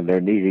they're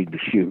needing to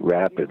shoot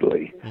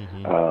rapidly.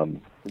 Mm-hmm.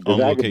 The On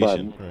Vagabond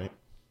location, right?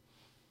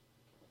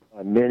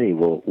 Mini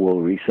will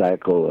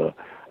recycle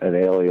an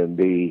Alien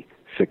B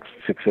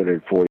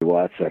 640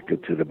 watt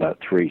seconds in about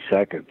 3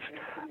 seconds.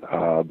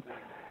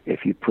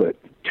 If you put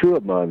 2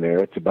 of them on there,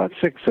 it's about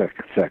 6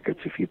 seconds.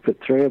 If you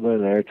put 3 of them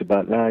in there, it's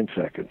about 9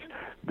 seconds.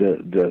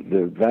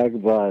 The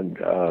Vagabond,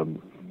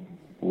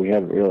 we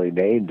haven't really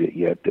named it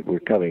yet, that we're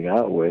coming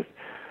out with,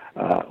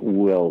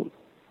 will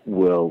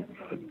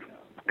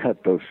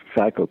cut those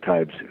cycle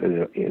times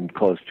in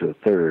close to a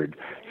third.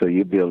 So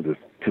you'll be able to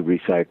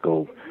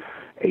recycle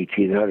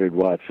 1,800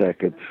 watt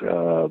seconds,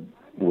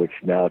 which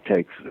now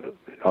takes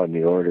on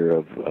the order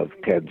of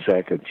 10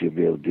 seconds. You'll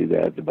be able to do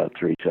that in about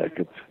 3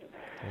 seconds.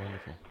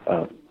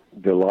 Wonderful.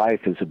 The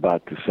life is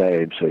about the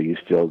same, so you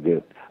still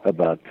get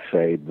about the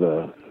same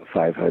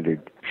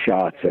 500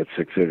 shots at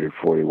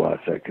 640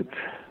 watt seconds.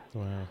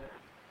 Wow.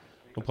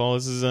 Well, Paul,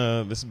 this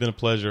has been a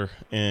pleasure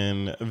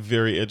and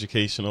very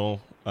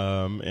educational.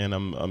 And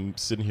I'm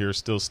sitting here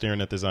still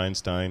staring at this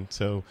Einstein.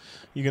 So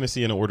you're going to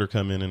see an order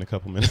come in a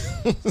couple minutes.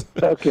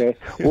 Okay.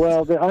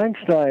 Well, the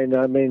Einstein,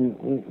 I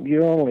mean,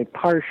 you only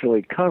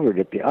partially covered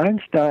it. The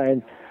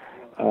Einstein,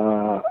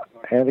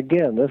 and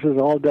again, this is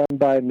all done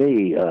by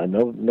me.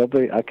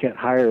 Nobody, I can't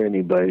hire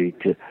anybody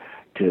to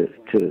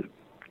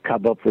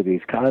come up with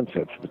these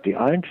concepts. But the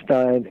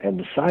Einstein and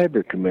the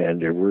Cyber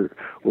Commander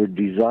were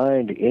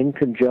designed in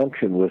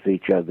conjunction with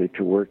each other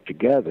to work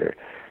together.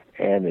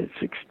 And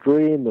it's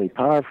extremely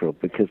powerful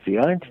because the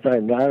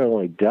Einstein not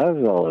only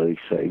does all of these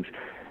things,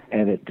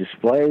 and it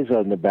displays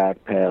on the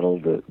back panel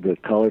the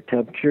color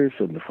temperatures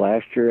and the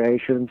flash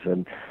durations,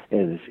 and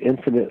is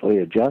infinitely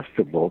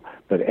adjustable,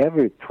 but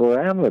every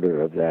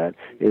parameter of that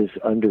is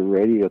under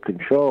radio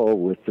control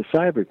with the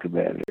Cyber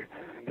Commander.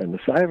 And the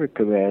Cyber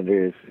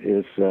Commander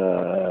is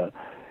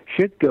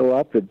should go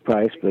up in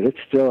price, but it's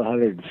still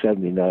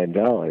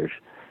 $179.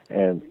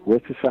 And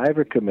with the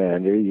Cyber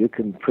Commander, you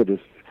can put as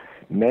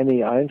many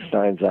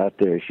Einsteins out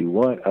there as you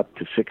want, up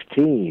to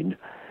 16,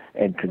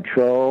 and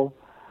control,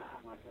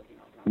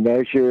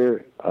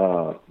 measure,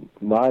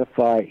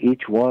 modify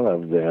each one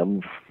of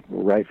them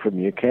right from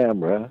your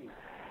camera,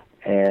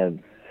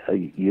 and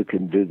you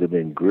can do them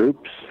in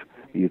groups.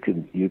 You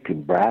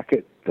can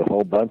bracket the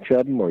whole bunch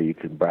of them, or you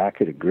can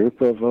bracket a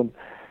group of them,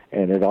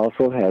 and it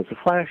also has a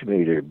flash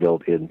meter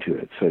built into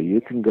it. So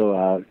you can go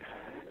out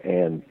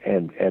and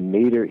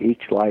meter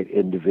each light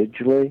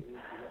individually,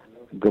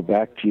 go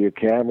back to your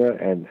camera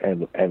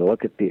and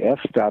look at the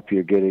f-stop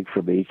you're getting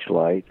from each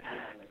light.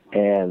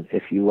 And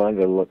if you want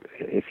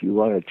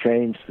to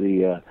change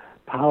the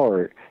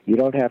power, you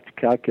don't have to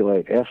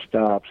calculate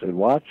f-stops and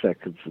watt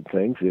seconds and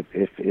things.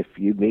 If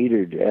you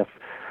metered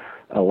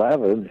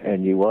f11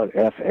 and you want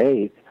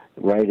f8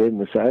 right in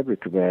the Cyber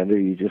Commander,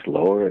 you just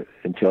lower it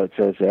until it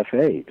says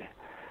f8.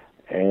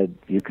 And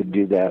you could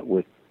do that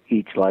with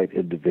each light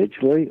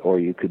individually, or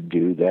you could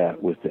do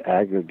that with the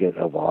aggregate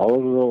of all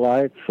of the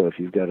lights. So if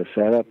you've got a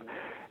setup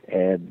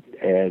and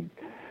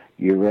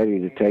you're ready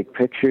to take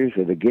pictures,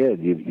 and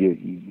again,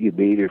 you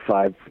meter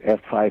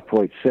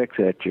f5.6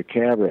 at your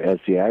camera as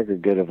the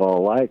aggregate of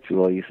all lights.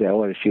 Well, you say, I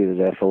want to shoot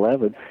at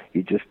f11.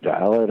 You just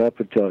dial it up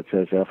until it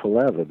says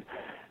f11.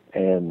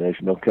 And there's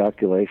no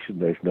calculation.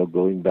 There's no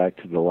going back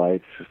to the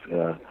lights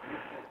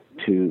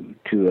to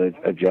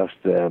adjust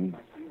them.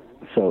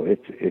 So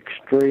it's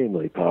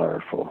extremely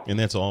powerful. And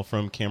that's all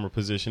from camera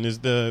position. Is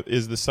the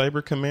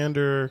Cyber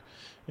Commander,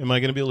 am I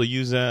going to be able to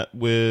use that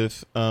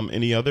with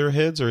any other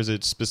heads, or is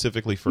it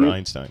specifically for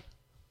Einstein?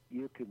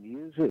 You can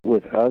use it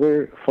with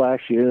other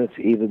flash units,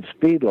 even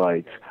speed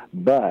lights,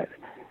 but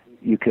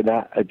you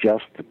cannot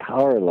adjust the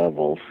power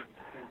levels,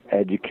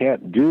 and you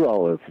can't do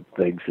all of the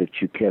things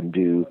that you can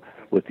do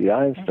with the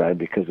Einstein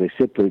because they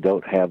simply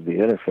don't have the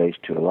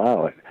interface to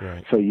allow it.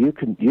 Right. So you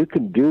can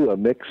do a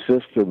mixed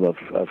system of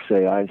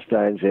say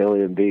Einstein's,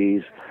 Alien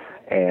B's,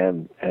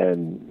 and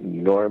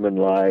Norman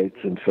lights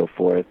and so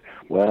forth.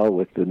 Well,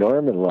 with the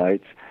Norman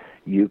lights,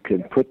 you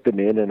can put them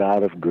in and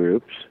out of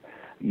groups.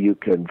 You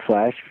can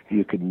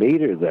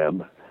meter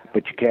them,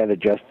 but you can't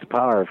adjust the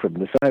power from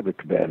the Cyber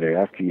Commander.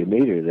 After you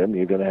meter them,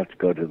 you're going to have to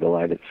go to the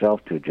light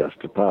itself to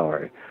adjust the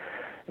power.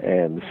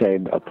 And the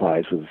same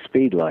applies with the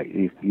speed light.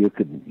 You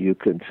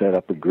can set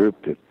up a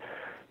group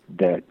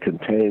that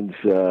contains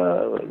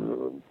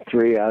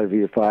 3 out of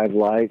your 5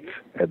 lights,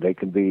 and they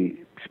can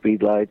be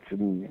speed lights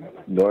and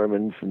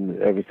Normans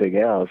and everything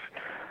else,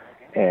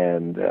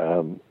 and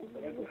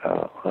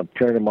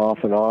turn them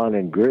off and on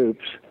in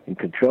groups and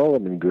control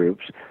them in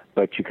groups.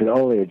 But you can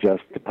only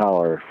adjust the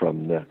power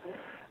from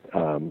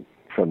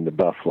the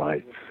buff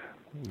lights.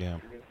 Yeah.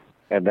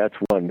 And that's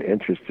one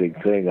interesting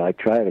thing. I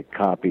try to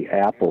copy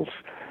Apple's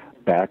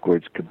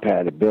backwards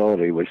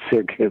compatibility, which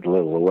they're getting a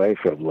little away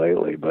from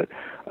lately. But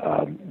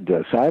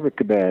the Cyber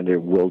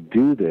Commander will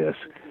do this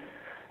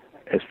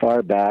as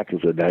far back as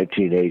the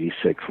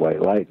 1986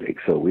 White Lightning.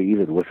 So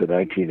even with the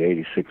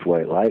 1986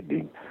 White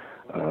Lightning,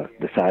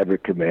 the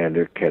Cyber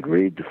Commander can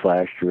read the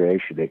flash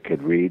duration, it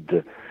can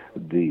read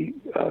the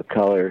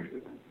color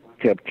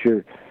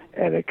temperature,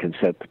 and it can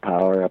set the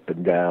power up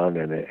and down,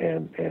 and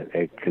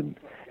it could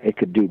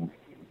do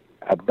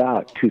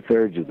about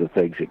 2/3 of the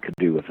things it could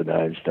do with an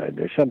Einstein.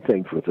 There's some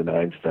things with an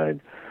Einstein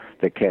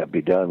that can't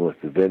be done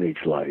with the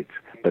vintage lights,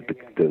 but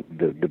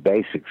the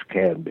basics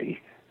can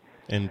be.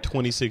 And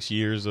 26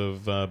 years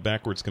of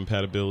backwards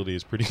compatibility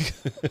is pretty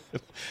good.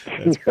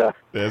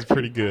 That's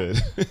pretty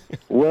good.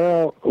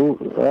 Well,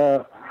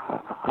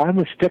 I'm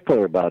a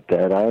stickler about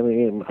that. I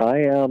mean,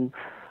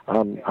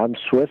 I'm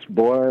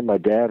Swiss-born. My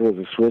dad was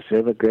a Swiss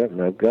immigrant,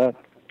 and I've got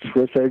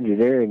Swiss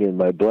engineering in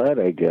my blood,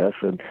 I guess,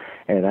 and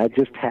I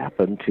just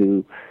happen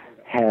to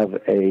have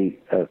a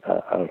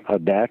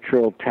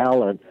natural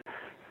talent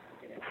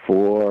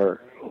for,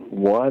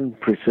 one,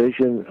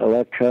 precision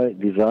electronic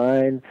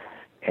design,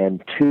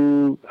 and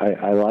two,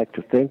 I like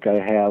to think I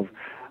have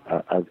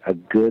a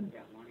good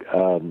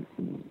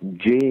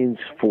genes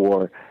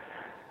for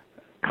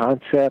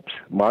concepts,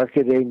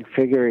 marketing,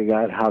 figuring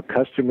out how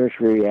customers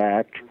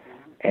react.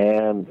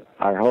 And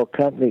our whole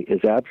company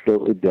is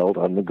absolutely built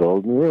on the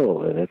golden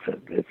rule, and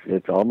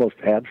it's almost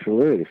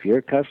absolute. If you're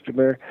a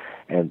customer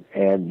and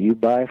you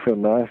buy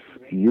from us,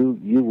 you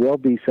will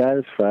be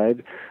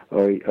satisfied,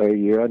 or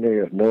you're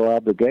under no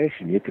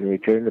obligation. You can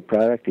return the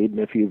product even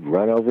if you've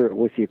run over it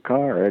with your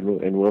car,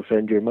 and we'll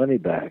send your money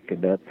back.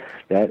 And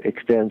that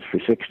extends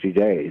for 60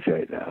 days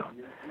right now.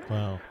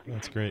 Wow,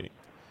 that's great.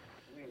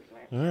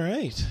 All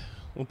right.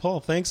 Well, Paul,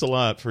 thanks a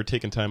lot for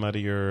taking time out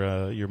of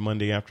your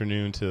Monday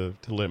afternoon to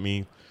let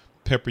me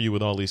pepper you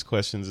with all these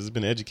questions. It's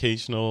been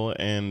educational,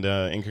 and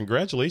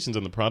congratulations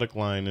on the product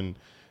line,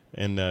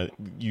 and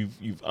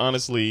you've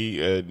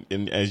honestly,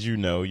 and as you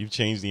know, you've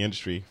changed the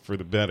industry for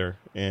the better,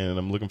 and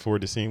I'm looking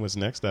forward to seeing what's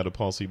next out of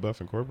Paul C.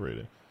 Buff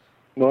Incorporated.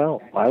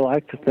 Well, I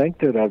like to think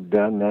that I've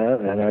done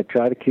that, and I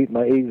try to keep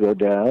my ego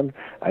down.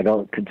 I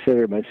don't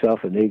consider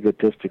myself an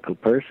egotistical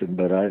person,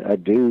 but I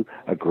do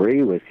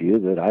agree with you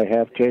that I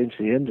have changed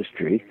the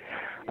industry.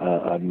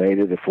 I've made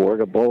it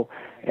affordable,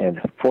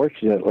 and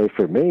fortunately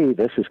for me,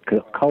 this has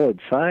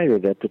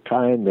coincided at the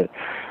time that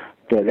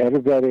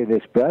everybody and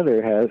his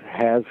brother has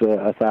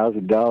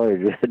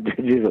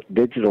 $1,000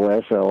 digital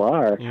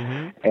SLR,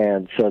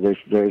 and so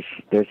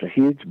there's a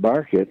huge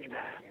market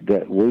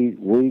that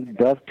we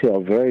dovetail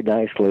very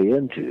nicely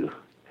into.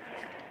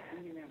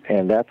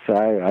 And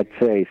I'd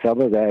say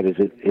some of that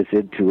is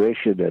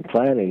intuition and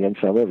planning, and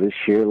some of it is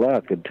sheer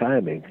luck and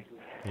timing.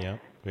 Yeah.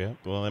 Yeah.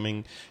 Well, I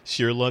mean,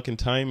 sheer luck and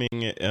timing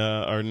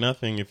are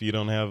nothing if you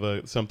don't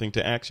have something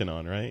to action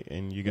on, right?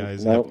 And you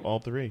guys have all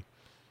three.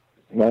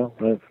 No,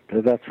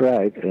 that's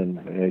right.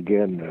 And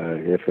again,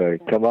 if I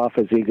come off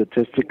as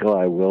egotistical,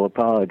 I will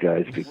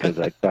apologize because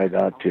I try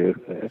not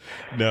to.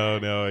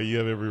 No, you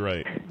have every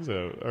right.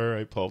 So, all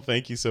right, Paul,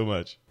 thank you so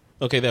much.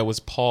 Okay, that was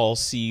Paul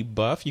C.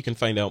 Buff. You can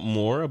find out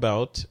more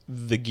about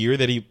the gear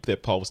that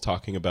Paul was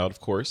talking about,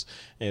 of course,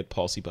 at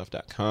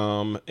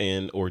paulcbuff.com,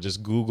 or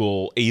just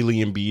Google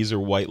alien bees or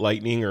white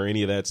lightning or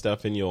any of that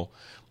stuff, and you'll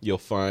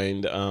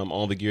find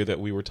all the gear that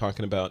we were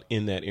talking about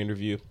in that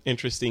interview.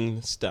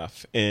 Interesting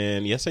stuff.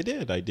 And yes, I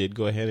did. I did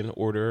go ahead and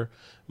order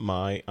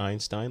my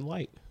Einstein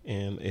Light,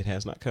 and it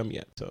has not come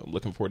yet. So I'm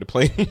looking forward to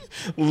playing.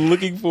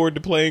 Looking forward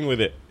to playing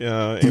with it. And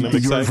I'm excited.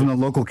 Did you order from the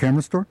local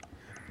camera store?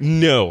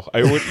 No,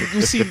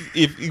 you see,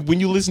 when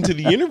you listen to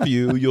the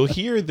interview, you'll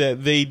hear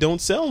that they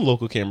don't sell in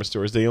local camera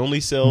stores. They only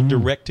sell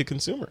direct to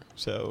consumer.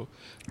 So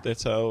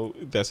that's how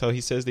he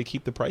says they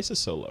keep the prices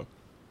so low.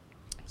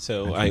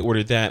 So I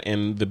ordered that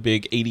and the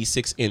big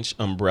 86-inch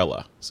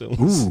umbrella. So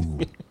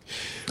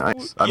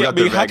Nice.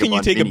 How can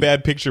you take a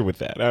bad picture with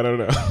that? I don't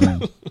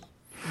know.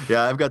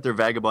 Yeah, I've got their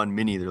Vagabond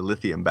Mini, their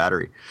lithium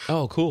battery.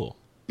 Oh, cool.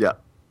 Yeah.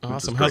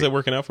 Awesome. How's that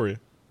working out for you?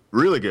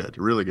 Really good.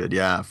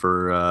 Yeah,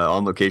 for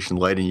on-location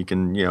lighting, you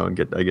can, I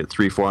get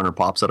 300-400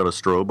 pops out of a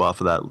strobe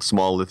off of that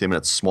small lithium, and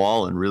it's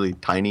small and really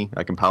tiny.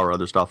 I can power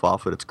other stuff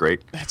off it. It's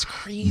great. That's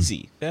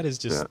crazy. That is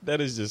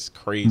just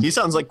crazy. He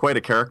sounds like quite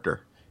a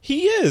character.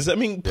 He is. I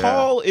mean,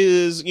 Paul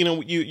is.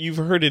 You've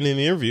heard it in an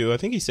interview. I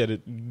think he said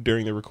it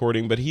during the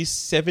recording, but he's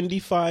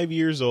 75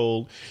 years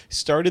old.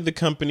 Started the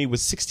company with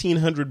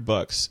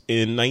 $1,600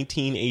 in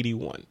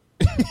 1981.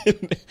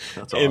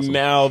 That's awesome. And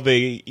now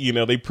they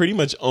pretty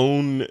much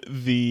own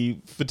the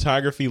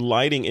photography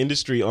lighting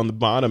industry on the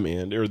bottom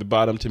end, or the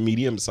bottom to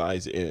medium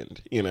size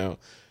end,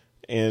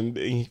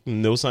 and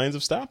no signs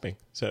of stopping.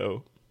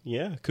 So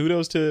yeah,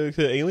 kudos to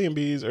Alien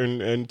Bees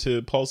and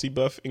to Paul C.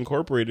 Buff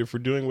Incorporated for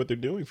doing what they're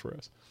doing for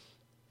us.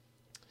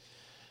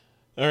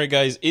 All right,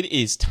 guys, it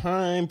is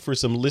time for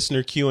some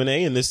listener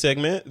Q&A in this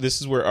segment.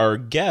 This is where our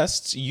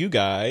guests, you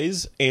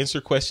guys,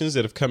 answer questions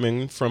that have come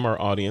in from our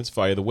audience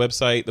via the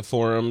website, the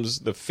forums,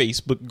 the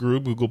Facebook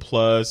group,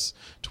 Google+,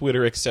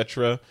 Twitter,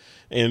 etc.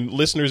 And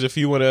listeners, if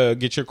you want to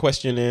get your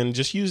question in,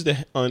 just use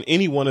on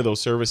any one of those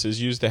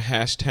services, use the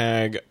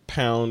hashtag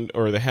 #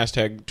 or the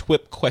hashtag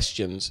TWIP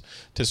questions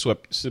to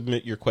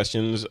submit your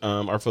questions.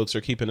 Our folks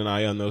are keeping an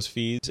eye on those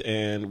feeds,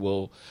 and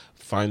we'll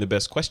find the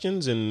best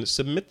questions and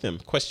submit them.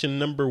 Question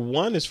number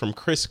 1 is from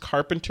Chris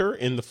Carpenter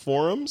in the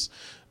forums.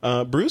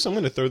 Bruce, I'm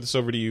going to throw this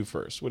over to you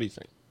first. What do you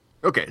think?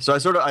 Okay, so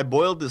I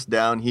boiled this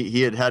down.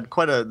 He had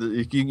quite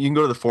you can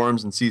go to the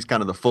forums and see kind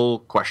of the full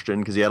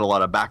question because he had a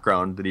lot of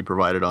background that he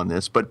provided on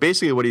this. But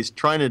basically what he's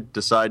trying to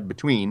decide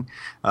between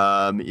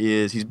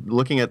is he's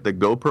looking at the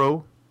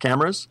GoPro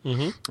cameras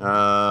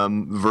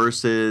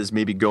versus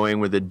maybe going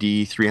with a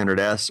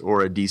D300S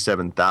or a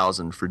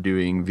D7000 for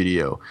doing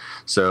video.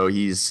 So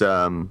he's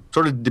sort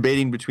of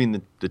debating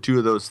between the two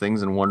of those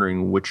things and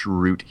wondering which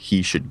route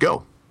he should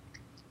go.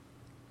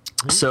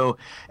 So,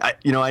 I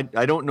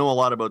don't know a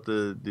lot about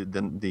the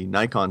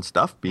Nikon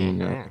stuff,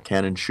 being a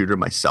Canon shooter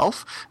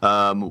myself,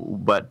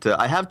 but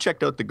I have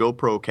checked out the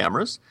GoPro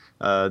cameras.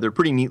 They're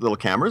pretty neat little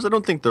cameras. I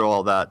don't think they're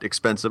all that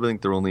expensive. I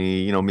think they're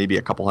only, maybe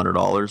a couple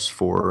 $100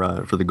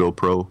 for the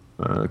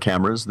GoPro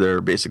cameras. They're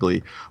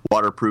basically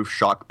waterproof,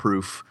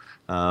 shockproof.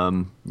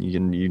 You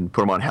can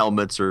put them on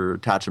helmets or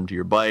attach them to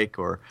your bike.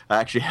 Or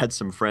I actually had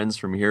some friends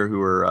from here who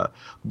were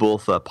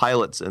both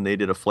pilots, and they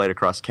did a flight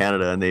across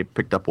Canada, and they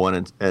picked up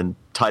one and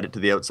tied it to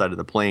the outside of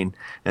the plane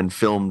and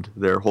filmed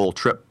their whole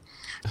trip.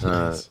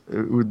 Nice.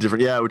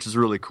 Which is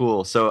really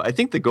cool. So I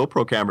think the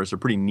GoPro cameras are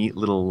pretty neat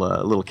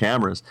little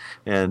cameras,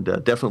 and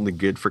definitely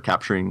good for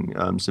capturing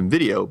some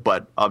video.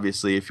 But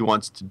obviously, if he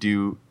wants to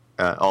do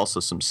also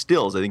some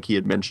stills. I think he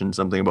had mentioned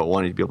something about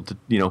wanting to be able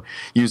to,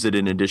 use it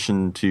in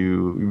addition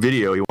to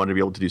video. He wanted to be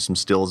able to do some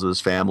stills of his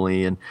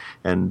family and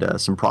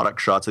some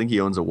product shots. I think he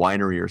owns a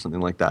winery or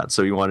something like that.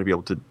 So he wanted to be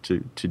able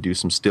to do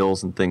some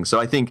stills and things. So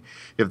I think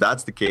if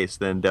that's the case,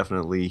 then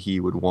definitely he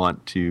would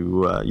want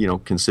to,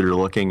 consider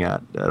looking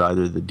at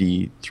either the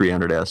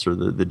D300S or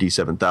the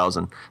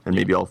D7000. And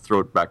maybe I'll throw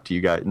it back to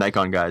you guys,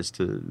 Nikon guys,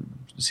 to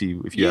see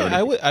if you have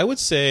any. I would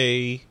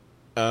say...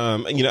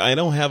 I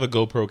don't have a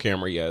GoPro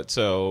camera yet,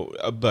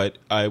 but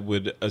I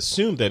would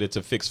assume that it's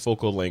a fixed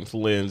focal length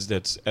lens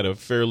that's at a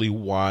fairly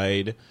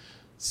wide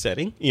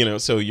setting.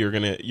 So you're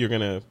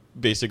gonna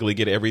basically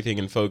get everything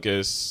in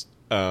focus.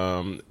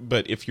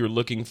 But if you're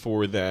looking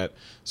for that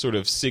sort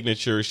of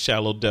signature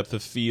shallow depth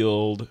of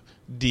field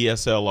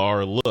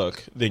DSLR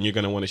look, then you're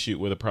going to want to shoot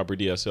with a proper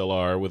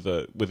DSLR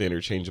with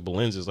interchangeable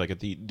lenses like a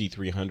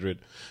D300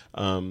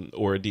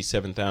 or a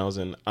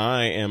D7000.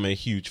 I am a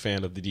huge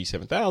fan of the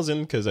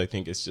D7000 because I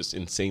think it's just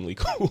insanely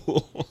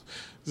cool.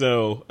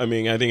 So, I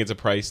think it's a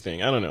price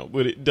thing. I don't know.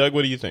 Doug,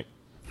 what do you think?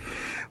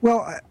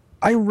 Well,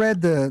 I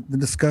read the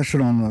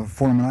discussion on the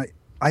forum, and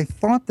I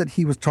thought that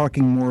he was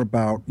talking more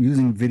about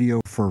using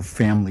video for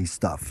family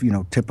stuff,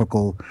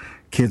 typical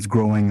kids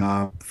growing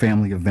up,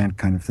 family event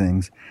kind of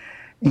things.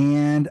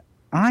 And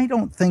I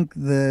don't think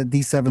the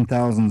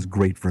D7000 is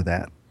great for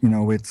that.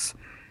 It's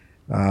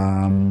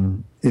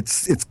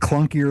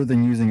clunkier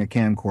than using a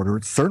camcorder.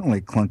 It's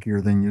certainly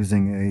clunkier than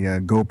using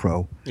a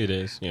GoPro. It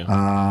is, yeah.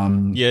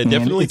 It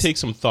definitely takes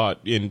some thought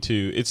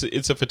into.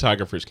 It's a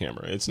photographer's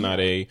camera. It's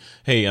not a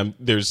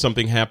there's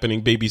something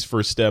happening, baby's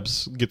first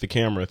steps, get the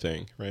camera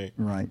thing, right?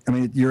 Right. I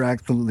mean, you're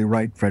absolutely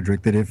right,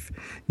 Frederick. That if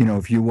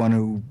you want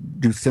to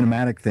do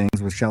cinematic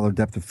things with shallow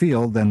depth of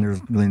field, then there's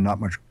really not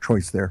much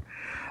choice there.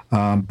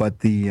 But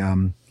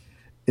in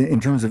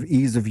terms of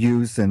ease of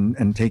use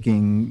and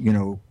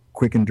taking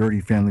quick and dirty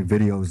family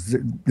videos,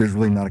 there's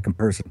really not a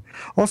comparison.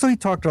 Also, he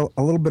talked a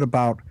little bit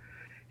about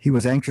he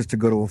was anxious to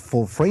go to a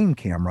full frame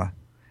camera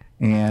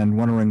and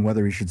wondering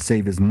whether he should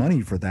save his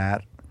money for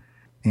that.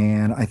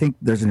 And I think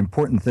there's an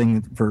important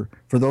thing for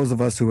those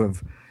of us who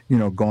have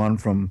gone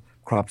from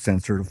crop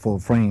sensor to full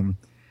frame,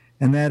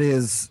 and that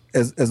is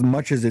as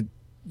much as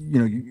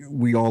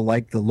we all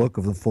like the look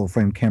of the full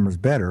frame cameras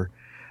better,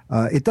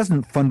 it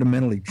doesn't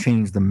fundamentally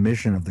change the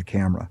mission of the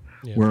camera.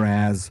 Yeah.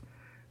 Whereas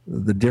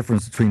the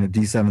difference between a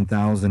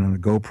D7000 and a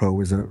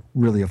GoPro is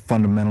really a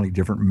fundamentally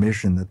different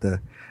mission that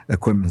the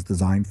equipment is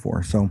designed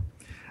for. So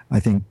I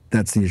think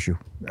that's the issue.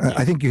 Yeah.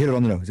 I think you hit it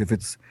on the nose.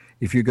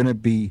 If you're going to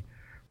be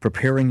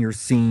preparing your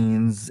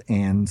scenes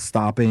and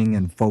stopping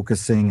and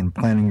focusing and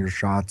planning your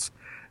shots,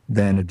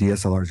 then a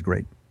DSLR is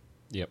great.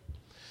 Yep.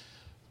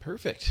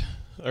 Perfect.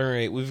 All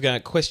right, we've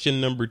got question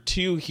number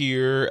 2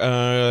 here.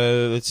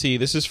 Let's see.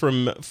 This is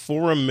from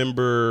forum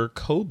member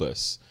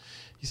Cobus.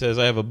 He says,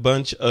 I have a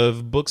bunch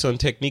of books on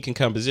technique and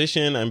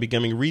composition. I'm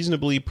becoming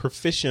reasonably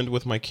proficient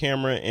with my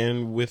camera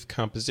and with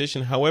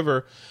composition.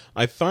 However,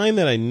 I find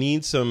that I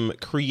need some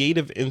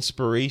creative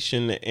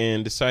inspiration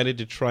and decided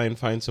to try and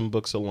find some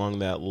books along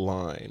that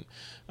line.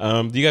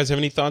 Do you guys have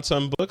any thoughts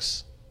on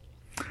books?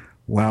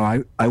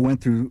 Wow, I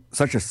went through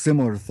such a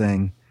similar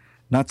thing.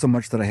 Not so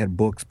much that I had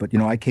books, but,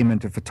 I came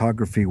into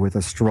photography with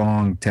a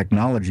strong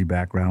technology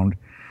background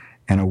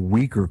and a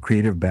weaker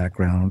creative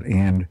background.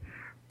 And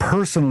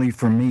personally,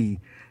 for me,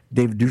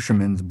 David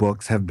Duchemin's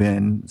books have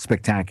been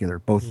spectacular,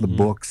 both the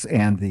books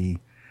and the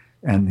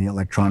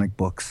electronic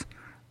books.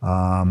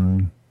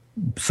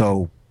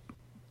 So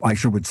I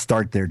would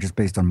start there just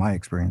based on my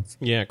experience.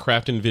 Yeah,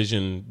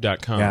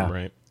 craftandvision.com,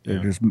 right? They're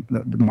just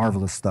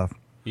marvelous stuff.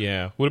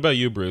 Yeah. What about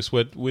you, Bruce?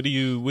 What do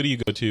you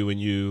go to when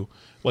you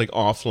like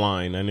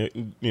offline? I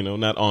know,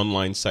 not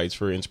online sites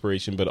for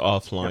inspiration, but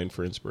offline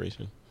for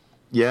inspiration.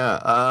 Yeah,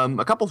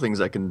 a couple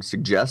things I can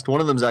suggest. One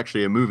of them is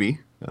actually a movie.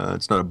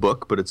 It's not a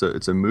book, but it's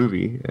a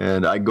movie,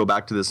 and I go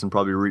back to this and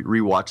probably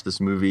rewatch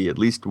this movie at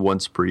least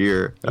once per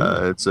year.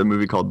 It's a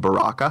movie called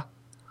Baraka.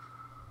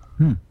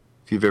 If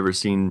you've ever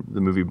seen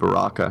the movie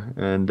Baraka,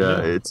 and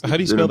it's how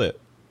do you spell it?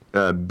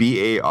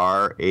 Baraka.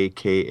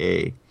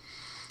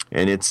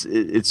 And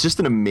it's just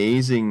an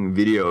amazing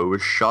video. It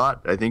was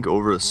shot, I think,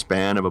 over a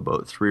span of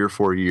about 3 or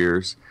 4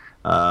 years.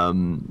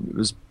 It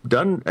was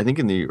done, I think,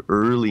 in the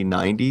early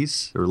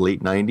 90s or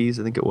late 90s,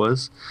 I think it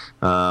was.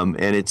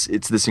 And it's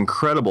this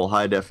incredible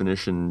high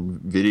definition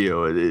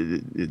video.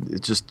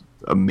 It's just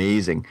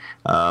amazing.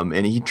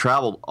 And he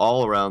traveled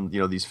all around,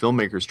 these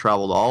filmmakers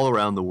traveled all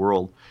around the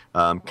world,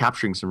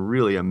 capturing some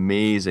really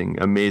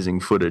amazing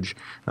footage.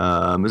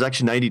 It was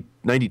actually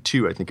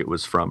 92, I think it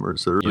was from, or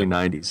so early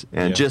 90s.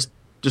 And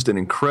just an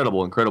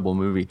incredible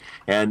movie.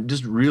 And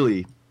just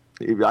really,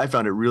 I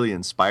found it really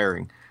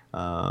inspiring.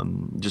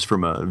 Just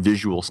from a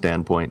visual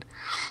standpoint.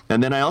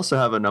 And then I also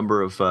have a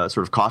number of sort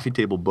of coffee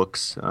table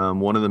books.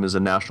 One of them is a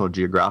National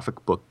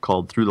Geographic book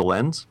called Through the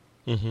Lens.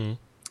 Mm-hmm.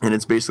 And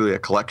it's basically a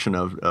collection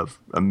of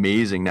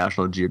amazing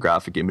National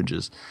Geographic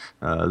images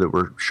that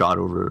were shot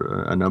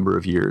over a number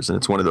of years. And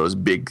it's one of those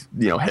big,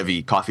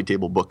 heavy coffee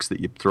table books that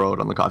you throw out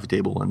on the coffee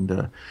table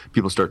and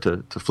people start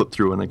to flip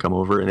through when they come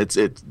over. And it's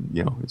a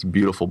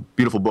beautiful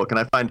book. And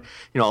I find,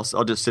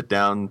 I'll just sit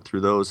down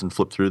through those and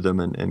flip through them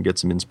and get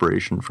some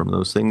inspiration from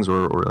those things.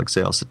 Or like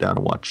say, I'll sit down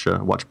and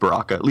watch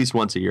Baraka at least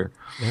once a year.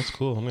 That's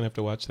cool. I'm going to have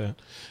to watch that.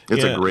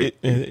 It's a great...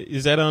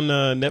 Is that on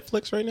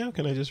Netflix right now?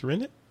 Can I just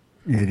rent it?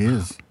 It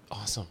is.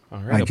 Awesome. All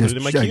right, I'll put it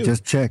in my queue. I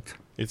just checked.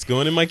 It's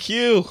going in my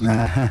queue.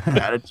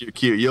 Add it to your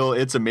queue.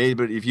 It's amazing,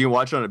 but if you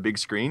watch it on a big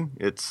screen,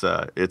 it's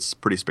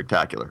pretty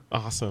spectacular.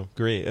 Awesome.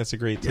 Great. That's a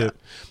great tip.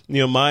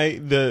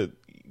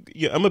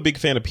 I'm a big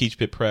fan of Peach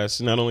Pit Press,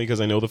 not only because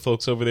I know the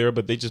folks over there,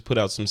 but they just put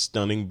out some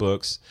stunning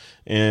books.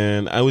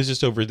 And I was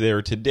just over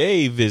there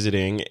today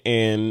visiting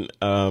and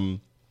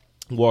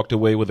walked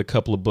away with a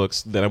couple of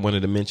books that I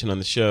wanted to mention on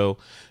the show.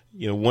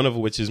 One of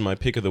which is my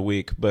pick of the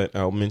week, but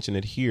I'll mention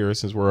it here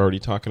since we're already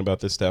talking about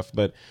this stuff.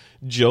 But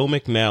Joe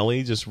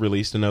McNally just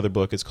released another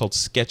book. It's called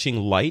Sketching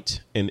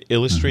Light, an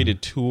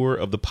illustrated tour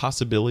of the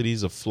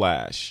possibilities of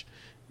Flash.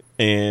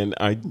 And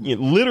I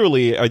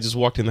just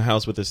walked in the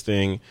house with this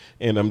thing,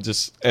 and I'm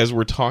just, as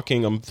we're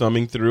talking, I'm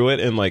thumbing through it,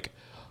 and like,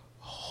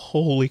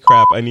 holy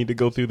crap, I need to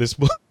go through this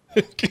book.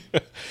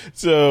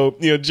 So,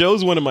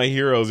 Joe's one of my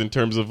heroes in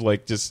terms of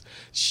like just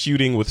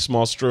shooting with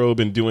small strobe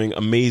and doing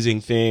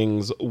amazing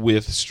things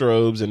with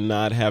strobes and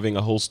not having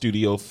a whole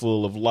studio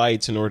full of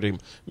lights in order to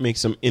make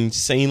some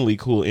insanely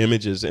cool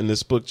images. And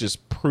this book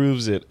just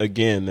proves it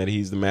again that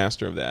he's the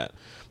master of that.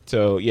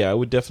 So, yeah, I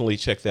would definitely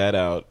check that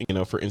out,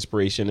 for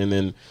inspiration. And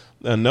then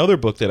another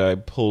book that I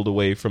pulled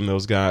away from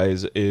those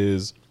guys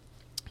is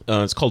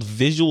it's called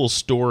Visual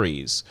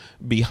Stories,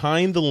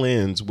 Behind the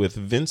Lens with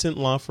Vincent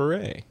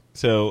LaFerre.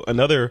 So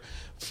another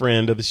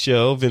friend of the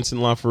show, Vincent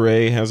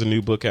LaFerre, has a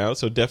new book out,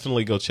 so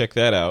definitely go check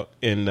that out.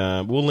 And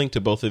we'll link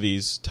to both of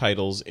these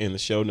titles in the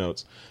show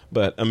notes.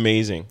 But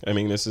amazing. I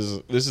mean, this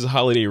is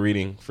holiday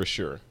reading for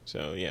sure.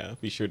 So, yeah,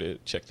 be sure to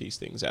check these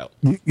things out.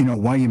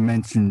 While you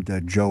mentioned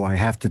Joe, I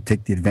have to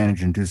take the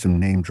advantage and do some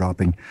name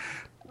dropping.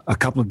 A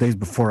couple of days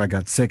before I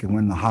got sick and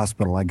went in the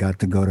hospital, I got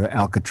to go to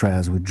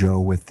Alcatraz with Joe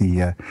with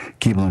the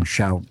Keeble and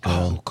Shout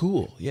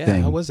cool. Yeah,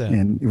 thing. How was that?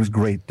 And it was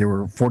great. There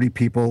were 40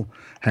 people,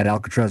 had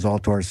Alcatraz all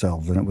to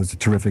ourselves, and it was a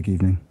terrific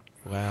evening.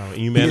 Wow.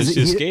 You managed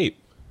to escape.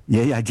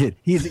 Yeah, I did.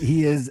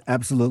 He is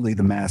absolutely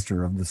the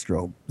master of the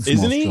strobe.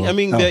 Isn't he? Strobe. I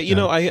mean,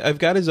 I've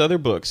got his other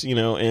books,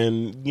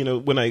 and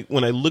when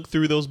I look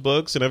through those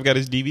books, and I've got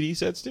his DVD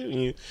sets too,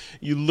 and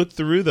you look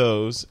through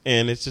those,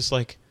 and it's just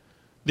like,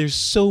 there's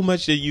so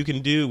much that you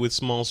can do with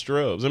small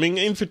strobes. I mean,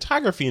 in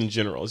photography in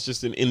general, it's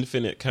just an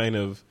infinite kind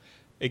of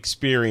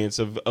experience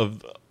of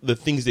the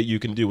things that you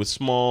can do with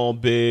small,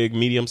 big,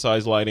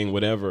 medium-sized lighting,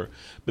 whatever.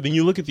 But then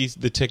you look at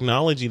the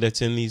technology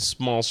that's in these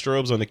small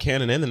strobes on the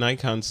Canon and the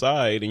Nikon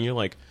side, and you're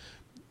like,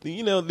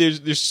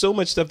 there's so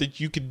much stuff that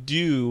you could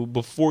do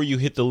before you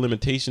hit the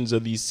limitations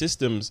of these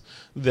systems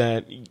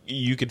that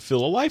you could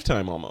fill a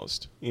lifetime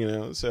almost,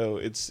 so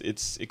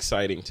it's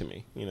exciting to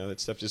me.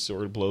 That stuff just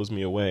sort of blows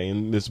me away.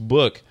 And this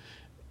book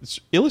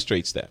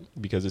illustrates that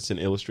because it's an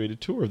illustrated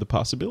tour of the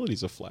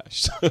possibilities of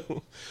Flash.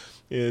 So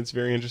it's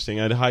very interesting.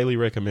 I'd highly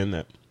recommend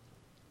that.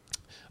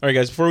 All right,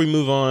 guys, before we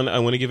move on, I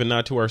want to give a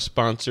nod to our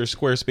sponsor,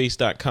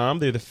 Squarespace.com.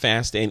 They're the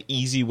fast and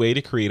easy way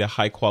to create a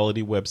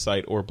high-quality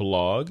website or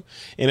blog.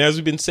 And as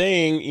we've been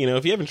saying,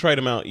 if you haven't tried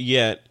them out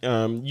yet,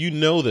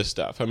 this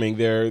stuff. I mean,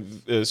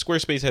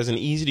 Squarespace has an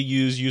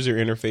easy-to-use user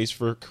interface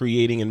for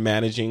creating and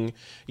managing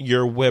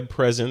your web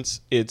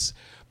presence.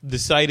 The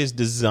site is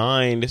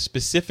designed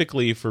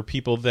specifically for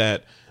people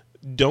that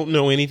don't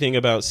know anything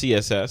about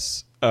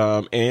CSS.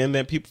 And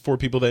that for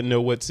people that know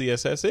what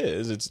CSS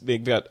is,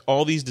 they've got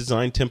all these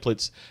design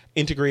templates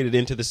integrated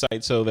into the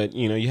site so that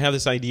you have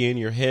this idea in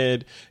your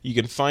head, you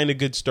can find a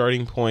good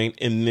starting point,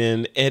 and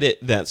then edit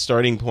that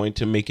starting point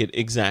to make it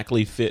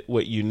exactly fit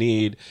what you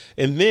need.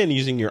 And then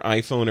using your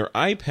iPhone or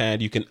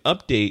iPad, you can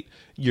update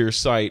your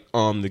site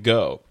on the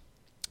go.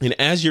 And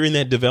as you're in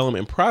that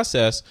development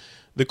process,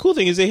 the cool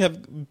thing is they have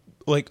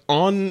like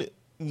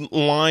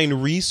online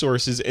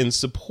resources and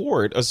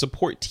a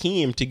support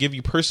team to give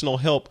you personal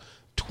help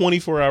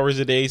 24 hours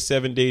a day,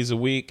 7 days a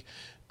week.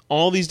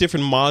 All these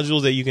different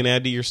modules that you can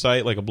add to your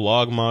site, like a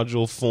blog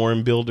module,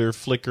 form builder,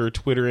 Flickr,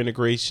 Twitter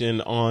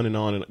integration, on and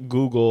on, and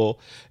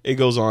Google. It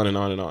goes on and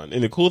on and on.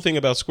 And the cool thing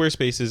about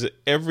Squarespace is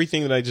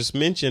everything that I just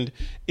mentioned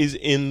is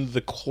in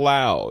the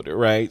cloud,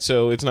 right?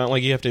 So it's not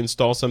like you have to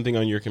install something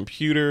on your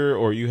computer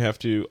or you have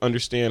to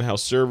understand how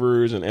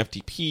servers and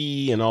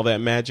FTP and all that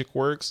magic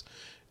works.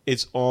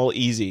 It's all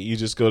easy. You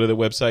just go to the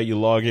website, you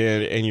log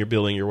in, and you're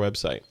building your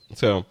website.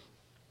 So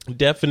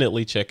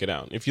definitely check it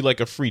out. If you like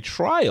a free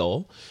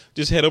trial,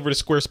 just head over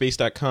to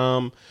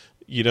squarespace.com.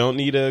 You don't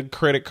need a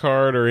credit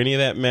card or any of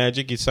that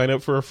magic. You sign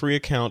up for a free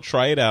account,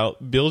 try it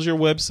out, build your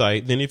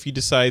website. Then if you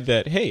decide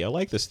that, hey, I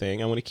like this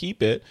thing, I want to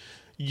keep it,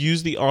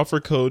 use the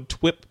offer code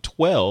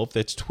TWIP12,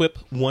 that's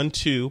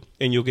TWIP12,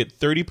 and you'll get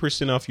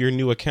 30% off your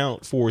new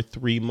account for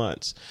 3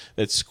 months.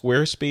 That's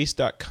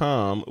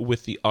squarespace.com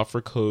with the offer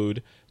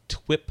code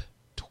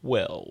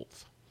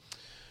TWIP12.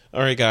 All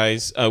right,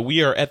 guys,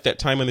 we are at that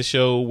time on the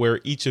show where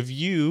each of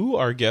you,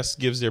 our guests,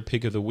 gives their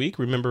pick of the week.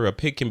 Remember, a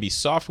pick can be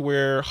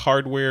software,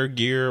 hardware,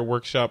 gear,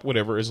 workshop,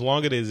 whatever, as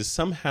long as it is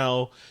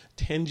somehow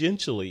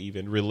tangentially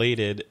even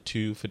related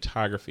to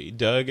photography.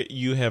 Doug,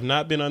 you have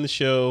not been on the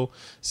show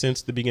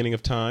since the beginning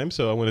of time,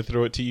 so I want to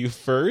throw it to you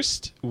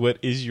first. What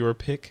is your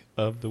pick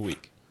of the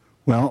week?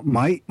 Well,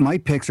 my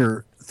picks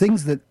are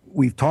things that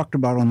we've talked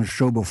about on the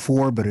show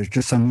before, but it's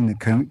just something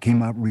that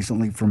came up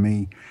recently for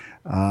me.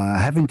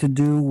 Having to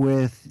do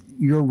with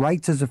your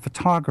rights as a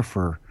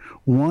photographer.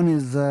 One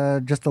is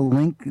just a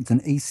link. It's an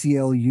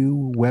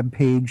ACLU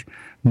webpage,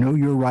 Know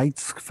Your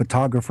Rights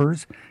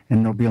Photographers,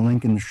 and there'll be a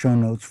link in the show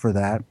notes for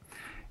that.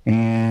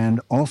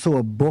 And also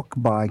a book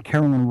by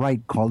Carolyn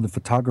Wright called The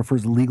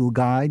Photographer's Legal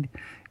Guide.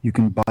 You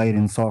can buy it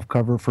in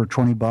softcover for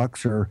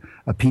 $20 or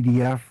a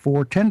PDF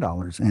for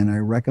 $10. And I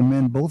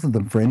recommend both of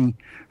them for any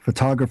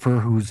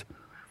photographer who's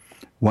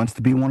wants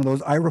to be one of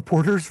those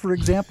iReporters, for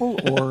example,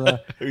 or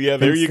yeah,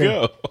 there you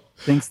go.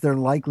 Thinks they're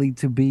likely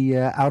to be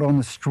out on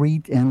the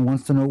street and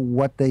wants to know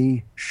what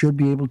they should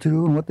be able to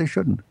do and what they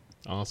shouldn't.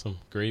 Awesome.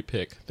 Great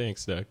pick.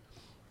 Thanks, Doug.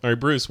 All right,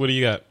 Bruce, what do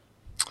you got?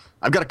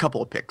 I've got a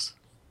couple of picks.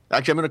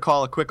 Actually, I'm going to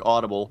call a quick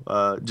audible.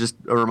 Just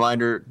a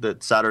reminder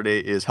that Saturday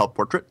is Health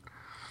Portrait.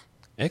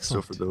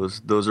 Excellent. So for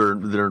those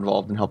that are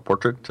involved in Health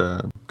Portrait,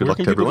 good Where luck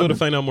can to people everyone. go to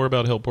find out more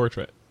about Help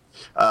Portrait?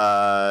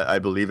 I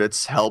believe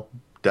it's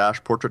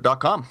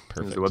help-portrait.com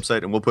is the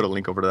website, and we'll put a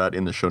link over to that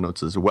in the show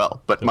notes as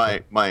well. But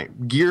my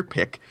gear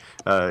pick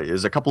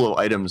is a couple of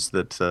items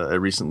that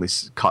recently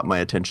caught my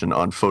attention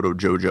on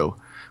Photojojo,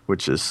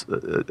 which is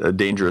a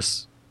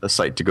dangerous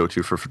site to go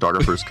to for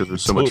photographers because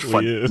there's so much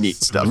fun, neat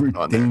stuff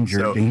on there.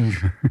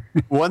 Danger.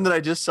 One that I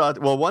just saw,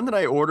 one that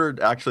I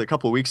ordered actually a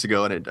couple of weeks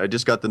ago, and I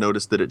just got the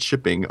notice that it's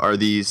shipping, are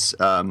these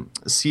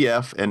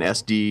CF and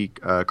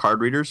SD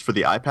card readers for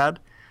the iPad.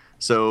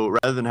 So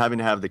rather than having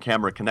to have the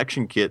camera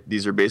connection kit,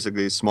 these are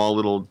basically small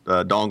little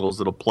dongles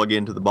that'll plug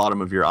into the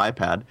bottom of your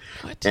iPad.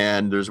 What?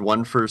 And there's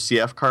one for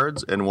CF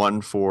cards and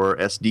one for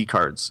SD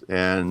cards.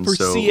 And For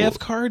CF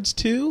cards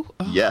too?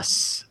 Oh.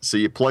 Yes. So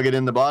you plug it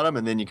in the bottom,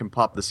 and then you can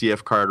pop the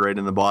CF card right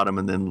in the bottom,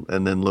 and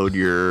then load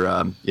your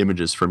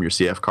images from your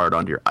CF card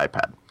onto your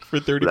iPad. For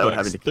 $30,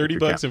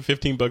 $30 and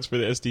 $15 for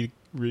the SD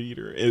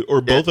reader,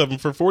 or both of them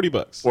for $40.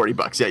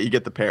 $40, yeah, you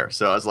get the pair.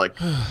 So I was like,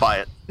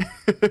 buy it.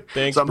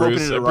 Thanks, so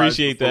Bruce. I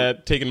appreciate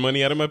that. Taking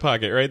money out of my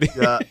pocket, right?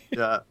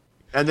 Yeah.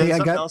 And then I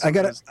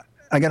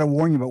got to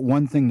warn you about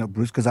one thing though,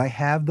 Bruce, because I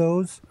have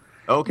those.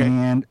 Okay.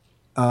 And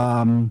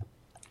some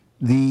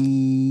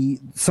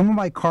of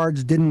my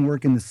cards didn't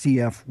work in the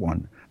CF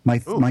one. My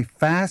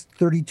fast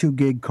 32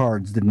 gig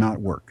cards did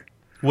not work.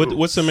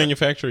 What's the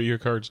manufacturer of your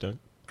cards, Doug?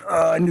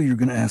 I knew you were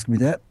going to ask me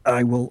that.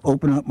 I will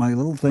open up my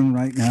little thing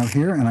right now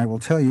here, and I will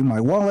tell you.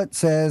 My wallet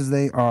says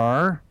they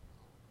are.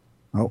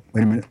 Oh,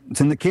 wait a minute! It's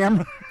in the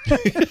camera.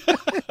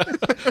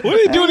 What are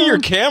you doing to your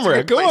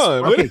camera? Come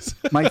on. Okay.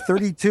 My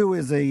 32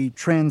 is a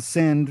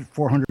Transcend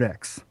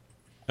 400X.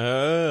 Oh,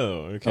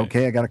 okay.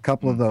 Okay, I got a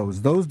couple of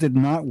those. Those did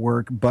not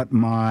work, but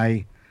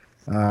my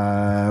the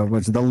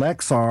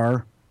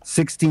Lexar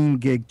 16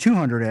 gig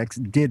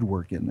 200X did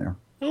work in there.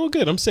 Oh,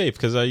 good. I'm safe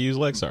because I use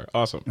Lexar.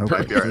 Awesome. Okay.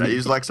 Right, all right. I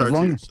use Lexar too.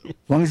 As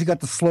long as you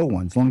got the slow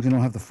ones, as long as you don't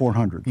have the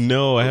 400s.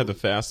 No, I have the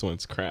fast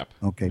ones. Crap.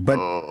 Okay, but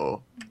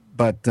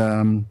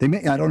they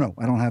may. I don't know.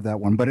 I don't have that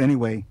one. But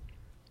anyway,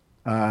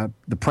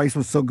 the price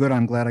was so good.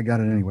 I'm glad I got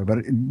it anyway.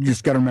 But you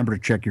just got to remember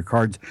to check your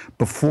cards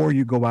before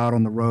you go out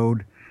on the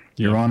road.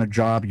 You're on a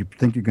job. You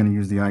think you're going to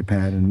use the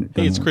iPad, and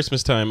hey, it's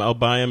Christmas time. I'll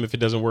buy them. If it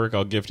doesn't work,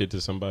 I'll gift it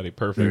to somebody.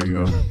 Perfect. There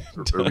you go.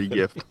 A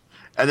re-gift.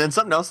 And then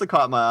something else that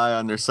caught my eye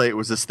on their site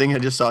was this thing I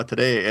just saw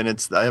today, and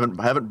I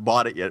haven't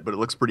bought it yet, but it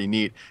looks pretty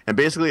neat. And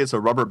basically, it's a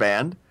rubber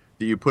band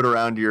that you put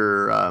around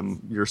your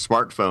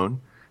smartphone,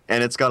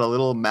 and it's got a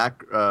little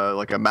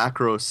like a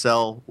macro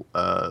cell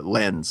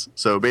lens.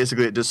 So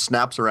basically, it just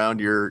snaps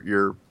around your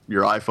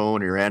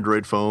iPhone or your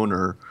Android phone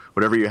or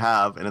whatever you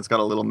have, and it's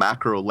got a little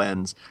macro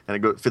lens,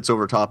 and it fits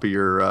over top of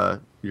your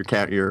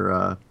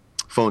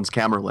phone's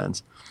camera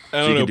lens. I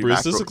don't know,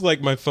 Bruce. This looks like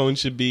my phone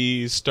should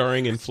be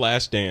starring in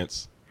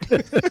Flashdance.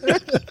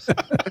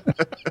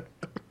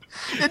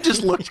 It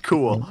just looked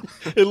cool.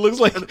 It looks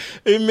like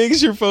it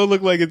makes your phone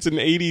look like it's an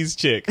 80s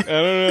chick. I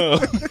don't know.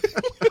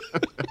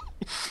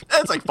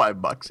 That's like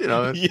 $5, you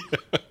know. Yeah.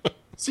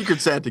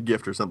 Secret Santa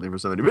gift or something for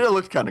somebody, but it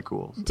looked kind of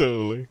cool.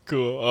 Totally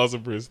cool.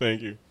 Awesome, Bruce.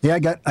 Thank you.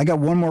 Yeah, I got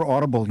one more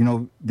Audible. You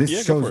know,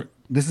 this shows.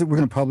 We're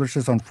going to publish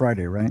this on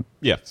Friday, right?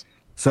 Yes.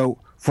 So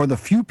for the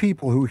few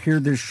people who hear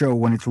this show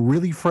when it's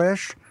really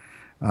fresh,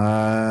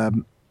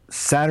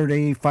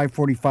 Saturday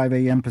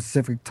 5:45 a.m.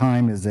 Pacific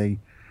time is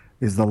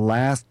the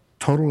last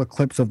total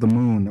eclipse of the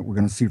moon that we're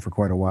going to see for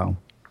quite a while.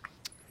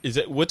 Is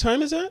it what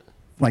time is that?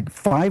 Like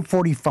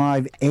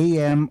 5:45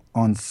 a.m.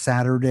 on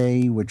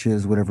Saturday, which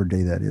is whatever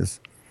day that is.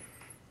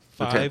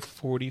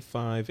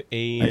 5:45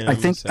 a.m. I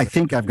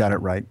think I've got it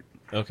right.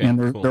 Okay.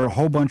 And cool. there are a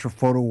whole bunch of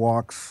photo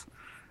walks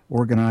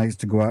organized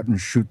to go out and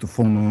shoot the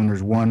full moon.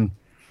 There's one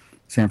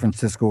San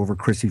Francisco over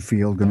Crissy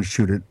Field, going to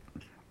shoot it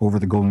over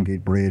the Golden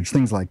Gate Bridge,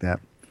 things like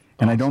that.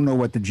 And I don't know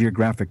what the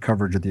geographic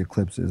coverage of the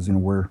eclipse is, you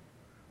know,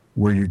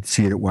 where you'd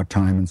see it at what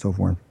time and so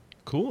forth.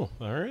 Cool.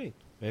 All right.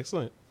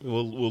 Excellent.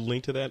 We'll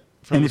link to that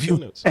from the show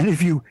notes. And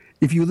if you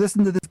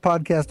listen to this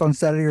podcast on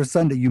Saturday or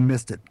Sunday, you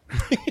missed it.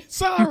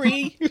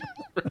 Sorry.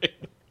 Right.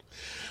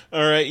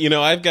 All right. You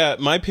know, I've got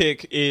my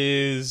pick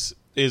is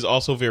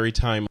also very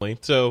timely.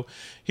 So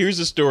here's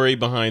the story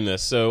behind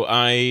this. So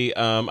I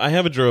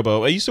have a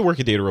Drobo. I used to work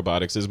at Data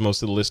Robotics, as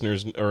most of the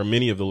listeners or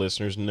many of the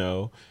listeners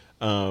know.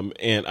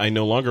 And I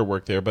no longer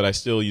work there, but I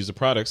still use the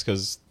products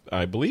because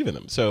I believe in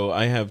them. So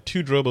I have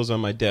two Drobos on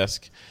my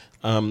desk.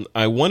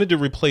 I wanted to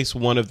replace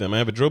one of them. I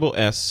have a Drobo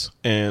S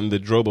and the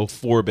Drobo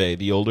 4-bay,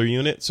 the older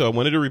unit. So I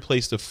wanted to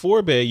replace the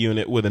 4-bay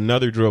unit with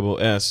another Drobo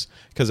S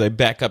because I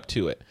back up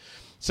to it.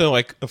 So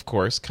I, of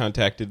course,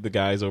 contacted the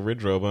guys over at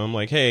Drobo. I'm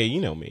like, hey, you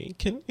know me.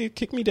 Can you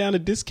kick me down a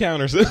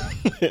discount or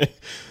something?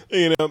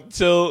 You know,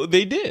 so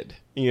they did.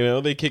 You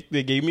know, they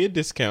gave me a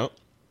discount.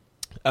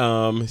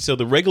 So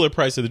the regular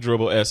price of the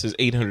Drobo S is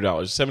 $800,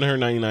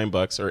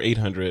 $799 or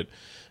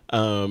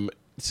 $800.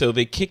 So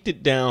they kicked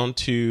it down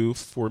to,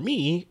 for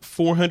me,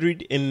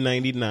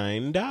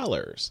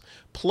 $499.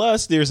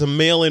 Plus, there's a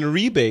mail-in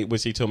rebate,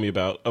 which he told me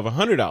about, of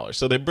 $100.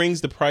 So that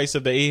brings the price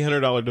of the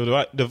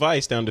 $800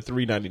 device down to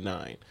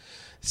 $399.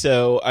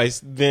 So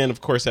then,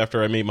 of course,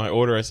 after I made my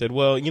order, I said,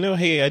 well,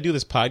 hey, I do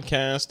this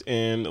podcast,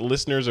 and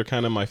listeners are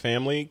kind of my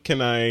family.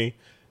 Can I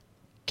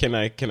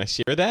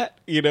share that,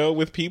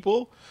 with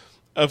people?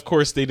 Of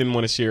course, they didn't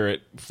want to share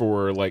it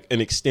for like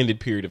an extended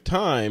period of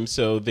time.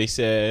 So they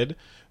said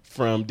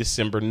from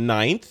December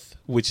 9th,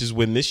 which is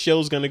when this show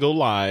is going to go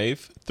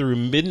live, through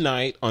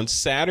midnight on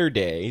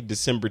Saturday,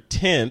 December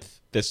 10th.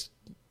 That's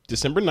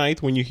December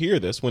 9th when you hear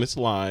this, when it's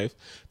live,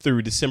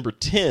 through December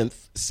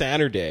 10th,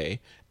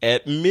 Saturday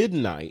at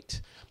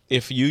midnight.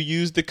 If you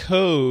use the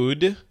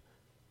code,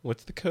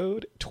 what's the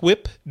code?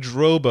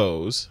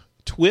 TWIPDROBOS,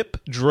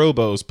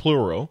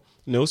 plural,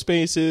 no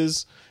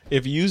spaces.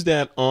 If you use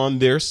that on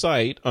their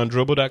site, on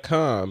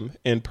drobo.com,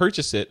 and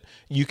purchase it,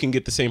 you can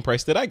get the same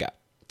price that I got.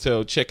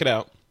 So check it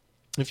out.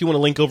 If you want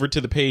to link over to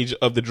the page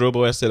of the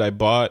Drobo S that I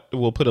bought,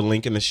 we'll put a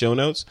link in the show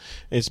notes.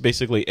 It's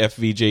basically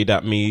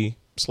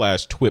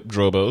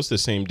fvj.me/TWIPDROBOS, the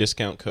same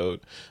discount code.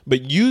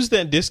 But use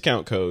that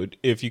discount code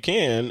if you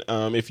can,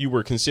 if you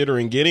were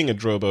considering getting a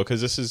Drobo,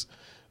 because this is,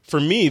 for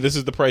me, this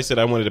is the price that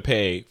I wanted to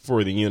pay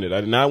for the unit.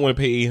 I did not want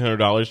to pay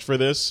 $800 for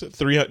this.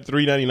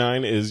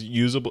 $399 is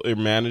usable or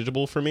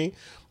manageable for me.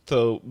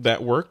 So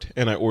that worked,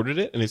 and I ordered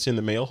it, and it's in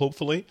the mail,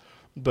 hopefully.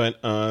 But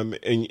and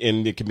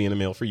it can be in the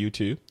mail for you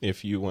too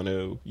if you want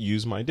to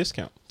use my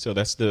discount. So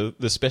that's the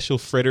special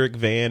Frederick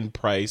Van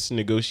price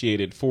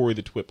negotiated for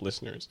the TWIP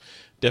listeners.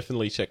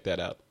 Definitely check that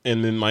out.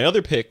 And then my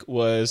other pick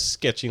was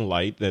Sketching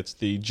Light. That's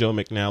the Joe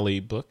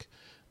McNally book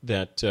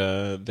that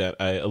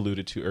I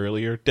alluded to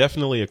earlier.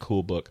 Definitely a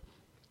cool book.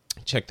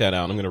 Check that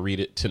out. I'm going to read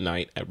it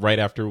tonight right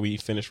after we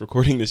finish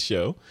recording this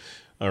show.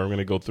 We're going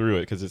to go through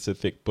it because it's a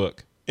thick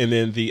book. And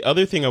then the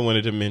other thing I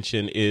wanted to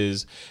mention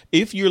is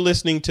if you're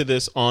listening to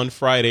this on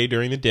Friday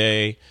during the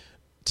day,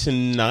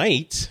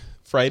 tonight,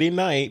 Friday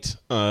night,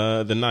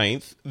 the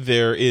 9th,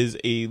 there is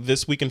a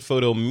This Week in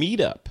Photo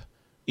meetup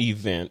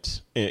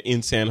event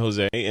in San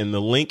Jose. And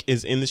the link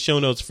is in the show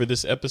notes for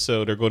this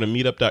episode, or go to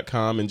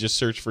meetup.com and just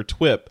search for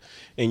TWIP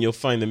and you'll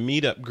find the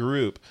meetup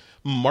group.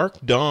 Mark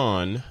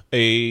Dawn,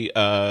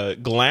 a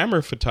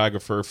glamour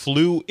photographer,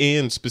 flew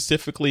in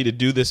specifically to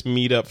do this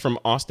meetup from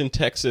Austin,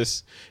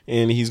 Texas,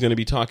 and he's going to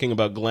be talking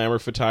about glamour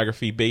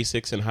photography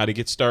basics and how to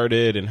get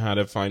started and how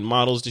to find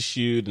models to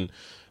shoot and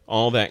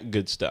all that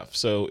good stuff.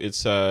 So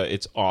it's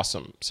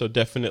awesome. So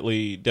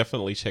definitely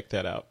check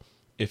that out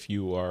if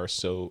you are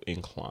so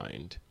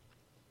inclined.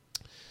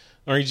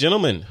 All right,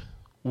 gentlemen,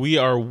 we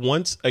are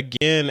once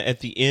again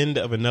at the end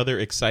of another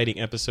exciting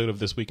episode of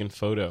This Week in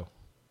Photo.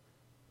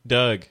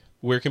 Doug,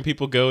 where can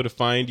people go to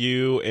find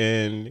you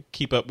and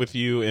keep up with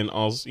you and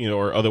also,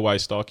 or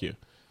otherwise stalk you?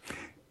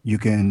 You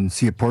can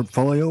see a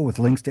portfolio with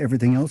links to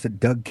everything else at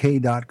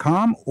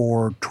dougk.com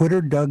or Twitter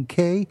Doug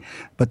K.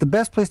 But the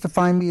best place to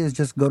find me is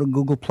just go to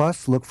Google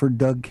Plus, look for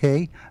Doug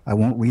K. I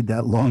won't read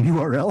that long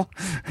URL.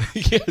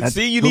 Yeah,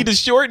 see, you need to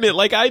shorten it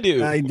like I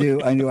do. I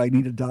do. I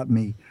need a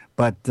 .me.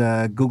 But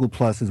Google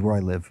Plus is where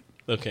I live.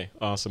 Okay,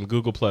 awesome.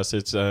 Google Plus.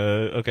 It's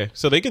okay.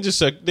 So they can just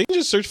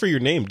search for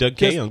your name, Doug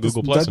K, on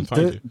Google Plus and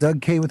find you.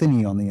 Doug K with an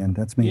E on the end.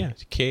 That's me. Yeah,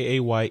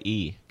 Kaye.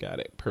 Got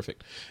it.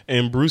 Perfect.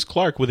 And Bruce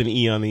Clark with an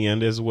E on the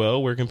end as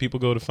well. Where can people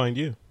go to find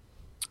you?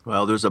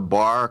 Well, there's a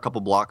bar a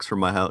couple blocks from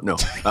my house. No.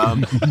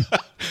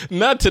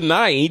 Not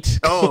tonight.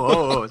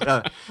 So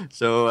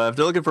if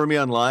they're looking for me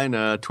online,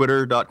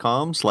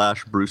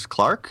 twitter.com/Bruce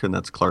Clark, and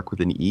that's Clark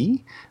with an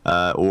E,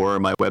 or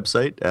my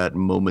website at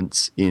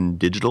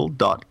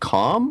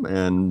momentsindigital.com,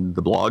 and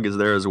the blog is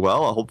there as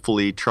well. I'll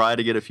hopefully try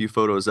to get a few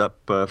photos up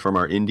from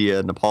our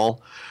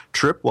India-Nepal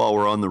trip while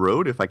we're on the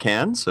road if I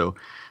can, so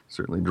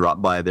certainly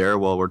drop by there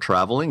while we're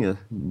traveling,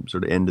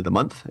 sort of end of the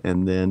month.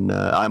 And then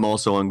I'm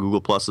also on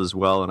Google Plus as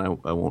well, and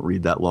I won't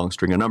read that long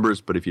string of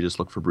numbers, but if you just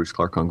look for Bruce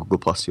Clark on Google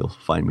Plus, you'll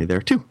find me there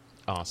too.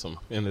 Awesome.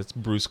 And it's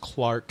Bruce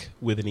Clark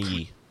with an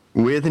E.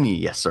 With an E,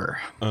 yes, sir.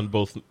 On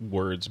both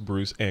words,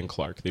 Bruce and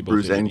Clark. They both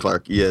Bruce and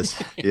Clark,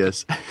 yes,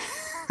 yes.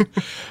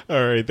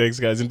 All right, thanks,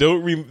 guys. And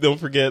don't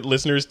forget,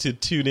 listeners, to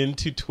tune in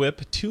to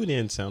TWIP. Tune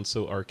in sounds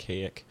so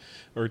archaic.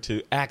 Or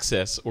to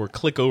access or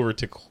click over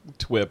to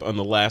TWIP on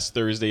the last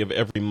Thursday of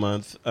every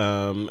month.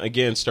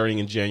 Again, starting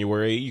in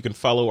January. You can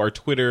follow our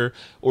Twitter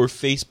or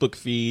Facebook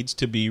feeds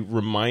to be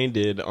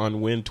reminded on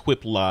when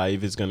TWIP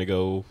Live is going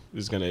to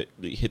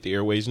hit the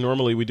airways.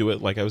 Normally, we do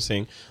it, like I was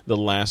saying, the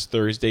last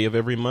Thursday of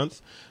every month.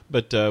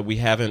 But we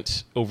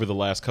haven't over the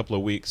last couple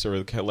of weeks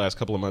or the last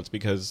couple of months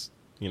because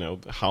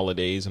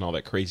holidays and all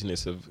that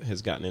craziness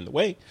has gotten in the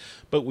way.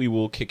 But we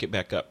will kick it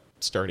back up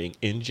starting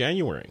in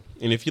January.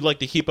 And if you'd like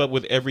to keep up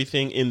with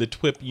everything in the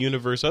TWIP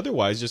universe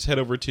otherwise, just head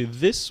over to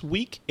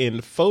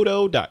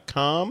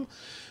thisweekinphoto.com.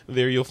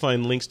 There you'll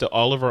find links to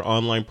all of our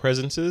online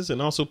presences.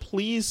 And also,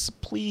 please,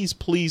 please,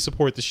 please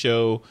support the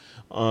show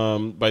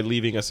by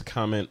leaving us a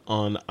comment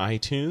on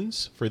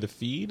iTunes for the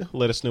feed.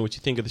 Let us know what you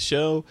think of the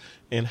show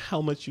and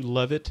how much you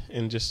love it,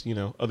 and just,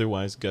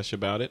 otherwise gush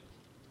about it.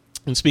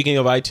 And speaking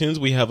of iTunes,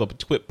 we have a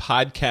TWIP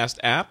podcast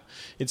app.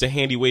 It's a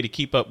handy way to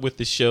keep up with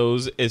the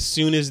shows as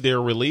soon as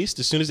they're released.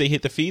 As soon as they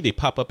hit the feed, they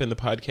pop up in the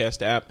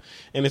podcast app.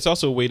 And it's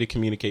also a way to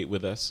communicate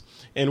with us.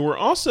 And we're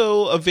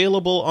also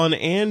available on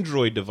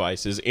Android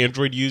devices.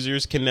 Android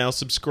users can now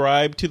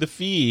subscribe to the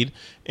feed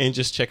and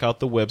just check out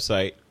the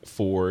website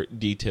for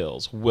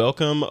details.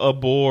 Welcome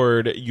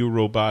aboard, you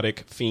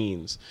robotic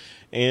fiends.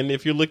 And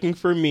if you're looking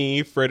for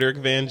me, Frederick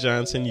Van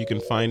Johnson, you can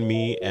find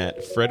me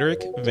at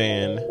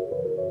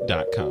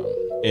frederickvan.com.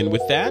 And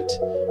with that,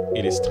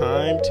 it is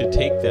time to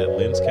take that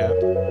lens cap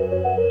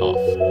off.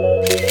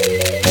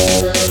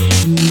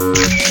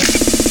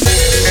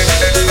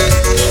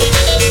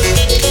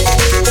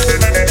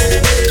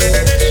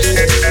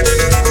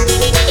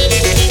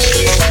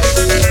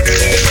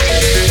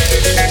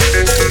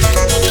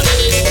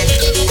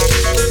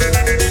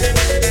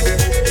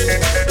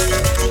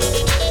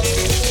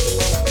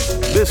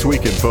 This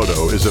Week in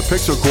Photo is a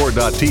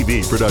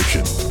Pixelcore.tv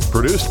production,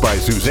 produced by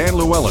Suzanne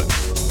Llewellyn,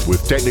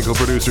 with technical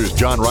producers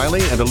John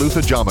Riley and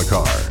Alutha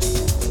Jamakar.